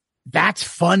 that's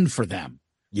fun for them.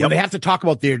 When they have to talk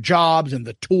about their jobs and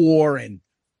the tour and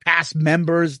past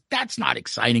members, that's not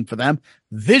exciting for them.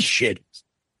 This shit is.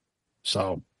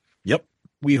 So,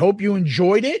 we hope you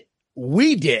enjoyed it.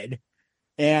 We did.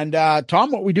 And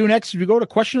Tom, what we do next is we go to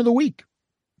question of the week.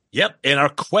 Yep. And our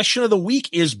question of the week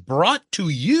is brought to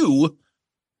you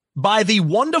by the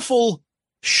wonderful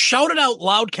Shout It Out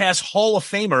Loudcast Hall of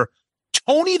Famer,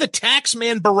 Tony the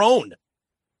Taxman Barone.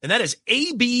 And that is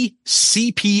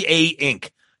ABCPA Inc.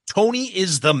 Tony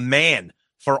is the man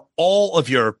for all of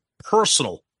your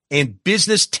personal and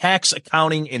business tax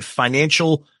accounting and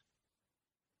financial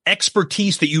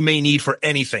expertise that you may need for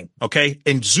anything. Okay.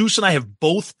 And Zeus and I have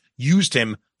both used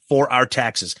him for our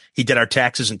taxes. He did our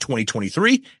taxes in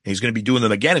 2023 and he's going to be doing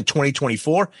them again in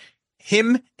 2024.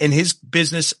 Him and his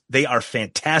business, they are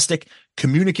fantastic,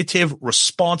 communicative,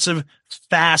 responsive,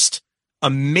 fast,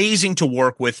 amazing to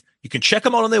work with. You can check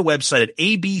them out on their website at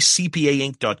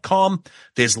abcpainc.com.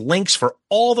 There's links for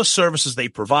all the services they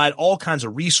provide, all kinds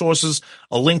of resources,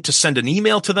 a link to send an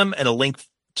email to them, and a link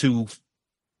to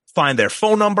find their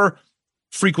phone number,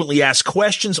 frequently asked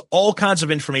questions, all kinds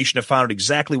of information to find out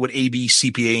exactly what AB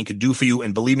CPA Inc. can do for you.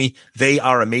 And believe me, they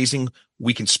are amazing.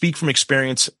 We can speak from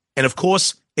experience. And of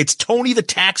course, it's Tony the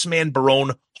Taxman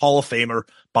Barone, Hall of Famer,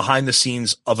 behind the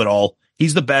scenes of it all.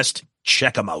 He's the best.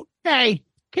 Check him out. Hey,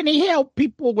 can he help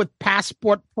people with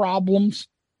passport problems?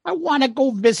 I want to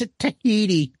go visit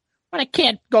Tahiti, but I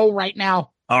can't go right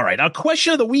now. All right. Our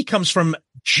question of the week comes from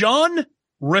John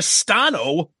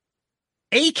Restano,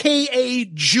 a.k.a.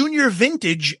 Junior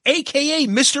Vintage, a.k.a.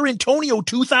 Mr. Antonio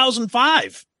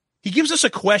 2005. He gives us a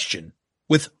question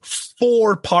with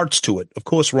 4 parts to it. Of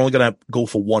course, we're only going to go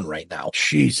for one right now.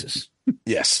 Jesus.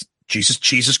 Yes.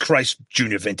 Jesus Christ,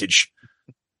 Junior Vintage.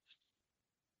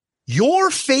 Your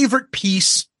favorite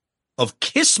piece of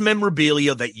Kiss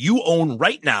memorabilia that you own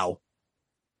right now,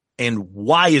 and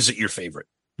why is it your favorite?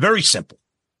 Very simple.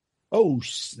 Oh,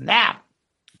 snap.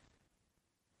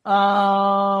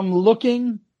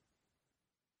 Looking.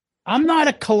 I'm not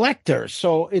a collector,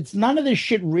 so it's none of this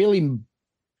shit really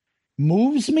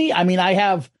moves me. I mean, I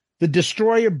have the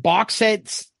Destroyer box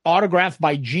sets autographed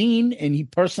by Gene, and he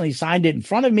personally signed it in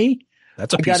front of me.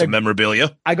 That's a piece of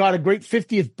memorabilia. I got a great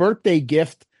 50th birthday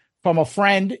gift from a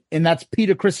friend, and that's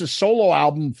Peter Criss's solo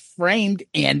album framed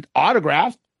and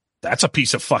autographed. That's a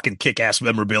piece of fucking kick-ass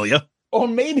memorabilia. Or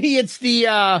maybe it's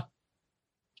the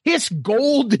Kiss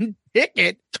golden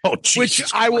ticket,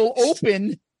 which I will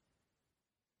open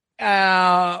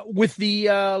with the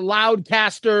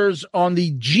Loudcasters on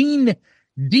the Gene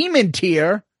Demon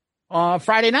tier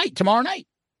Friday night, tomorrow night.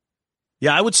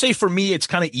 Yeah, I would say for me, it's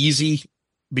kind of easy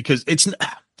because it's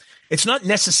not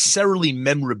necessarily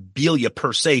memorabilia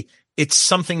per se. It's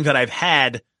something that I've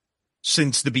had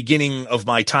since the beginning of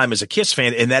my time as a Kiss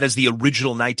fan, and that is the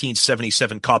original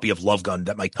 1977 copy of Love Gun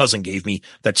that my cousin gave me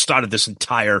that started this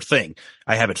entire thing.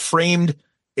 I have it framed.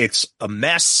 It's a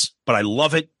mess, but I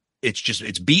love it.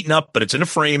 It's beaten up, but it's in a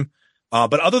frame.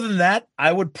 But other than that,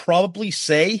 I would probably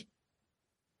say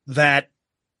that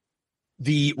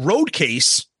the road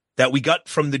case that we got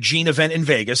from the Gene event in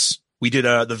Vegas, we did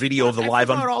the video of the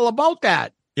live. I forgot all about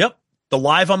that. Yep. The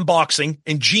live unboxing,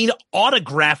 and Gene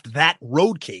autographed that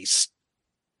road case.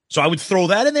 So I would throw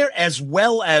that in there, as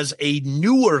well as a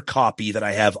newer copy that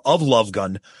I have of Love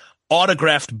Gun,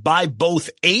 autographed by both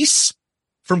Ace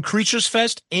from Creatures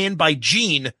Fest and by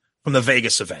Gene from the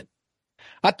Vegas event.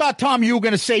 I thought, Tom, you were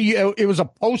going to say it was a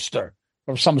poster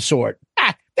of some sort.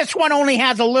 This one only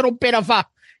has a little bit of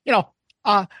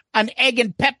an egg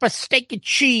and pepper steak and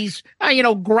cheese,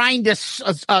 grind a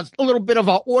little bit of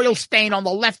an oil stain on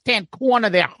the left-hand corner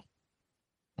there.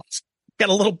 Got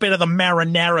a little bit of the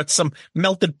marinara, some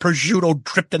melted prosciutto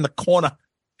dripped in the corner.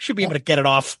 Should be able to get it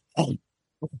off.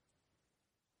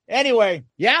 Anyway,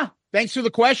 yeah, thanks for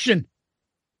the question.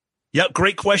 Yeah,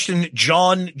 great question,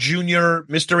 John Jr.,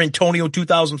 Mr. Antonio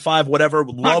 2005, whatever.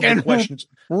 Love the questions.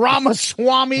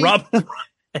 Ramaswamy. Love the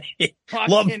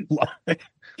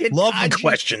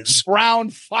questions. Brown,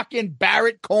 fucking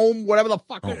Barrett, Combe, whatever the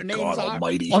fuck their names are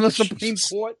almighty. on the Supreme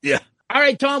Court. Yeah. All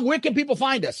right, Tom, where can people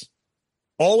find us?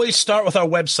 Always start with our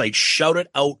website,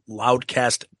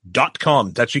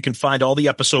 shoutitoutloudcast.com. That's where you can find all the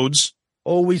episodes.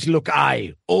 Always look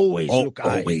I. Always look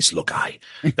I. Always look I.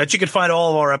 That you can find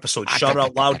all of our episodes. Shout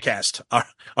Out Loudcast,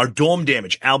 our Dorm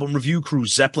Damage, Album Review Crew,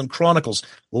 Zeppelin Chronicles,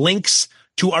 links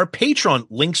to our Patreon,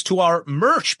 links to our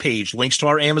merch page, links to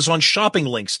our Amazon shopping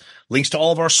links to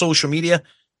all of our social media.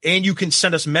 And you can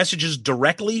send us messages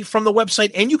directly from the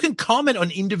website, and you can comment on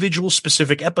individual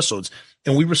specific episodes.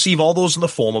 And we receive all those in the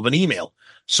form of an email.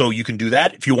 So you can do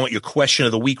that. If you want your question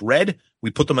of the week read,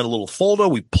 we put them in a little folder.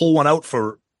 We pull one out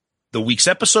for the week's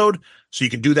episode. So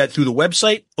you can do that through the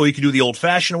website, or you can do the old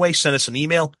fashioned way. Send us an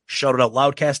email,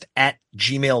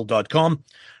 shoutitoutloudcast@gmail.com.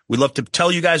 We love to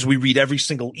tell you guys we read every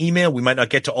single email. We might not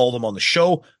get to all of them on the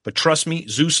show, but trust me,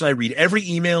 Zeus and I read every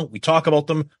email. We talk about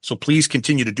them. So please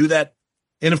continue to do that.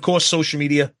 And of course, social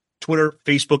media, Twitter,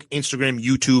 Facebook, Instagram,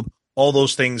 YouTube, all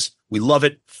those things. We love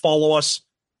it. Follow us,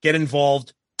 get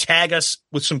involved, tag us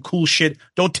with some cool shit.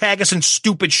 Don't tag us in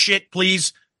stupid shit,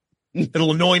 please.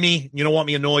 It'll annoy me. You don't want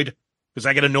me annoyed because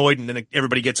I get annoyed and then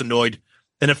everybody gets annoyed.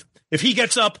 And if he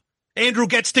gets up, Andrew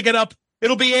gets to get up.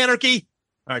 It'll be anarchy.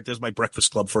 All right, there's my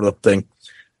Breakfast Club for the thing.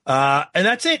 And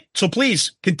that's it. So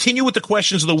please continue with the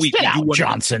questions of the week. Sit out,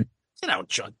 Johnson. Sit out,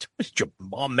 John. Did your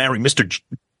mom marry Mr.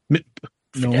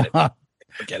 No,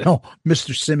 Forget it. No,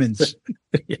 Mr. Simmons.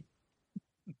 Yeah.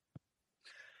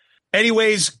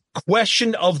 Anyways,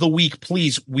 question of the week,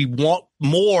 please. We want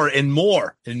more and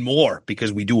more and more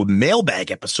because we do a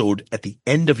mailbag episode at the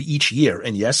end of each year.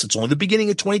 And yes, it's only the beginning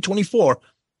of 2024,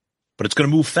 but it's going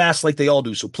to move fast like they all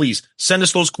do. So please send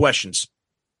us those questions.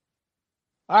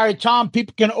 All right, Tom,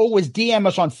 people can always DM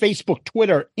us on Facebook,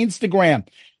 Twitter, Instagram.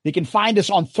 They can find us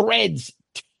on Threads,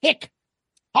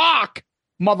 TikTok,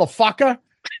 motherfucker.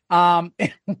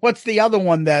 What's the other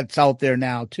one that's out there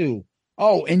now, too?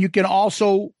 Oh, and you can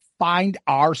also find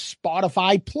our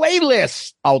Spotify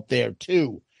playlists out there,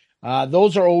 too.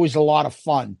 Those are always a lot of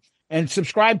fun. And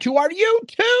subscribe to our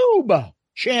YouTube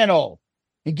channel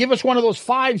and give us one of those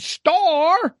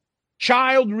 5-star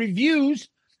child reviews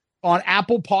on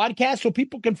Apple Podcasts so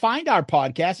people can find our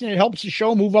podcast, and it helps the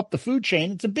show move up the food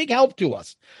chain. It's a big help to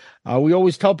us. We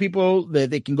always tell people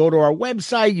that they can go to our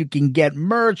website. You can get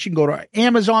merch. You can go to our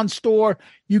Amazon store.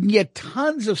 You can get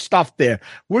tons of stuff there.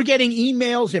 We're getting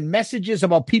emails and messages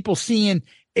about people seeing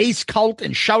Ace Cult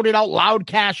and Shout It Out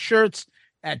Loudcast shirts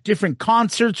at different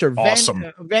concerts or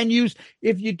venues.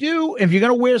 If you're going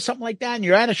to wear something like that and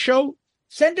you're at a show,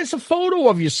 send us a photo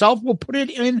of yourself. We'll put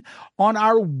it in on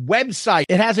our website.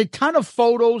 It has a ton of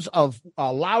photos of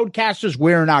Loudcasters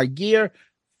wearing our gear.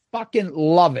 Fucking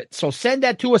love it. So send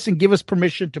that to us and give us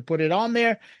permission to put it on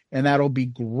there, and that'll be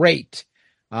great.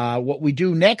 What we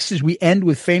do next is we end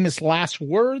with famous last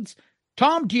words.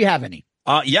 Tom, do you have any?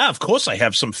 Yeah, of course I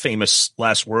have some famous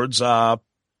last words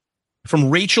from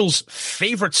Rachel's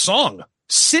favorite song.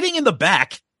 Sitting in the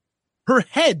back, her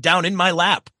head down in my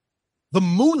lap, the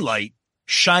moonlight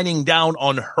shining down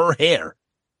on her hair.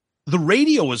 The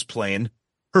radio was playing.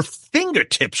 Her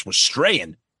fingertips were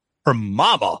straying. Her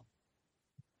mama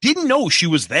didn't know she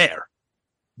was there.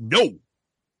 No.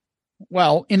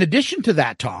 Well, in addition to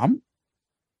that, Tom,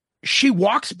 she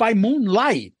walks by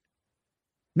moonlight.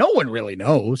 No one really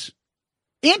knows.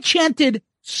 Enchanted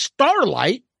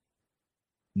starlight,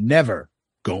 never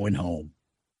going home.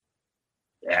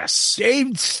 Yes.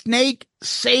 Dave Snake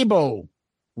Sabo,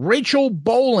 Rachel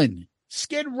Bolan,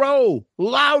 Skid Row,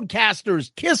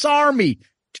 Loudcasters, Kiss Army,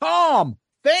 Tom,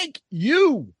 thank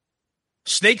you.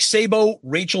 Snake Sabo,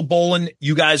 Rachel Bolan,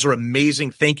 you guys are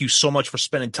amazing. Thank you so much for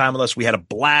spending time with us. We had a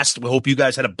blast. We hope you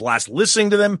guys had a blast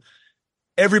listening to them.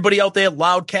 Everybody out there,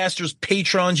 Loudcasters,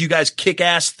 patrons, you guys kick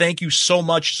ass. Thank you so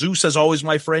much. Zeus, as always,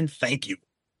 my friend, thank you.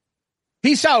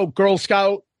 Peace out, Girl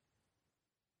Scout.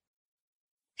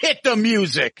 Hit the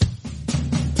music.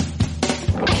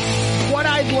 What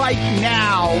I'd like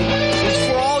now is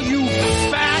for all you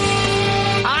fat,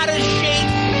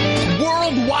 out-of-shape,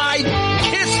 worldwide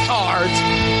kiss-tards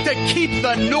to keep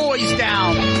the noise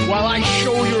down while I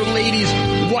show your ladies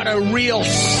what a real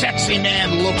sexy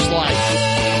man looks like.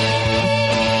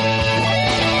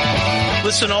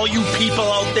 Listen, all you people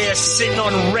out there sitting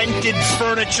on rented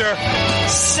furniture,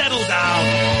 settle down.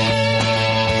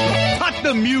 Cut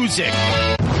the music.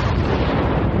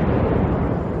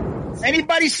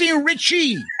 Anybody seen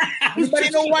Richie?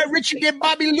 Anybody know why Richie did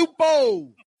Bobby Lupo?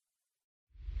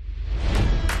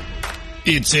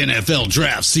 It's NFL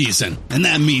draft season, and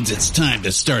that means it's time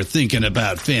to start thinking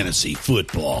about fantasy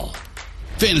football.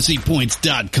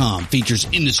 FantasyPoints.com features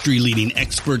industry-leading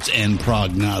experts and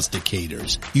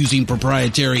prognosticators using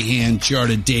proprietary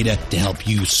hand-charted data to help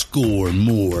you score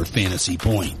more fantasy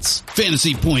points.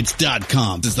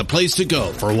 FantasyPoints.com is the place to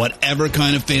go for whatever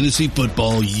kind of fantasy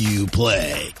football you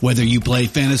play. Whether you play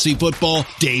fantasy football,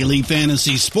 daily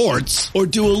fantasy sports, or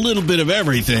do a little bit of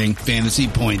everything, Fantasy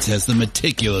Points has the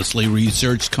meticulously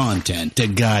researched content to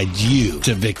guide you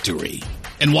to victory.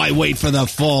 And why wait for the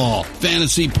fall?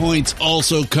 Fantasy Points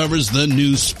also covers the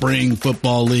new spring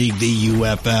football league, the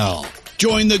UFL.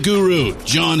 Join the guru,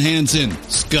 John Hansen,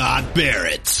 Scott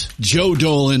Barrett, Joe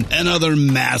Dolan, and other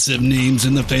massive names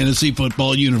in the fantasy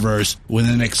football universe with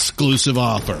an exclusive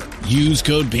offer. Use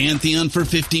code Pantheon for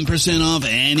 15% off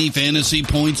any Fantasy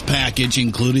Points package,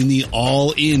 including the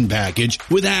all-in package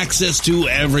with access to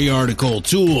every article,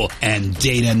 tool, and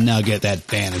data nugget that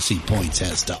Fantasy Points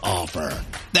has to offer.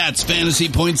 That's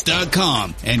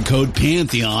FantasyPoints.com and code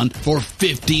Pantheon for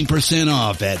 15%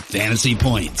 off at Fantasy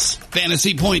Points.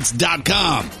 FantasyPoints.com.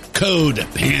 Code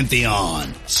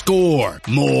Pantheon. Score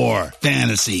more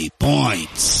fantasy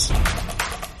points.